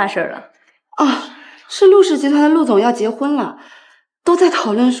生什么大事了？啊，是陆氏集团的陆总要结婚了，都在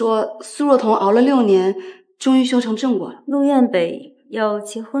讨论说苏若彤熬了6年，终于修成正果了。陆彦北要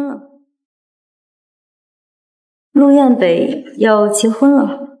结婚了。陆彦北要结婚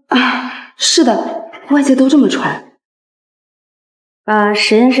了啊！是的，外界都这么传。把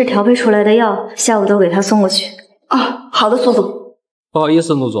实验室调配出来的药，下午都给他送过去。啊，好的，苏总。不好意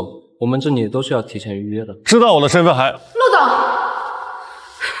思，陆总，我们这里都是要提前预约的。知道我的身份还……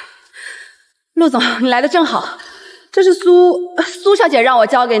陆总，你来的正好。这是苏小姐让我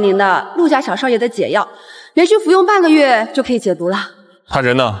交给您的陆家小少爷的解药，连续服用半个月就可以解毒了。他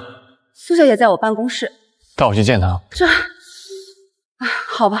人呢？苏小姐在我办公室。带我去见他。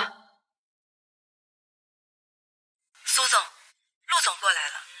好吧。苏总，陆总过来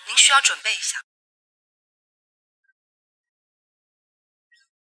了，您需要准备一下。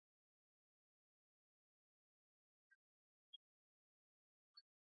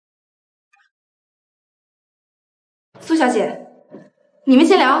苏小姐，你们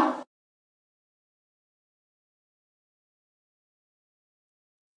先聊。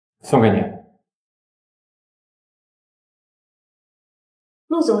送给你。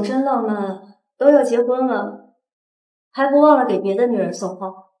陆总真浪漫，都要结婚了，还不忘了给别的女人送花。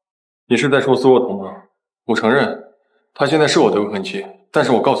你是在说苏若彤吗？我承认，她现在是我的未婚妻，但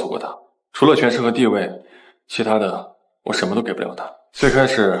是我告诉过她，除了权势和地位，其他的我什么都给不了她。最开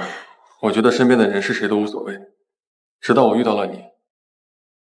始，我觉得身边的人是谁都无所谓，直到我遇到了你。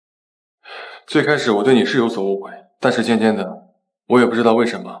最开始我对你是有所误会，但是渐渐的，我也不知道为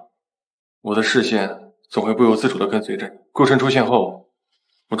什么，我的视线总会不由自主地跟随着你。顾晨出现后，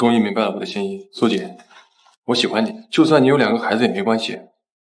我终于明白了我的心意。苏姐，我喜欢你，就算你有2个孩子也没关系，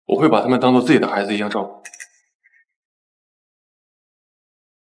我会把他们当做自己的孩子一样照顾。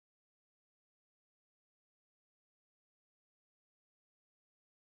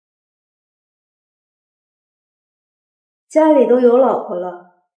家里都有老婆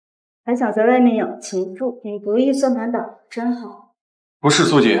了，还想在外面养情妇，你不易算盘打真好。不是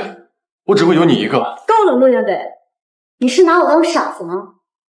苏姐，我只会有你一个。够了，陆远北，你是拿我当傻子吗？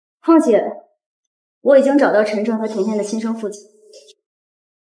况且我已经找到晨晨和甜甜的亲生父亲。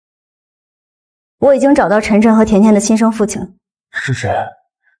是谁？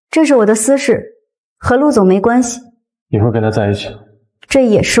这是我的私事，和陆总没关系。你会跟他在一起？这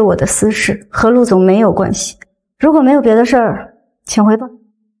也是我的私事，和陆总没有关系。如果没有别的事儿，请回吧。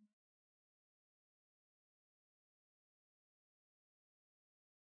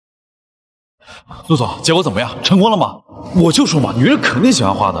陆总，结果怎么样？成功了吗？我就说嘛，女人肯定喜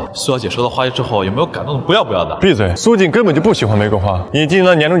欢花的。苏小姐收到花之后，有没有感动的不要不要的？闭嘴！苏锦根本就不喜欢玫瑰花，你今年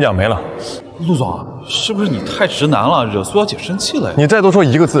的年终奖没了。陆总，是不是你太直男了，惹苏小姐生气了呀？你再多说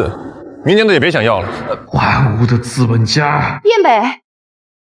一个字，明年的也别想要了。万恶的资本家！燕北，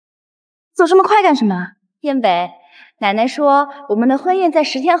走这么快干什么？燕北，奶奶说我们的婚宴在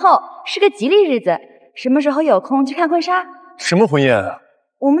10天后，是个吉利日子，什么时候有空去看婚纱？什么婚宴？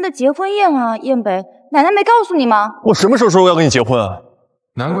我们的结婚宴啊，燕北，奶奶没告诉你吗？我什么时候说我要跟你结婚啊？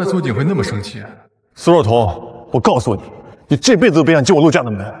难怪苏锦会那么生气。苏若彤，我告诉你，你这辈子都别想进我陆家的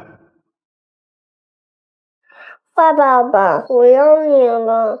门。坏爸爸，不要你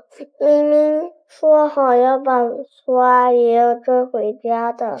了，明明说好要把苏阿姨要追回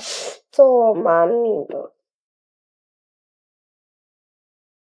家的，做我妈咪的。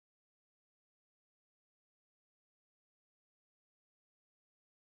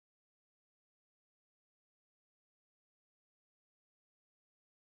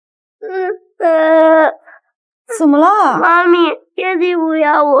怎么了？妈咪，爹地不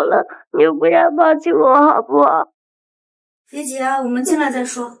要我了，你不要抛弃我好不好？别急啊，我们进来再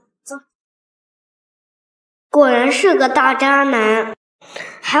说。走。果然是个大渣男，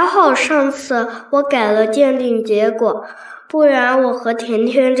还好上次我改了鉴定结果，不然我和甜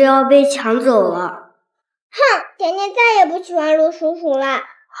甜就要被抢走了。哼，甜甜再也不喜欢陆叔叔啦。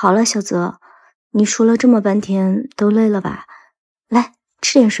好了，小泽，你说了这么半天，都累了吧？来，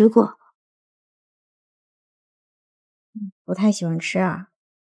吃点水果。不太喜欢吃啊。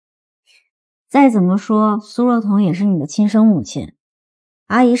再怎么说，苏若彤也是你的亲生母亲，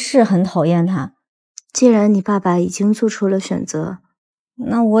阿姨是很讨厌她。既然你爸爸已经做出了选择，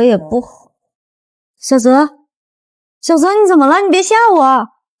那我也不……小泽，小泽，你怎么了？你别吓我，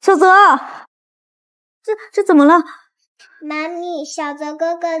小泽，这怎么了？妈咪，小泽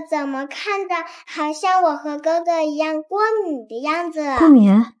哥哥怎么看着好像我和哥哥一样过敏的样子？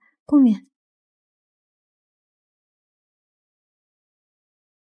过敏。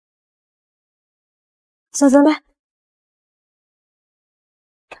小泽来，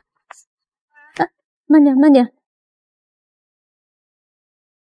慢点。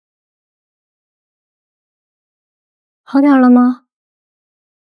好点了吗？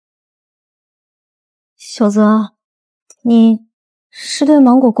小泽，你是对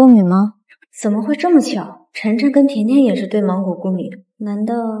芒果过敏吗？怎么会这么巧？晨晨跟甜甜也是对芒果过敏，难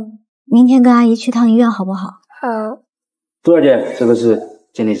道明天跟阿姨去趟医院好不好？好。杜二姐，这个是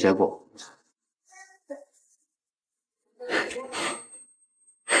鉴定结果。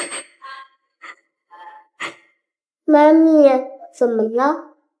妈咪，怎么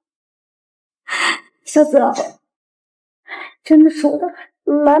了？小泽，真的是我的。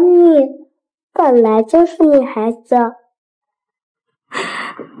妈咪，本来就是你孩子。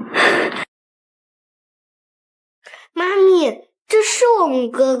妈咪，这是我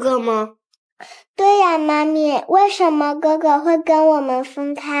们哥哥吗？对呀，妈咪，为什么哥哥会跟我们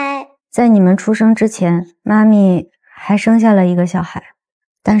分开？在你们出生之前，妈咪还生下了一个小孩，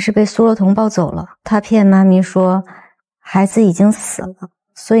但是被苏若彤抱走了。他骗妈咪说孩子已经死了，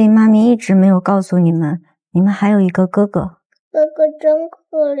所以妈咪一直没有告诉你们，你们还有一个哥哥。哥哥真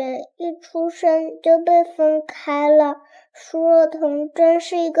可怜，一出生就被分开了。苏若彤真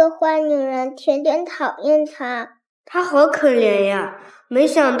是一个坏女人，甜甜讨厌她。她好可怜呀，没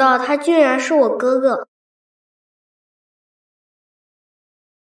想到她居然是我哥哥。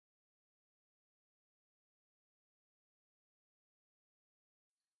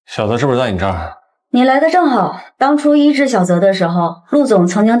小泽是不是在你这儿？你来的正好，当初医治小泽的时候，陆总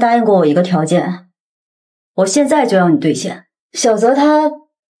曾经答应过我一个条件，我现在就要你兑现。小泽他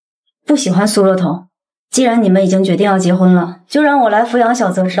不喜欢苏若彤，既然你们已经决定要结婚了，就让我来抚养小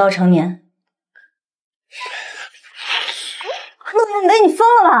泽直到成年。陆梅，你疯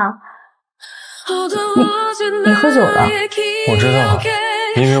了吧？你喝酒了？我知道，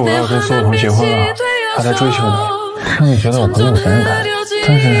因为我要跟苏若彤结婚了，他才追求你，让你觉得我很有责任感。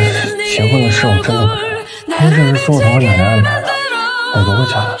但是结婚的事我真的不知道，婚事是苏若彤和奶奶安排的，我不会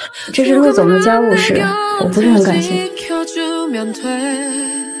嫁的。这是陆总的家务事，我不是很感兴趣。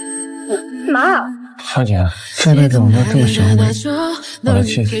妈，小姐，这辈子我没有这么喜欢过你，我来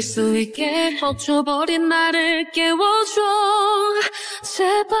谢谢。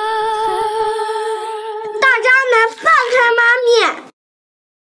大渣男，放开妈咪！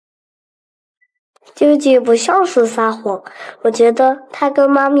啾啾不像是撒谎，我觉得他跟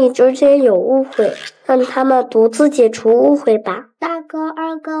妈咪之间有误会，让他们独自解除误会吧。大哥、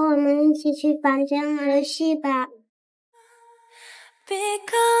二哥，我们一起去房间玩游戏吧。你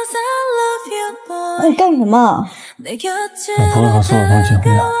干什么？我不会和苏若彤结婚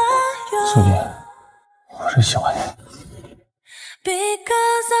的，苏姐，我是喜欢你。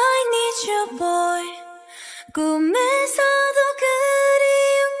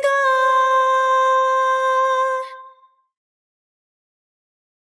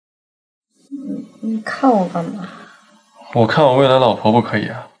你看我干嘛？我看我未来老婆不可以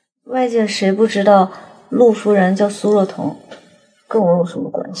啊。外界谁不知道陆夫人叫苏若彤，跟我有什么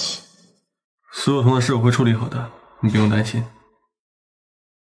关系？苏若彤的事我会处理好的，你不用担心。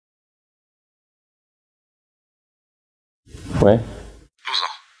喂，陆总，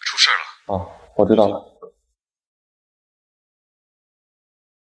出事了。哦，我知道了。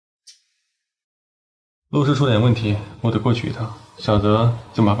陆氏出点问题，我得过去一趟。小泽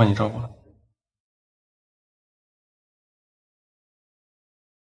就麻烦你照顾了。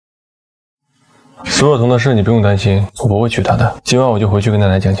苏若彤的事你不用担心，我不会娶她的。今晚我就回去跟奶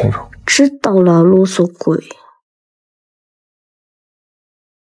奶讲清楚。知道了，啰嗦鬼。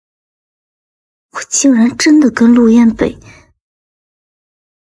我竟然真的跟陆燕北……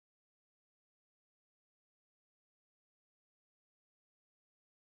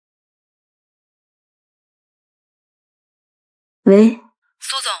喂，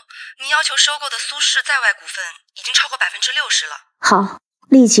苏总，您要求收购的苏氏在外股份已经超过60%了。好，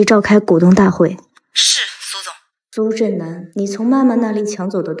立即召开股东大会。是，苏总。苏振南，你从妈妈那里抢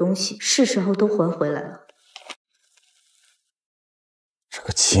走的东西，是时候都还回来了。这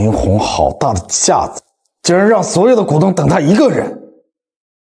个秦红好大的架子，竟然让所有的股东等他一个人。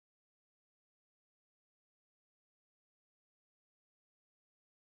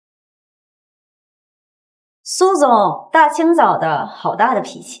苏总，大清早的，好大的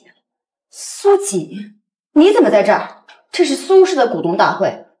脾气。苏锦，你怎么在这儿？这是苏氏的股东大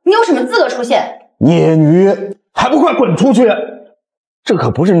会，你有什么资格出现？孽女，还不快滚出去！这可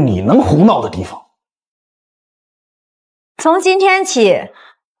不是你能胡闹的地方。从今天起，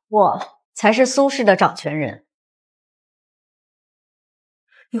我才是苏氏的掌权人。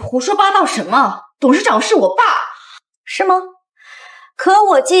你胡说八道什么？董事长是我爸，是吗？可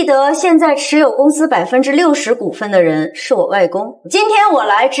我记得现在持有公司60%股份的人是我外公。今天我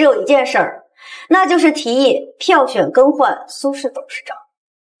来只有一件事儿，那就是提议票选更换苏氏董事长。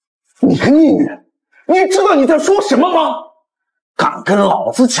你个孽女，你知道你在说什么吗？敢跟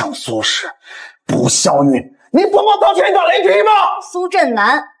老子抢苏氏，不孝女！你不帮道歉打雷劈吗？苏振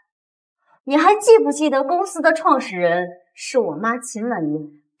南，你还记不记得公司的创始人是我妈秦婉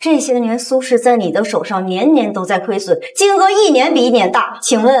云？这些年苏氏在你的手上年年都在亏损，金额一年比一年大。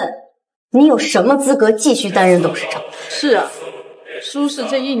请问你有什么资格继续担任董事长？是啊，苏氏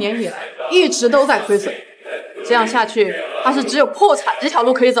这1年以来一直都在亏损，这样下去他是只有破产这条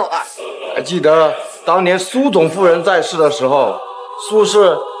路可以走了。还记得当年苏总夫人在世的时候，苏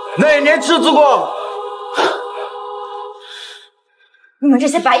氏哪年吃足过？你们这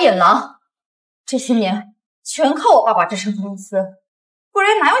些白眼狼，这些年全靠我爸爸支撑公司，不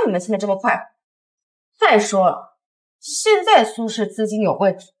然哪有你们现在这么快？再说了，现在苏氏资金有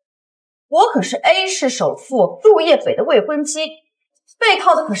问题，我可是 A 市首富陆业北的未婚妻，背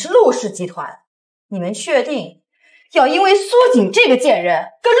靠的可是陆氏集团。你们确定要因为苏锦这个贱人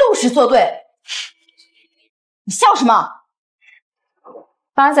跟陆氏作对？你笑什么？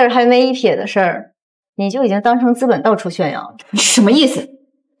八字还没一撇的事儿，你就已经当成资本到处炫耀了。你什么意思？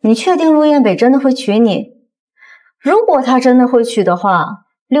你确定陆彦北真的会娶你？如果他真的会娶的话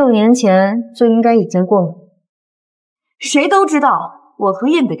，6年前就应该已经过了。谁都知道我和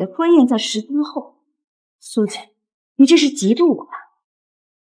彦北的婚宴在10天后。苏姐，你这是嫉妒我吧？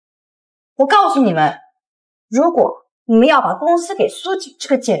我告诉你们，如果你们要把公司给苏锦这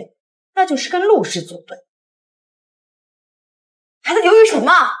个贱人，那就是跟陆氏作对。还在犹豫什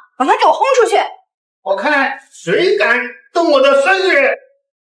么？把他给我轰出去！我看谁敢动我的孙女！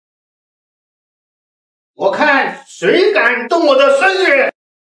我看谁敢动我的孙女！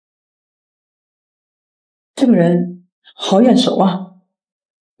这个人好眼熟啊！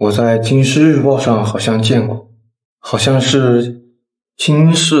我在《京师日报》上好像见过，好像是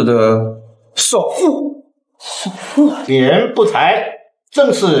京市的首富。首富？鄙人不才，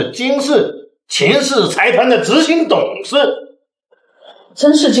正是京市秦氏财团的执行董事。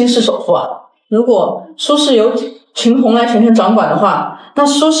真是京市首富啊！如果苏氏由秦红来全权掌管的话，那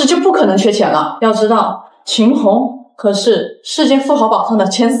苏氏就不可能缺钱了。要知道，秦红可是世界富豪榜上的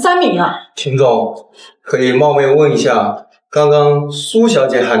前3名啊！秦总，可以冒昧问一下，刚刚苏小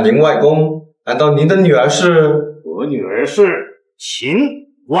姐喊您外公，难道您的女儿是？我女儿是秦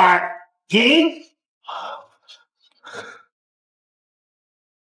婉莹。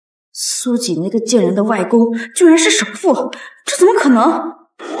苏锦那个贱人的外公居然是首富，这怎么可能？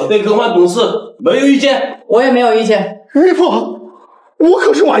我对更换董事没有意见，我也没有意见。岳父，我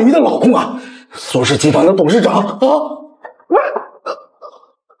可是婉仪的老公啊，苏氏集团的董事长啊！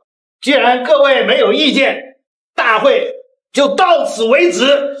既然各位没有意见，大会就到此为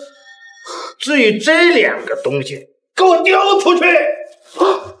止。至于这2个东西，给我丢出去！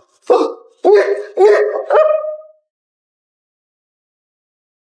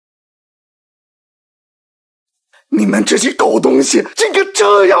你们这些狗东西，竟敢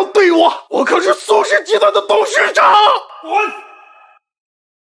这样对我！我可是苏氏集团的董事长！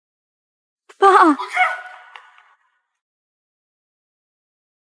爸，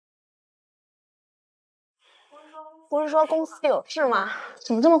不是说公司有事吗？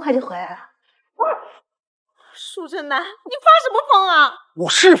怎么这么快就回来了？舒正南，你发什么疯啊？我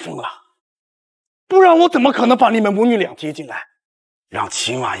是疯了，不然我怎么可能把你们母女俩接进来，让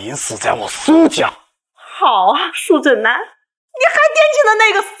秦婉莹死在我苏家？好啊，舒正南，你还惦记着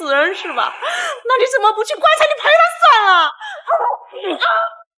那个死人是吧？那你怎么不去棺材里陪他算了？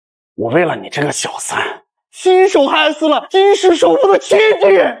我为了你这个小三，亲手害死了金氏首富的妻子。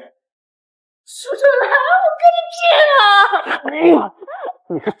舒正南，我跟你拼了！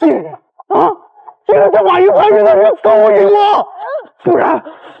你个贱人啊！竟然在婉莹怀孕的日子勾引我，不然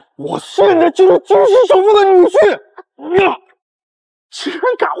我现在就是金氏首富的女婿！竟然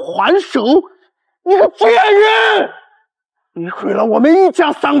敢还手！你个贱人！你毁了我们一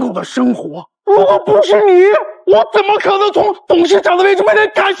家3口的生活。如果不是你，我怎么可能从董事长的位置被人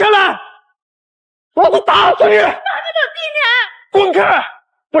赶下来？老子打死你！哪个滚开！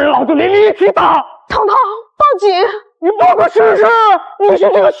不然老子连你一起打！彤彤，报警！你报个试试！你是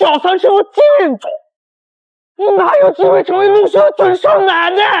这个小三是个贱种，你哪有机会成为陆氏的准少奶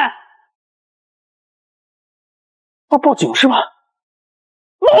奶？要报警是吧？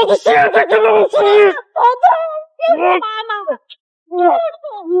老子现在就弄死你！彤彤，别说妈妈！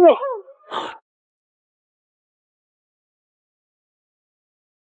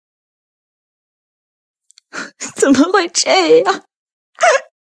怎么会这样？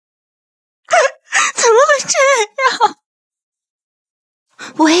怎么会这样？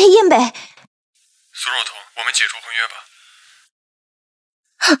喂，燕北。苏若彤，我们解除婚约吧。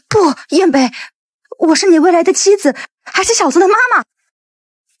不，燕北，我是你未来的妻子，还是小泽的妈妈。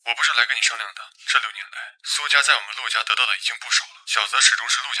我不是来跟你商量的。这6年来，苏家在我们陆家得到的已经不少了，小泽始终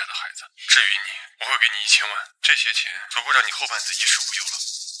是陆家的孩子。至于你，我会给你1000万，这些钱足够让你后半子衣食无忧了。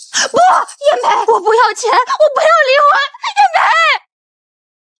不，燕北，我不要钱，我不要离婚，燕北。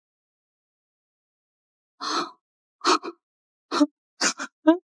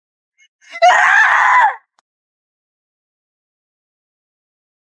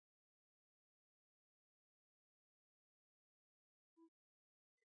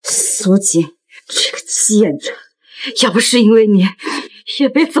苏锦，这个贱人，要不是因为你，叶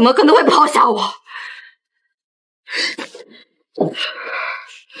北怎么可能会抛下我？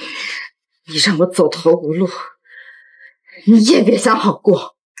你让我走投无路，你也别想好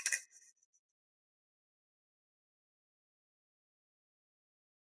过。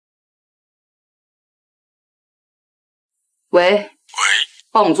喂，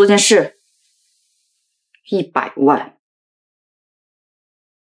帮我做件事，100万。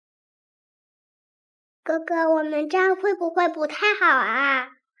哥哥，我们这样会不会不太好啊？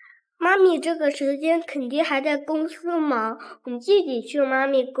妈咪这个时间肯定还在公司忙，我们自己去妈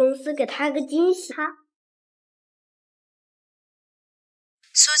咪公司给她个惊喜哈。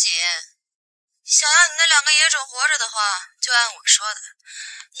苏锦，想要你那2个野种活着的话，就按我说的，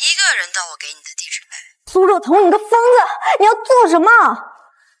一个人到我给你的地址来。苏若彤，你个疯子，你要做什么？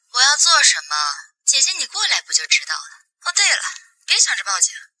我要做什么？姐姐你过来不就知道了。哦，对了，别想着报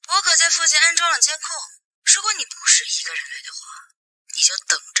警，我可在附近安装了监控。如果你不是一个人类的话，你就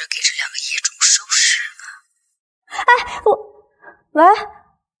等着给这2个野种收尸吧。哎，喂，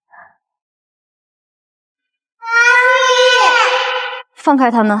放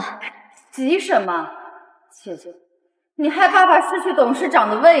开他们！急什么？姐姐，你害爸爸失去董事长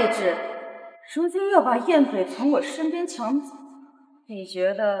的位置，如今又把燕北从我身边抢走，你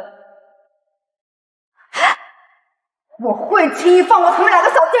觉得我会轻易放过他们2个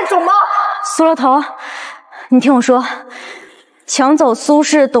小贱种吗？苏若彤，你听我说，抢走苏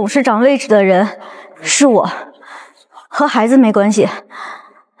氏董事长位置的人是我，和孩子没关系。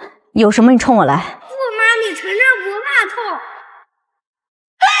有什么你冲我来。不，妈咪，晨晨不怕痛。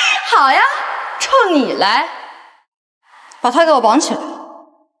好呀，冲你来，把他给我绑起来。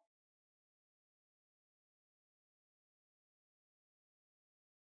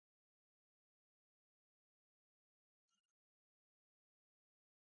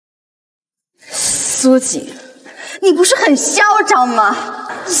苏锦，你不是很嚣张吗？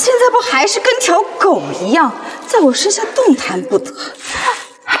现在不还是跟条狗一样，在我身下动弹不得，就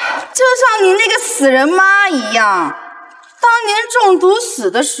像你那个死人妈一样，当年中毒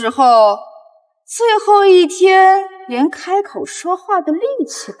死的时候，最后一天连开口说话的力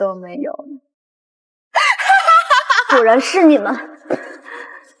气都没有了。果然是你们，当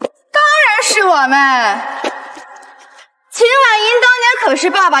然是我们。秦婉莹当年可是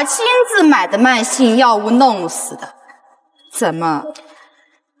爸爸亲自买的慢性药物弄死的，怎么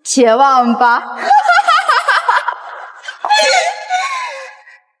绝望吧？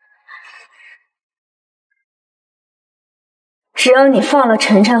只要你放了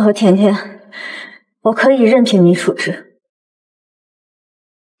晨晨和甜甜，我可以任凭你处置。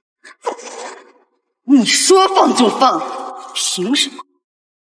你说放就放，凭什么？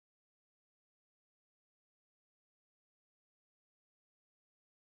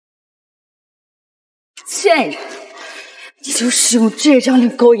贱人，你就是用这张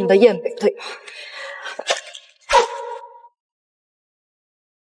脸勾引的燕北，对吗？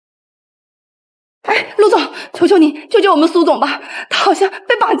哎，陆总，求求你救救我们苏总吧，他好像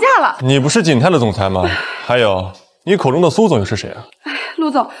被绑架了。你不是景泰的总裁吗？还有，你口中的苏总又是谁啊？陆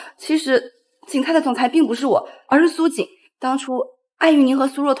总，其实景泰的总裁并不是我，而是苏锦。当初碍于您和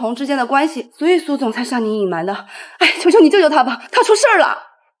苏若彤之间的关系，所以苏总才向您隐瞒的。哎，求求你救救他吧，他出事儿了。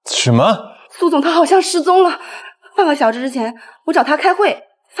什么？苏总他好像失踪了。半个小时之前，我找他开会，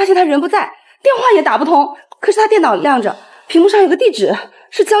发现他人不在，电话也打不通。可是他电脑亮着，屏幕上有个地址，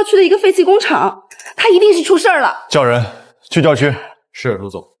是郊区的一个废弃工厂。他一定是出事儿了。叫人去郊区。是，陆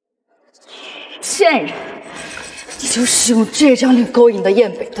总。贱人，你就是用这张脸勾引的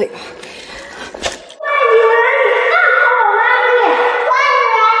燕北，对吗？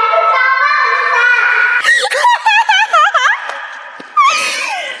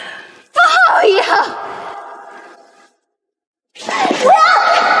不要！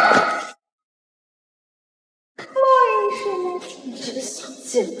为什么？你这个小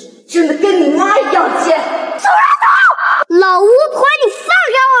贱人，真的跟你妈一样贱！苏若彤，老巫婆，你放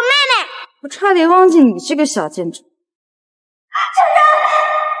开我妹妹！我差点忘记你这个小贱种。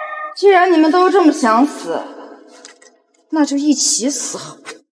既然你们都这么想死，那就一起死好了。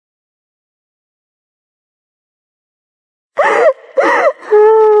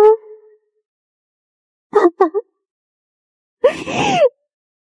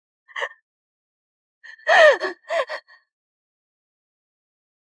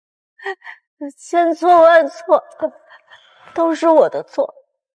千错万错，都是我的错。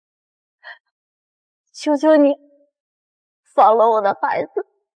求求你，放了我的孩子。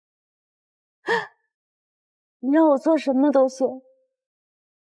你让我做什么都行。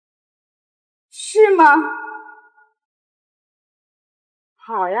是吗？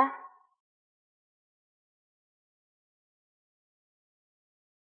好呀。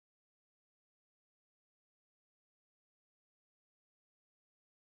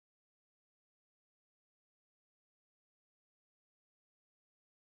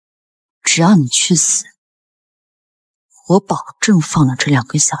只要你去死，我保证放了这2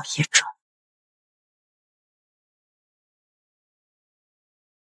个小野种。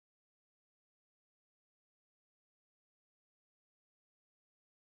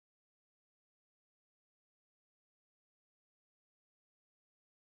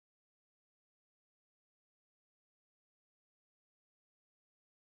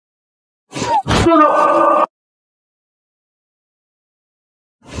住手！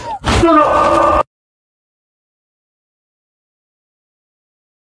住手！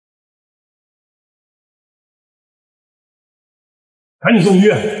赶紧送医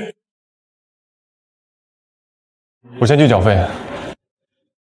院！我先去缴费。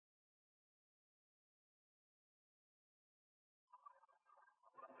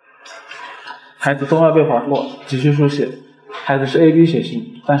孩子动脉被划破，急需输血。孩子是 AB 血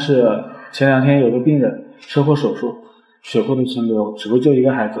型，但是前2天有个病人车祸手术，血库的存留只够救一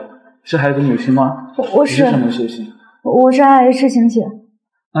个孩子。是孩子母亲吗？我是。你是什么血型？我是 RH 型血。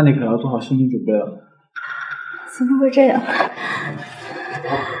那你可要做好心理准备了。怎么会这样？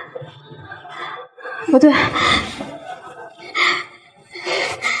不对。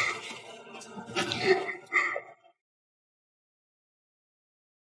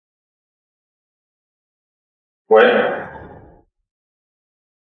喂，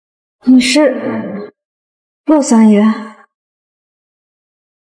你是陆三爷？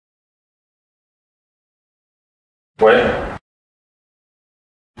喂，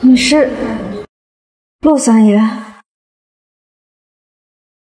你是陆三爷？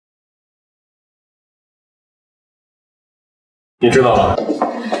你知道了？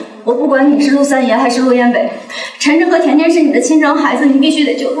我不管你是陆三爷还是陆彦北，晨晨和甜甜是你的亲生孩子，你必须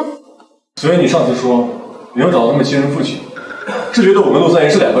得救他们。所以你上次说你要找到他们亲生父亲，是觉得我跟陆三爷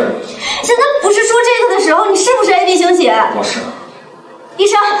是2个人？现在不是说这个的时候，你是不是 AB 型血？我是。医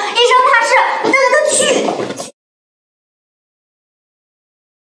生，他是，我带着他去。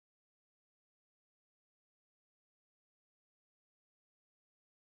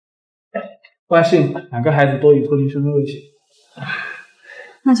万幸，2个孩子都已脱离生命危险。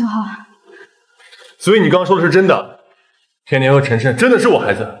那就好。所以你刚刚说的是真的？甜甜和晨晨真的是我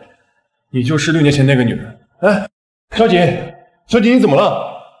孩子？你就是6年前那个女人？哎，小姐，你怎么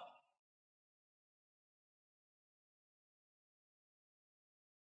了？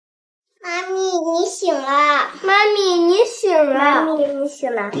妈咪，你醒了！妈咪，你醒了！妈咪，你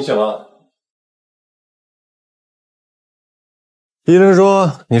醒了！你醒了。医生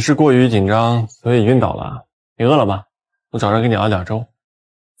说你是过于紧张，所以晕倒了。你饿了吧？我早上给你熬点粥。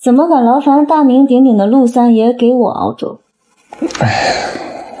怎么敢劳烦大名鼎鼎的陆三爷给我熬粥？哎，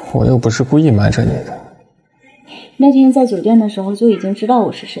我又不是故意瞒着你的。那天在酒店的时候就已经知道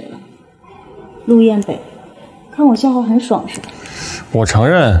我是谁了。陆彦北，看我笑话很爽是吧？我承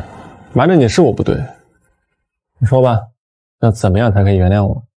认，瞒着你是我不对。你说吧，要怎么样才可以原谅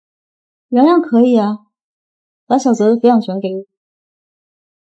我？原谅可以啊，把小泽的抚养权给我。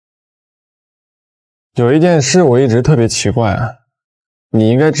有一件事我一直特别奇怪啊，你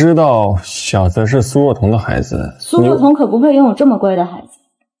应该知道小泽是苏若彤的孩子。苏若彤可不会拥有这么乖的孩子。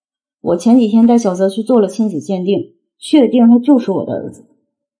我前几天带小泽去做了亲子鉴定，确定他就是我的儿子。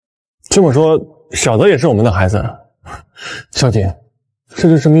这么说，小泽也是我们的孩子。小姐，这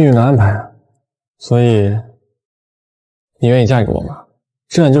就是命运的安排啊。所以，你愿意嫁给我吗？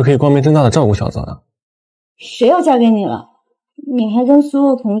这样就可以光明正大的照顾小泽了。谁要嫁给你了？你还跟苏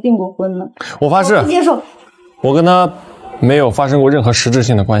若彤订过婚呢。我发誓，不接受。我跟他没有发生过任何实质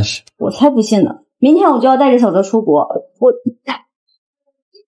性的关系。我才不信呢！明天我就要带着小泽出国。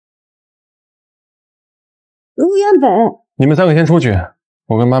陆彦北，你们3个先出去，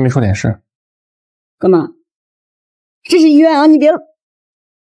我跟妈咪说点事。干嘛？这是医院啊，你别。